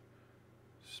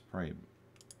 sprite,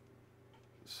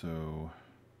 so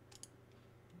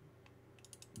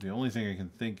the only thing I can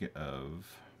think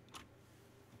of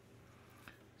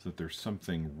is that there's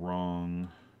something wrong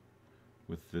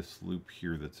with this loop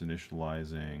here that's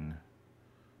initializing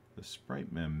the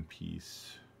sprite mem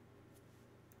piece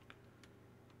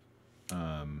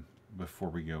before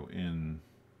we go in,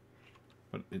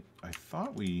 but I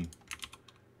thought we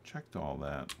checked all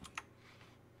that.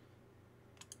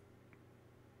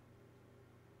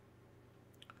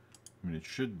 I mean, it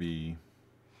should be.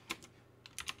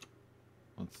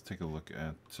 Let's take a look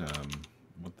at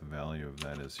what the value of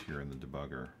that is here in the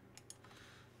debugger.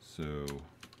 So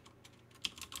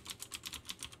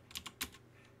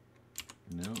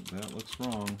no, that looks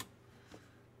wrong.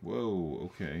 Whoa,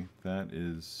 okay, that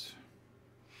is,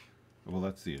 well,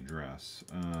 that's the address,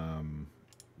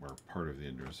 or part of the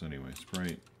address anyway.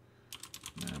 Sprite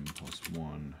mem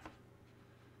 +1.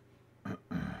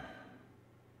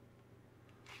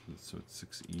 So it's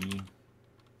 6E.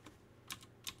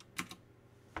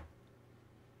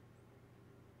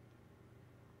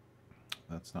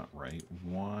 That's not right.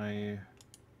 Why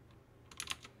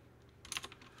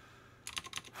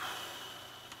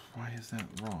is that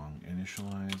wrong?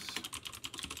 Initialize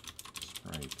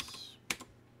sprites.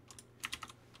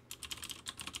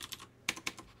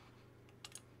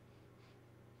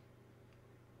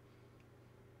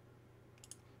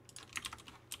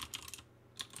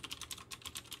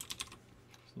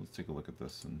 So let's take a look at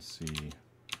this and see,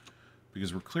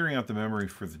 because we're clearing out the memory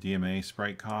for the DMA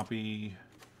sprite copy.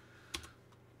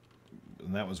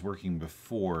 And that was working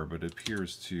before, but it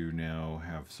appears to now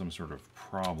have some sort of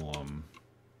problem.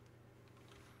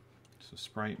 So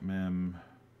sprite mem,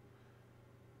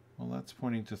 well, that's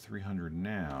pointing to 300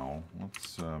 now.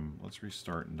 Let's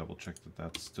restart and double check that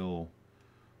that's still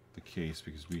the case,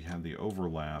 because we had the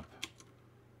overlap,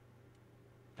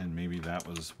 and maybe that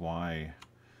was why.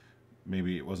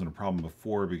 Maybe it wasn't a problem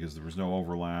before because there was no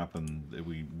overlap and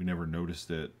we never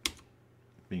noticed it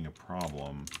being a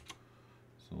problem.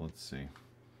 So let's see.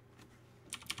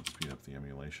 Let's speed up the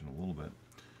emulation a little bit.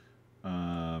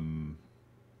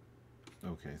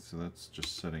 Okay, so that's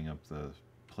just setting up the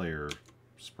player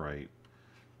sprite,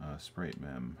 sprite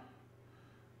mem.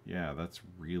 Yeah, that's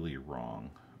really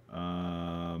wrong.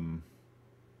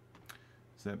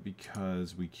 Is that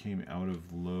because we came out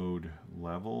of load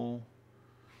level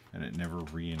and it never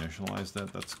reinitialized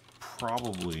that? That's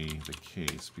probably the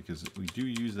case, because we do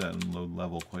use that in load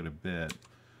level quite a bit.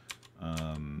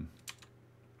 And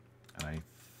I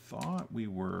thought we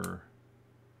were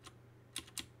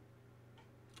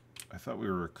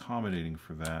accommodating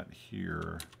for that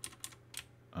here.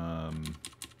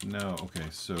 No, okay,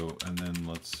 so, and then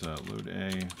let's load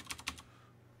A,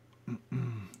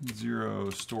 0,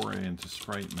 store A into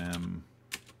sprite mem,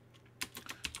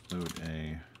 load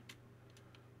A,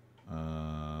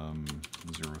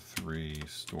 0 03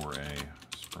 store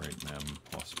A sprite mem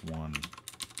plus 1.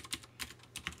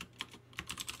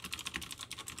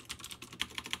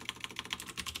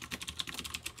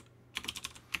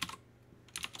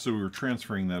 So we were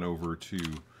transferring that over to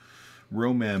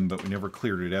ROMEM, but we never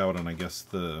cleared it out, and I guess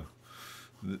that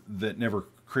never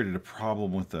created a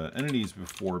problem with the entities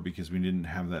before because we didn't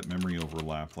have that memory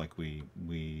overlap like we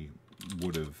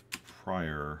would have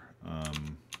prior,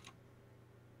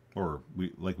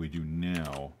 like we do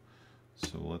now.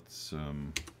 So let's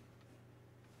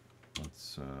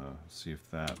see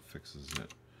if that fixes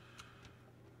it.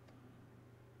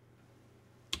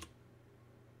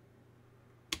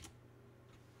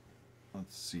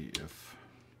 Let's see if,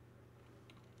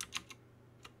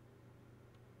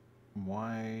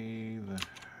 why the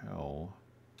hell,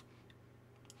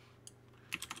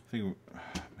 I think,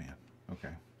 man,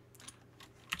 okay,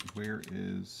 where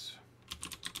is,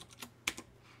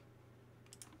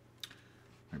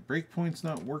 my breakpoint's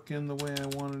not working the way I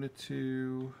wanted it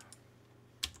to.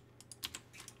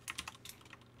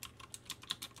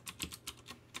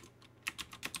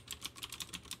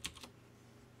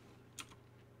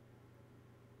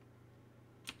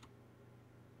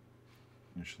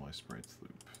 Initialize sprites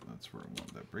loop. That's where I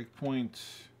want that breakpoint.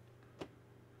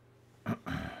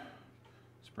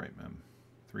 Sprite mem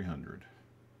 300.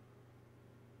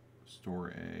 Store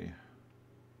A.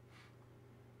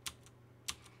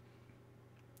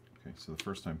 Okay, so the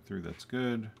first time through, that's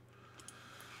good.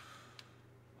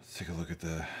 Let's take a look at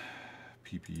the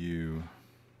PPU.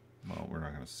 Well, we're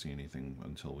not going to see anything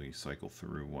until we cycle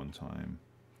through one time.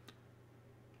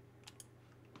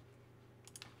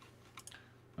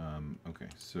 Okay,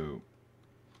 so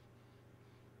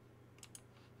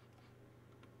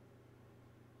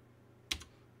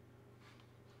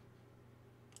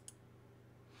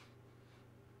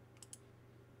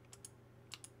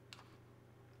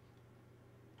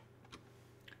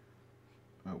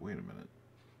oh, wait a minute.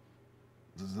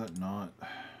 Does that not?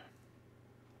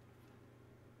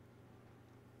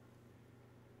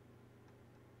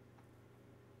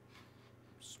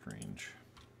 Strange.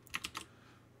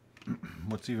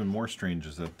 What's even more strange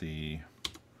is that the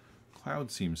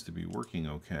cloud seems to be working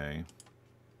okay.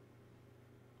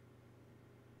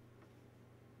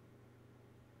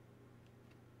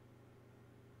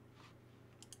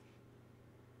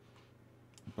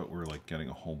 But we're like getting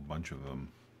a whole bunch of them.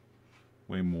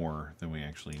 Way more than we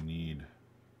actually need.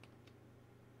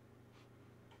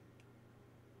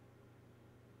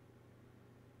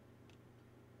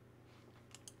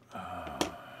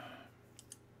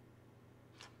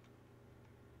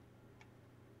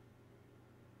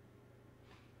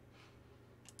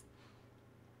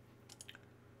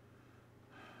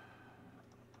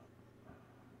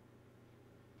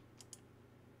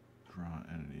 Draw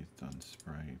entities done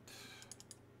sprite.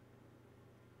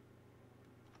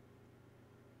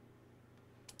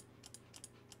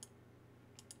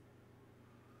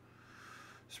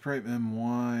 Sprite mem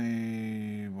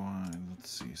y, let's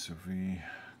see, so if we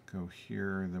go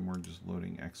here, then we're just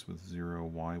loading x with 0,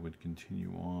 y would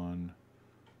continue on.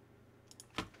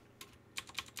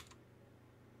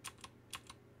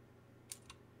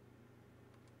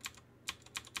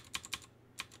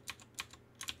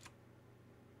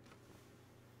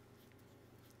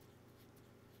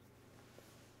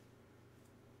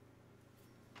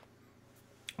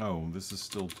 Oh, this is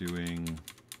still doing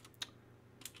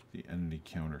the entity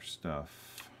counter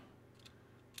stuff,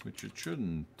 which it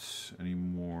shouldn't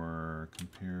anymore.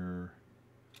 Compare.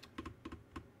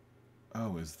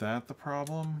 Oh, is that the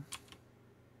problem?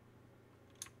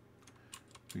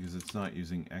 Because it's not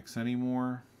using X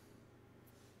anymore.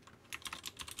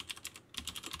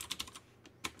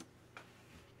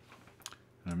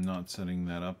 And I'm not setting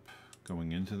that up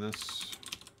going into this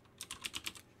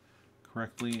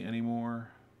correctly anymore.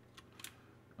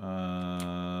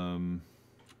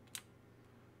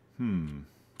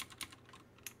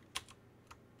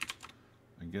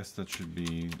 I guess that should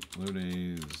be load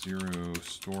a 0,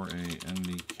 store a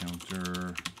entity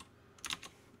counter,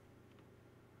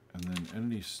 and then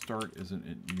entity start isn't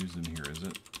it used in here, is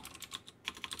it?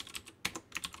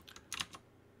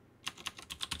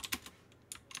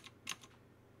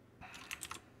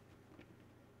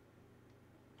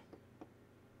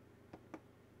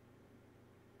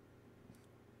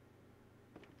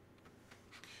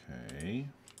 Okay.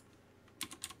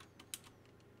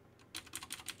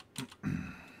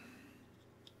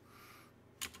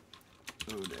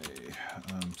 Load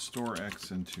a store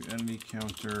X into entity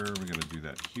counter. We got to do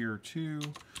that here too,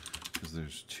 because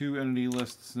there's 2 entity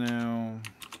lists now.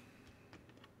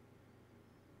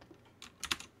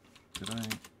 Did I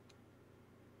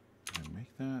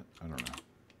make that? I don't know.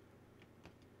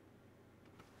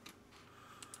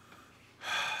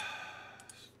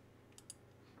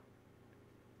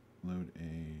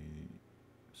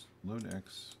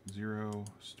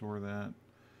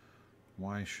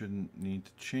 Y shouldn't need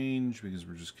to change because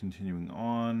we're just continuing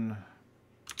on.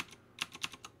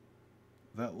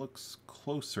 That looks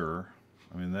closer.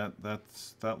 I mean, that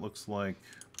looks like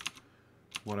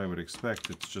what I would expect.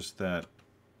 It's just that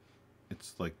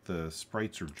it's like the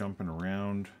sprites are jumping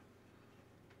around.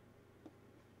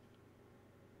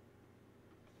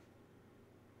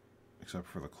 Except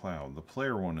for the cloud. The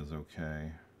player one is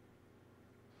okay.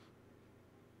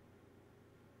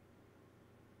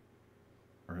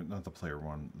 Or not the player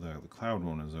one, the cloud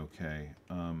one is okay.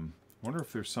 I wonder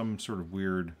if there's some sort of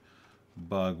weird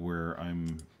bug where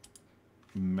I'm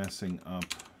messing up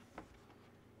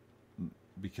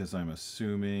because I'm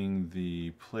assuming the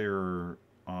player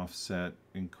offset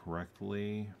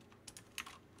incorrectly.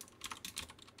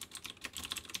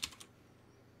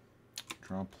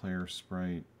 Draw player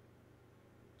sprite.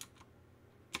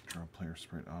 Draw player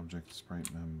sprite object, sprite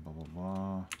mem, blah blah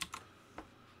blah.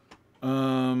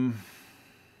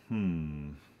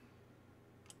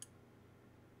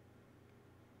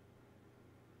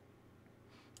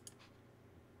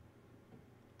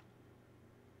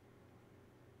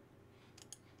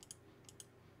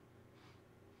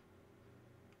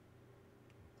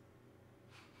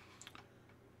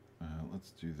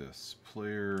 Let's do this.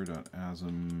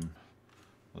 Player.asm.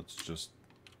 Let's just.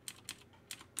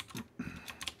 I'm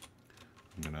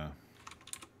gonna.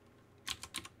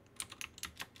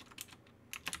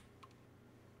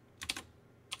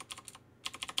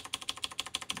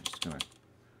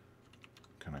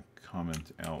 Kind of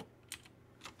comment out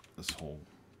this whole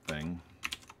thing,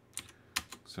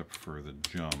 except for the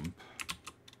jump.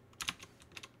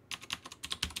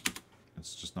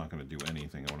 It's just not going to do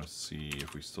anything. I want to see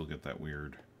if we still get that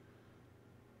weird.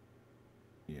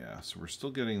 Yeah, so we're still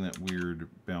getting that weird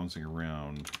bouncing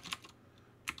around.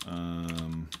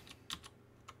 Am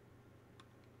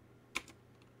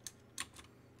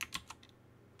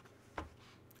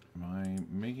I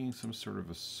making some sort of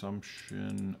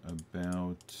assumption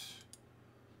about...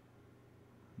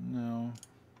 No.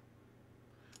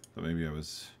 But maybe I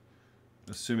was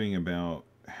assuming about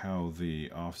how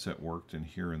the offset worked in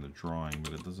here in the drawing,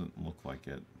 but it doesn't look like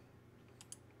it.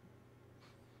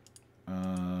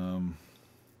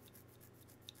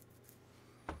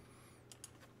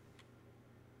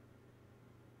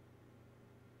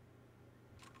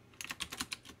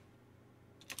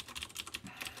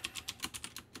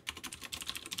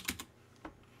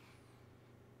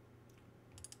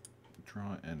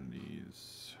 Draw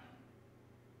entities.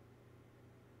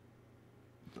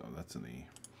 Oh, that's in the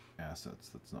assets.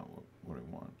 That's not what I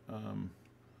want.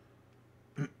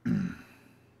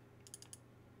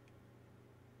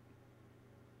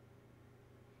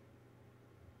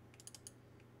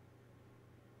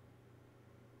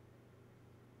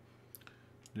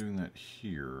 Doing that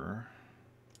here.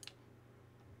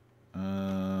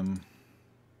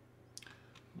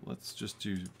 Let's just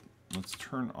do. Let's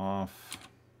turn off.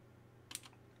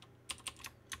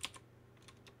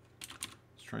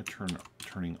 Let's try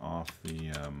turning off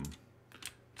the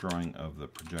drawing of the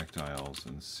projectiles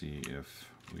and see if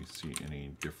we see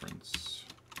any difference.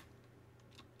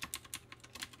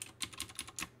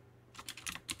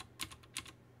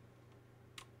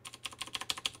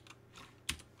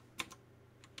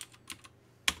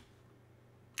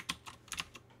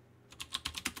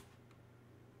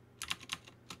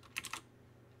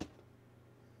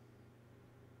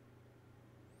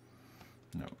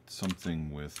 No, it's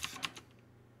something with...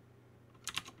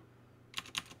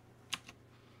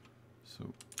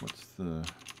 So what's the...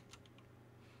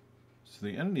 So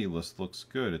the entity list looks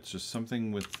good. It's just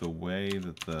something with the way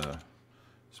that the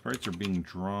sprites are being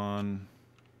drawn.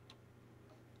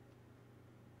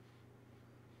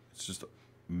 It's just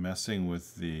messing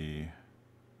with the...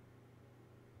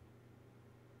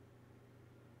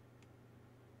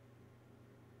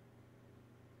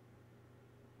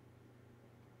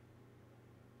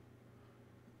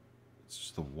 It's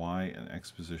just the Y and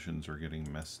X positions are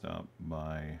getting messed up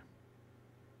by...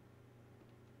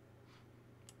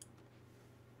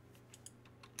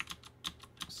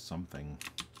 something.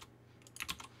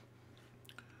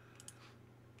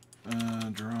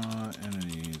 Draw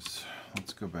entities.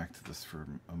 Let's go back to this for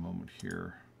a moment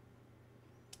here.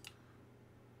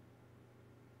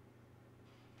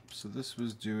 So this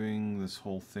was doing this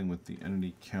whole thing with the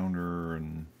entity counter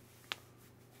and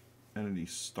entity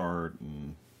start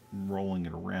and rolling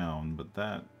it around, but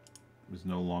that was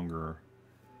no longer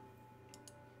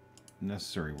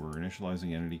necessary. We're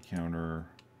initializing entity counter.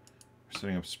 We're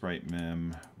setting up sprite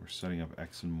mem, we're setting up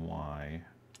X and Y.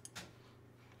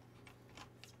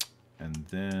 And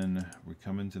then we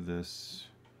come into this.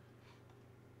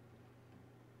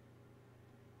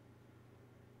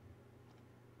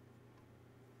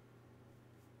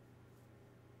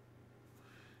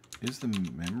 Is the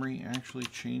memory actually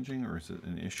changing, or is it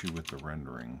an issue with the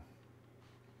rendering?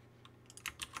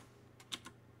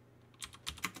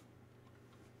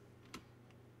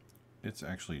 It's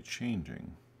actually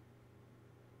changing.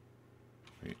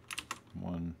 Wait,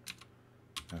 1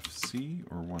 FC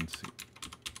or 1C?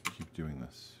 Keep doing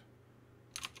this.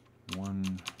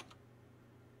 1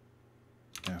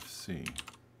 FC.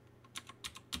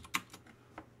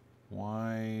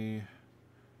 Why?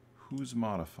 Who's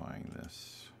modifying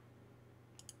this?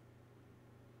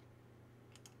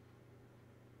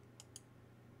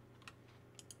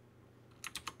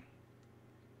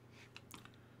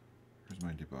 Here's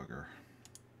my debugger.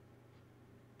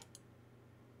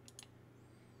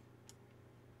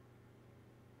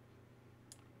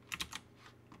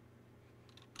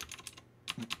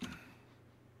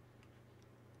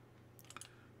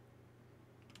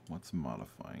 What's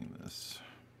modifying this?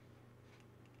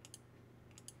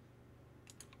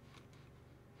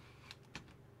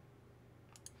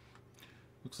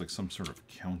 Looks like some sort of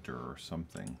counter or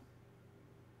something.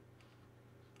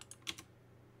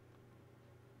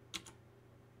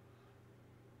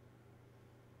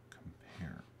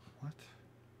 Compare. What?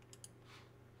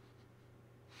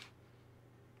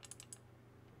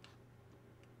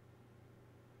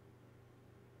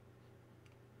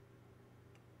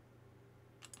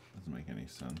 Doesn't make any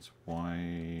sense.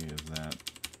 Why is that?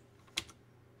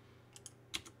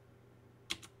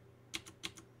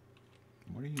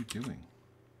 What are you doing?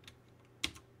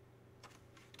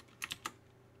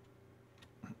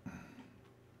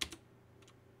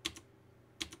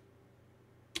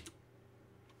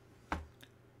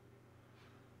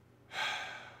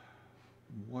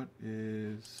 What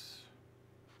is...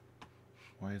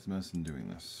 Why is Medicine doing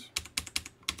this?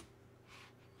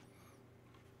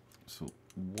 So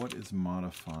what is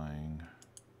modifying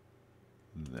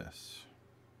this?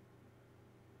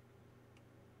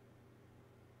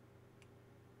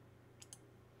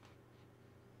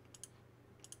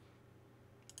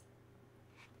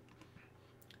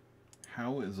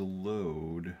 How is a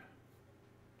load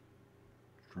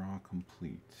draw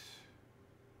complete?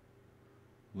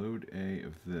 Load A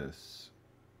of this.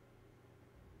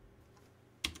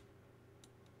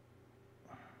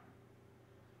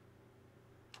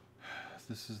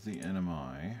 This is the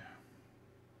NMI.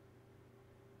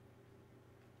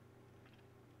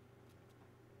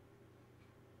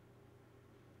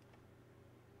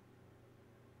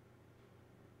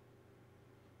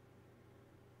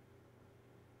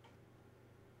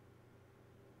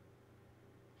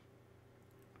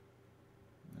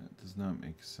 That does not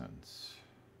make sense.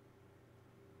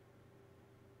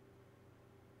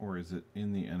 Or is it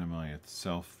in the NMI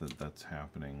itself that that's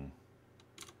happening?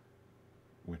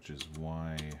 Which is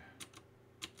why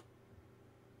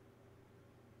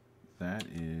that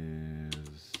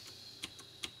is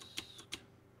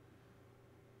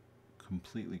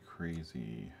completely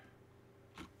crazy.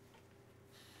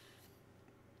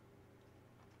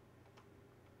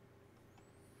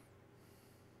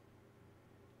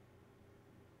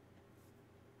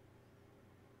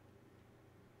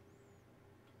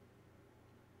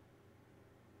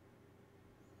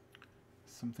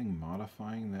 Something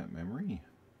modifying that memory?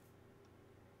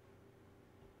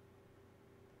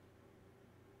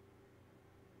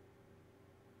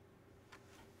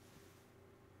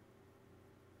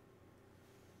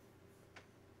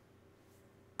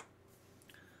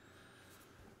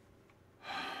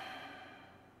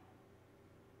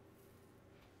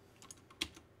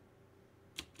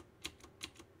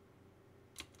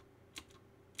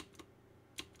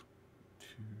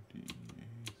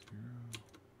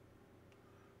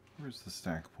 Where's the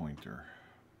stack pointer?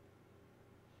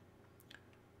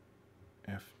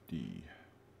 FD.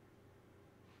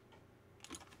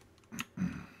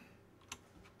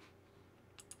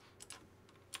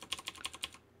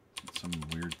 Some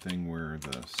weird thing where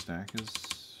the stack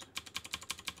is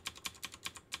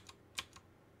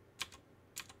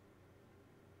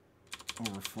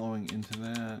overflowing into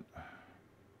that.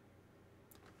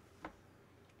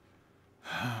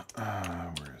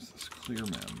 Where is this? Clear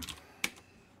mem.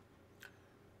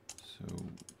 So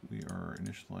we are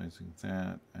initializing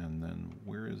that, and then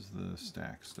where is the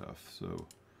stack stuff? So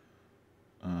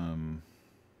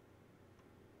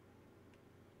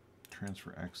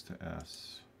transfer X to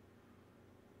S.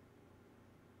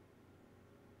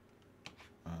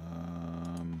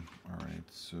 All right,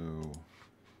 so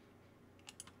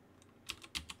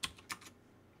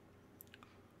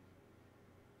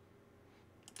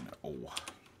no.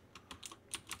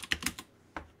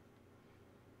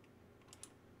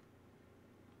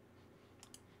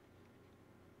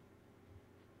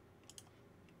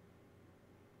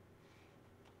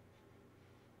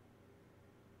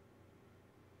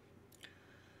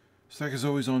 Stack is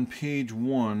always on page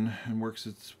 1 and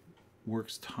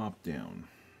works top down.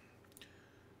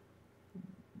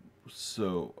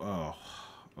 So, oh,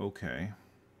 okay.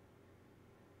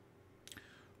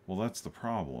 Well, that's the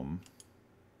problem.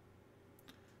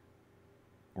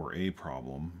 Or a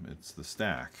problem. It's the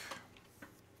stack.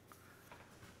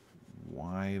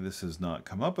 Why this has not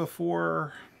come up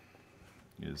before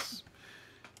is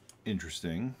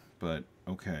interesting, but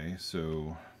okay,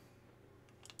 so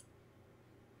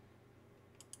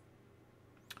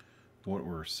what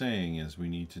we're saying is we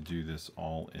need to do this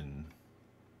all in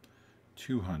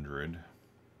 200,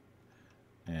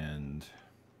 and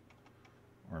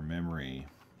our memory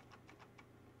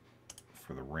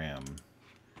for the RAM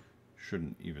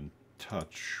shouldn't even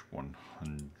touch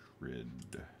 100.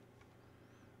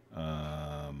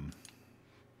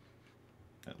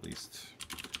 At least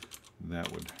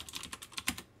that would...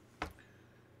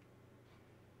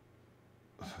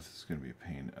 this is going to be a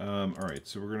pain. Alright,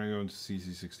 so we're going to go into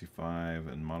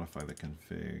CC65 and modify the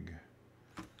config.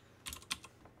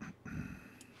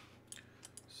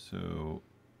 So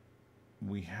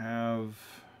we have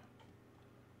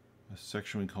a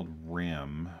section we called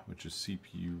RAM, which is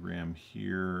CPU RAM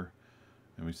here.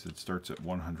 And we said it starts at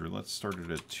 100. Let's start it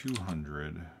at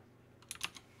 200.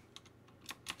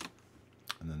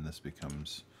 And then this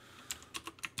becomes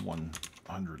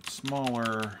 100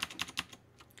 smaller.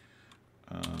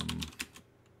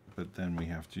 But then we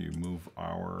have to move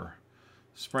our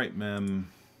sprite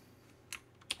mem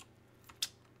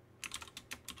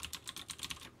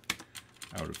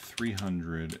out of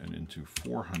 300 and into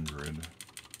 400.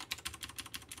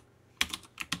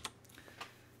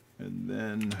 And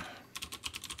then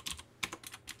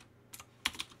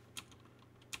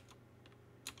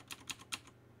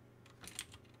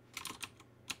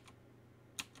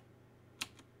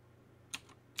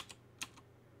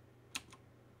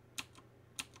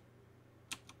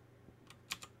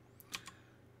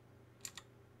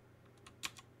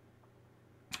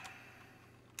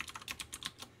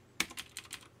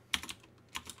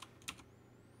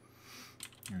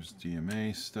here's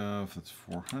DMA stuff. That's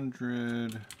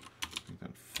 400. Make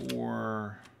that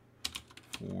 4,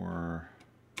 4,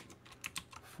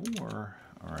 4.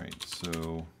 All right,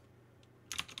 so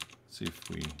let's see if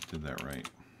we did that right.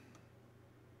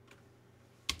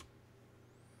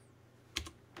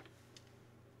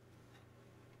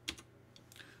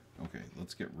 Okay,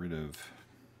 let's get rid of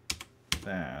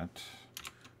that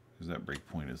because that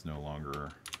breakpoint is no longer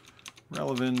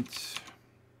relevant.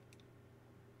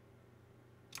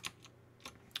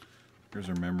 Here's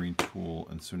our memory tool,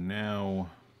 and so now,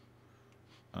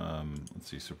 let's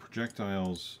see, so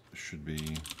projectiles should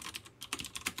be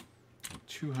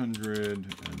 200,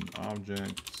 and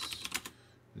objects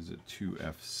is at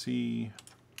 2FC.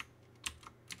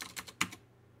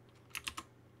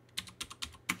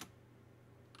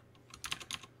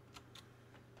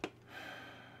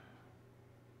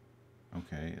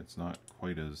 Okay, it's not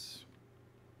quite as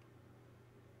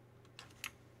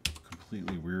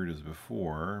completely weird as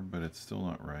before, but it's still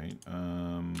not right. I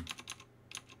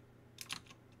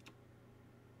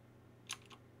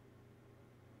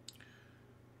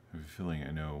have a feeling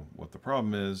I know what the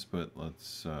problem is, but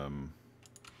let's take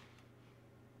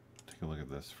a look at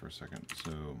this for a second.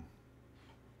 So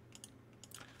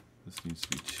this needs to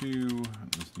be 2,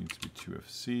 and this needs to be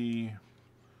 2FC.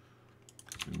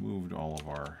 We moved all of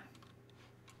our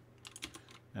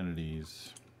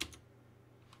entities.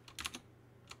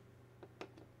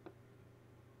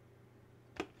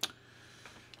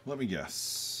 Let me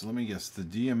guess. The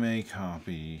DMA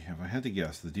copy, if I had to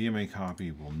guess, the DMA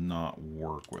copy will not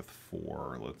work with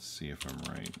 4. Let's see if I'm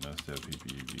right. Must have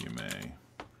PPU DMA.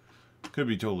 Could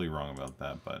be totally wrong about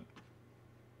that, but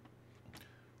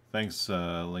thanks,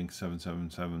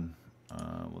 Link777.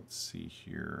 Let's see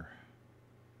here.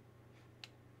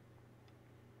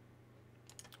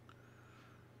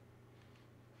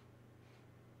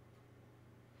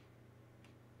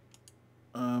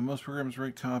 Most programs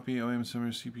write copy OAM summary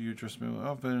CPU adjustment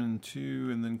often in 2,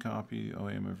 and then copy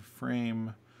OAM every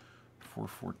frame.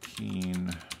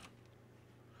 414.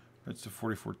 Writes to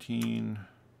 4014.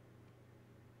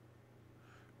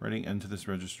 Writing end to this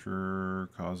register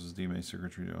causes DMA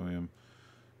circuitry to OAM.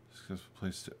 Successful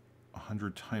place to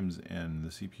 100 times n. The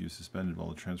CPU is suspended while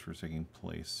the transfer is taking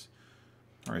place.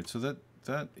 Alright, so that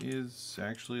is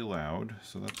actually allowed,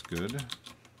 so that's good.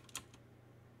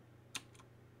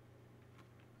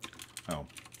 Oh,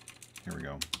 here we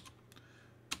go.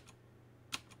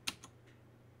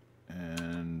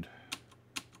 And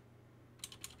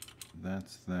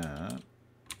that's that.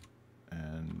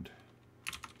 And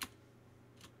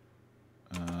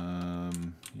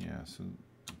yeah, so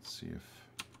let's see if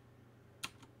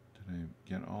Did I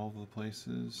get all the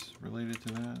places related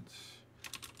to that?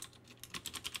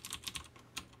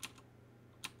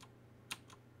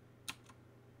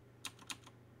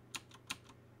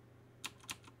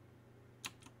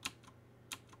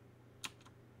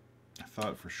 I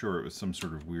thought for sure it was some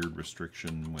sort of weird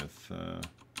restriction with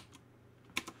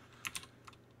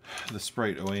the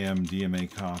Sprite OAM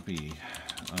DMA copy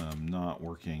not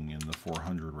working in the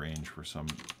 400 range for some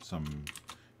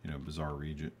bizarre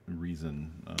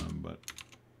reason. But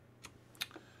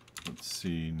let's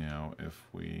see now if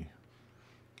we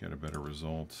get a better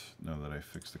result now that I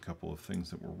fixed a couple of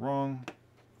things that were wrong.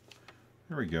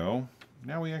 There we go.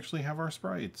 Now we actually have our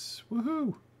sprites.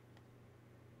 Woohoo!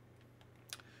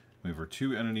 We have our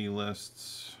 2 entity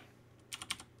lists,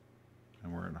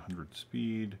 and we're at 100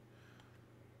 speed.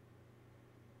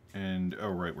 And oh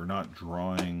right, we're not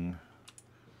drawing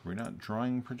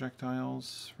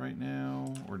projectiles right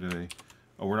now, or did I?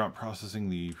 Oh, we're not processing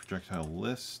the projectile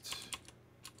list.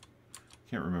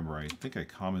 Can't remember. I think I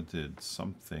commented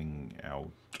something out.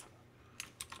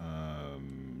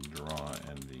 Draw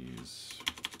entities.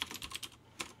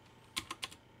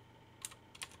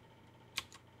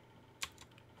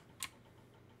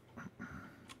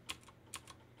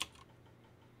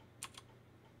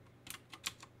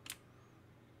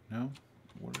 No?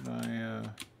 What did I,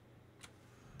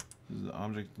 this is the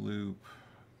object loop,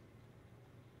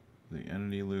 the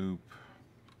entity loop.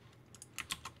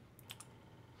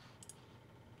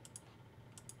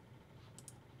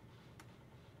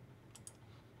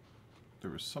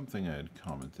 There was something I had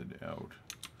commented out.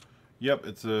 Yep,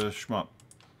 it's a shmup.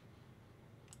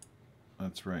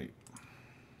 That's right.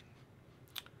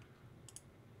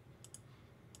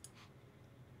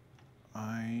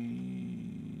 I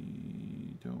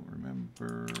don't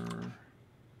remember.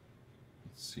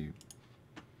 Let's see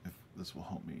if this will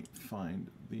help me find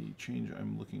the change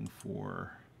I'm looking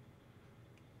for.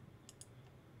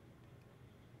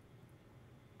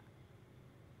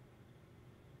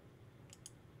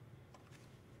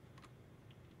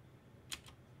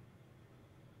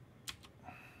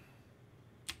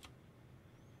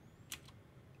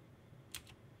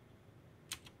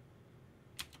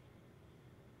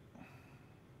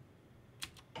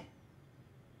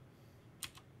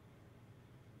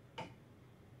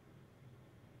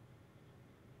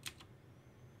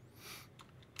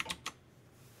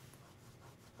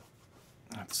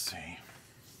 Let's see.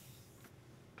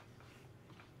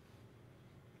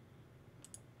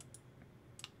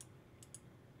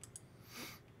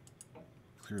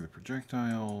 Clear the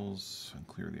projectiles and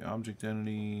clear the object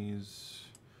entities.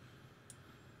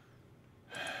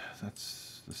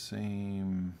 That's the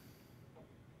same.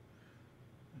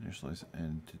 Initialize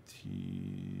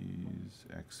entities,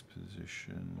 X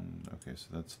position. Okay, so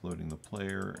that's loading the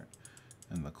player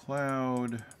and the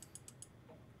cloud.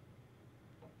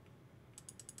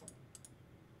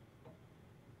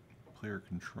 Player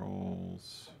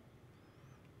controls.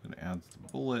 Then adds the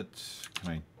bullet.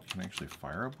 Can I actually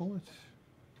fire a bullet?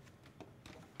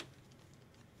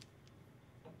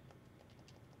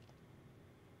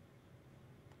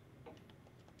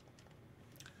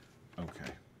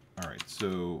 Okay. All right.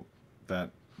 So that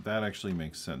actually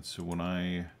makes sense. So when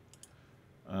I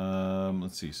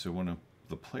let's see. So when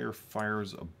the player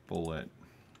fires a bullet,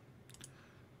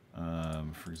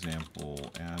 for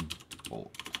example, add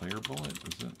player bullet.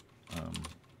 Is it?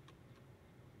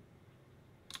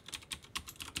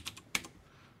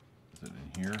 Is it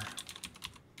in here?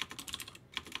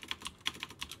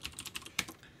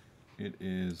 It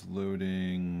is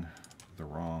loading the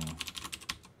wrong.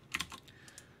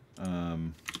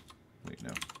 Wait,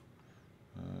 no.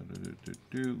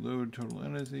 Load total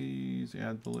entities,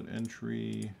 add bullet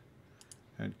entry,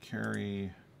 add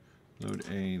carry, load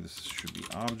A. This should be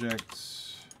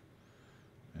objects,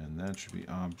 and that should be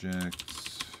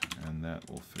objects, and that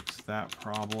will fix that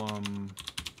problem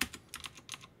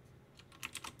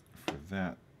for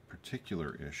that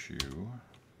particular issue.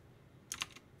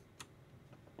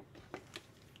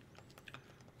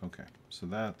 Okay, so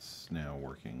that's now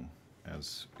working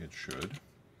as it should.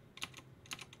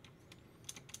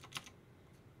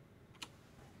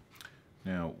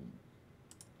 Now,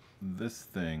 this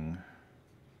thing,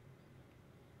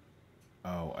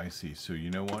 oh, I see. So you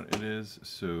know what it is?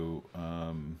 So,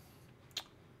 all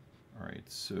right,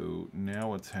 so now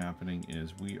what's happening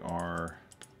is we are,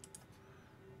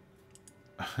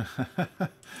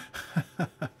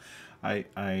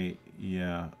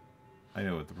 yeah, I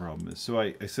know what the problem is. So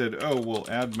I said, oh, well,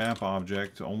 add map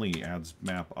object only adds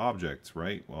map objects,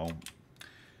 right? Well,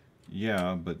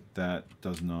 yeah, but that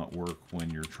does not work when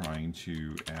you're trying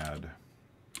to add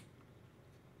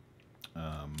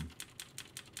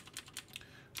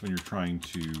when you're trying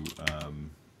to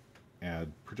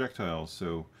add projectiles.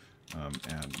 So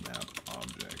add map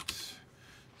object.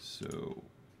 So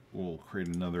we'll create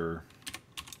another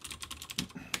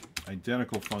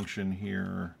identical function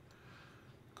here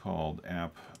called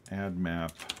add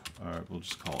map. We'll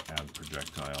just call add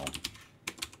projectile.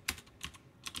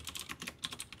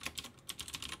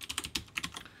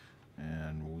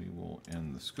 And we will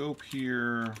end the scope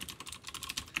here.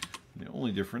 The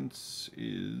only difference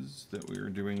is that we are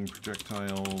doing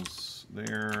projectiles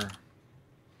there.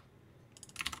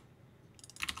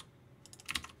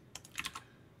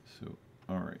 So,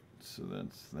 all right, so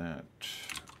that's that.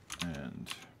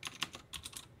 And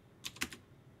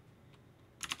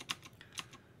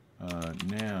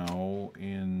now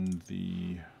in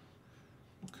the,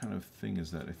 what kind of thing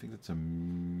is that? I think that's a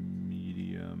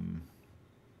medium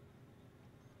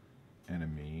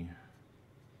enemy.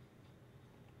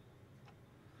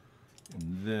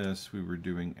 In this, we were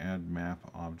doing add map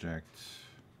object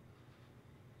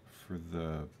for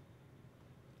the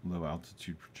low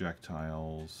altitude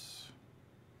projectiles.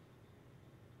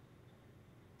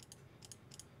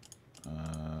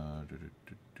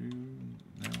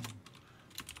 No.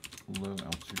 Low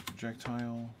altitude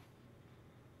projectile.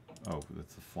 Oh,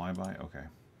 that's the flyby? Okay.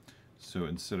 So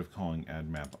instead of calling add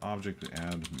map object, we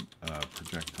add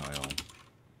projectile.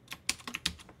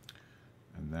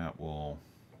 And that will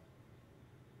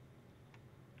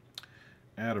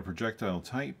add a projectile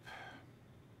type.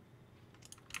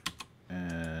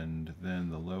 And then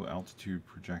the low altitude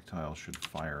projectile should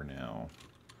fire now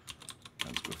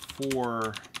as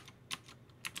before.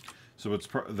 So it's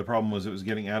the problem was it was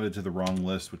getting added to the wrong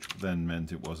list, which then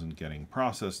meant it wasn't getting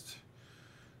processed,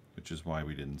 which is why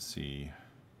we didn't see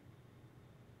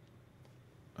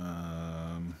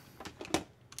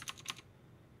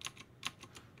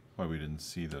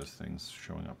those things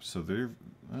showing up. So they're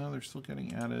still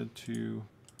getting added to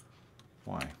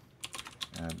why?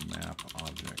 Add map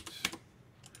object.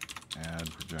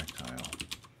 Add projectile.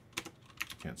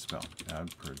 Can't spell.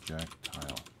 Add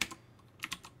projectile.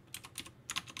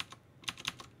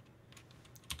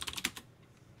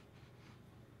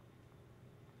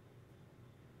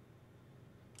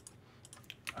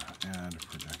 Add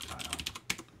projectile.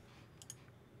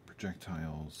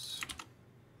 Projectiles.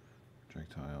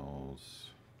 Projectiles.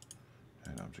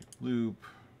 Add object loop.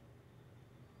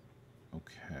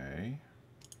 Okay.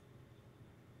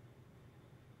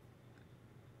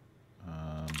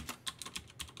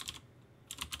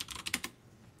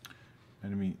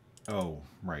 Enemy. Oh,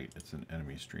 right. It's an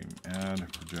enemy stream.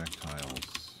 Add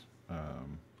projectiles.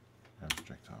 Add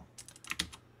projectile.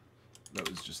 That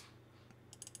was just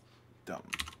dumb.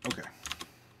 Okay.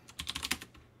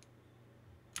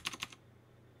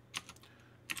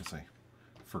 Guess I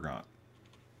forgot.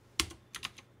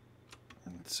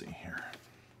 Let's see here.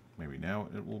 Maybe now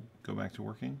it will go back to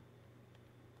working.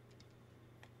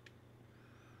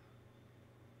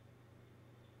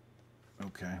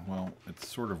 Okay, well, it's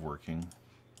sort of working.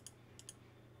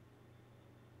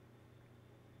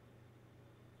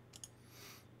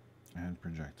 Add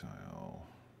projectile.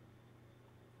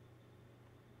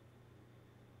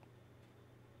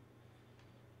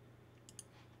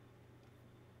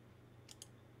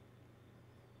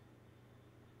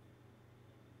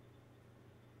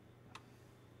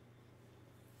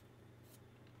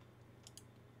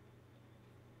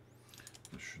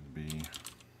 This should be,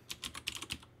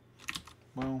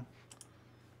 well,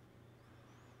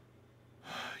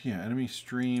 yeah, enemy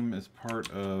stream is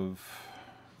part of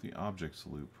the objects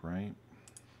loop, right?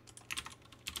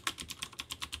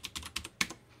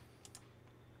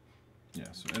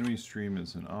 Yeah, so enemy stream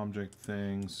is an object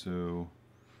thing, so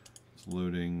it's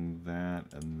loading that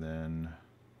and then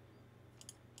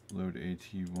load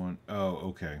AT1. Oh,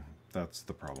 okay, that's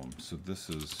the problem. So this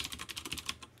is,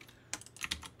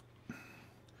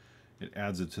 it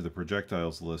adds it to the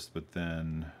projectiles list, but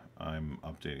then I'm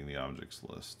updating the objects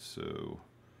list. So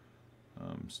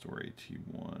store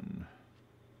AT1,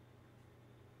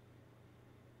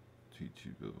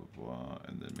 T2, blah, blah, blah,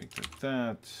 and then make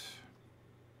that.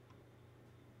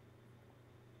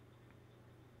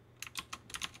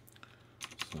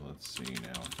 So let's see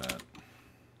now if that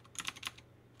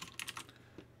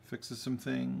fixes some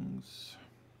things.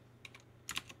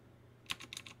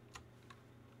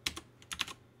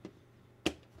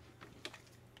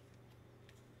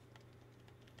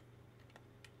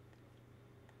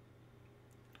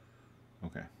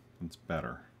 Okay, that's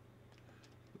better.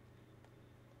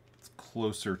 It's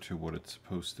closer to what it's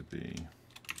supposed to be.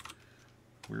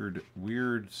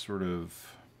 Weird sort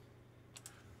of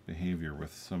behavior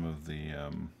with some of the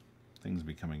things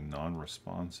becoming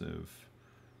non-responsive.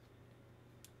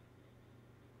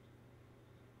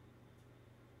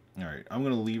 All right, I'm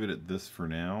going to leave it at this for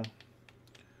now.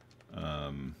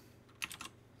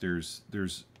 There's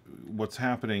what's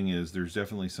happening is there's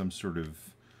definitely some sort of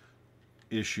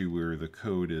issue where the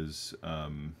code is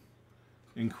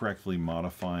incorrectly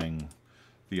modifying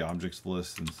the objects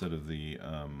list instead of the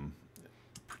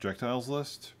projectiles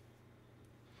list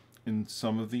in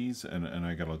some of these, and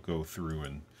I gotta go through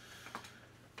and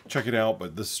check it out.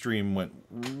 But this stream went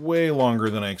way longer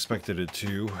than I expected it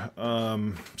to,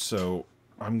 so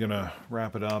I'm gonna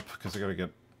wrap it up because I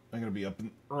gotta be up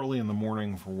early in the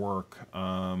morning for work,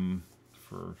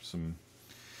 for some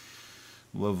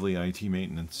lovely IT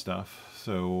maintenance stuff.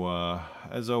 So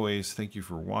as always, thank you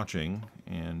for watching,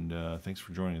 and thanks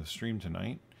for joining the stream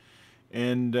tonight.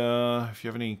 And if you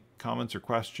have any comments or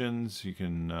questions, you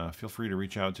can feel free to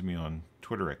reach out to me on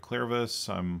Twitter at Clairvis.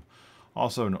 I'm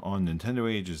also on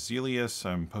Nintendo Age as Zelius.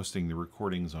 I'm posting the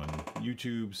recordings on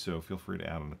YouTube, so feel free to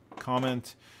add a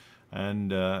comment.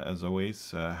 And as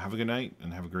always, have a good night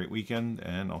and have a great weekend,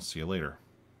 and I'll see you later.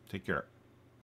 Take care.